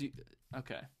chest you...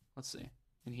 Okay, let's see.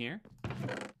 In here?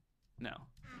 No.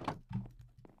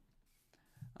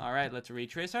 Alright, let's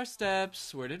retrace our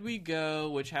steps. Where did we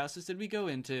go? Which houses did we go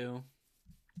into?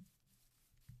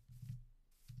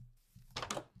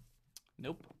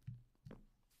 Nope.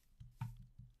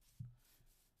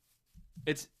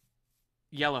 It's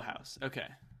yellow house. Okay.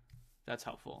 That's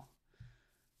helpful.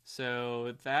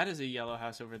 So that is a yellow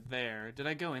house over there. Did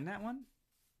I go in that one?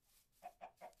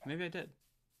 Maybe I did.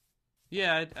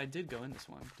 Yeah, I did go in this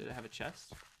one. Did it have a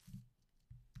chest?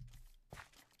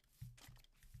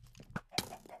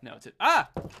 No, it's it. Ah!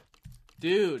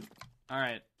 Dude.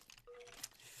 Alright.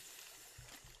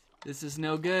 This is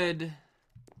no good.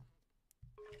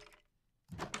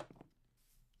 I'm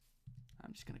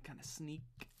just gonna kind of sneak.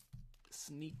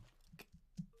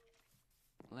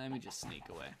 Let me just sneak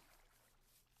away.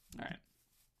 Alright.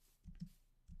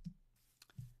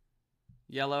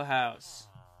 Yellow house.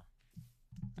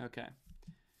 Okay.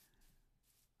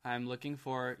 I'm looking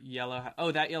for yellow house.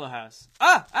 Oh, that yellow house.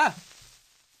 Ah! Ah!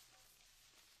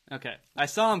 Okay. I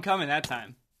saw him coming that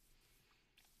time.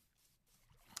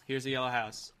 Here's a yellow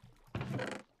house.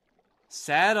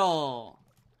 Saddle.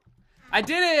 I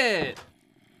did it!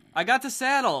 I got the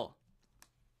saddle.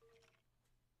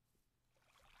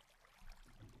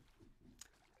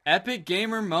 Epic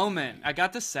gamer moment. I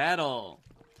got the saddle.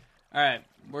 Alright,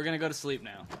 we're gonna go to sleep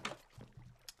now.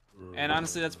 And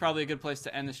honestly, that's probably a good place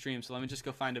to end the stream, so let me just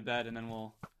go find a bed and then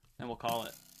we'll call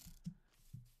it.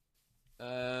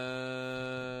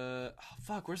 Oh,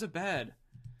 fuck, where's a bed?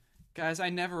 Guys, I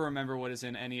never remember what is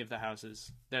in any of the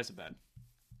houses. There's a bed.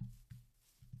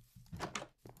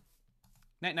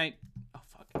 Night night. Oh,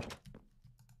 fuck.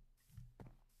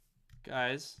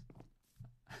 Guys.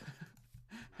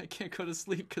 I can't go to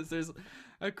sleep because there's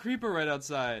a creeper right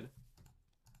outside.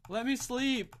 Let me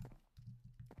sleep.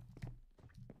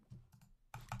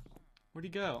 Where'd he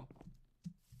go?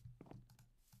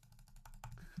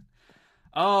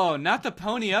 Oh, not the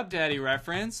Pony Up Daddy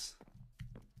reference.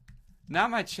 Not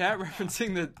my chat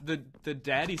referencing the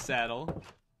daddy saddle.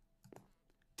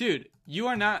 Dude, you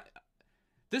are not...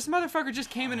 This motherfucker just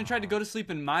came in and tried to go to sleep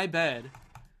in my bed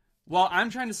while I'm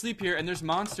trying to sleep here and there's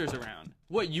monsters around.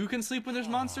 What, you can sleep when there's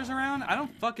monsters around? I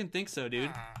don't fucking think so,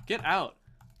 dude. Get out.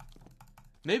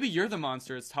 Maybe you're the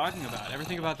monster it's talking about. Ever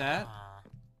think about that?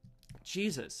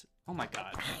 Jesus. Oh my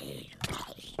god.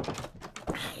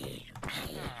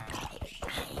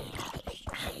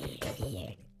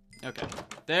 Okay.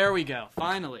 There we go.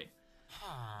 Finally.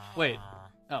 Wait.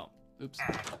 Oh. Oops.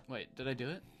 Wait, did I do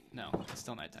it? No. It's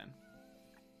still nighttime.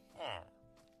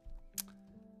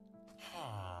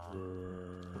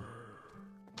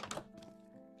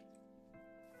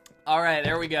 Alright,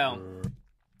 there we go.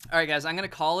 Alright, guys. I'm going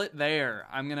to call it there.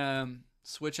 I'm going to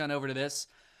switch on over to this.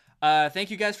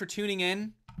 Thank you guys for tuning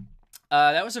in.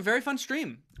 That was a very fun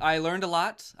stream. I learned a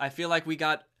lot. I feel like we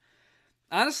got,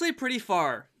 honestly, pretty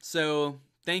far. So,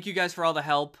 thank you guys for all the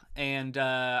help. And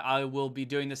I will be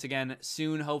doing this again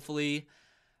soon, hopefully.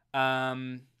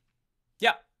 Yeah.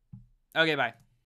 Okay, bye.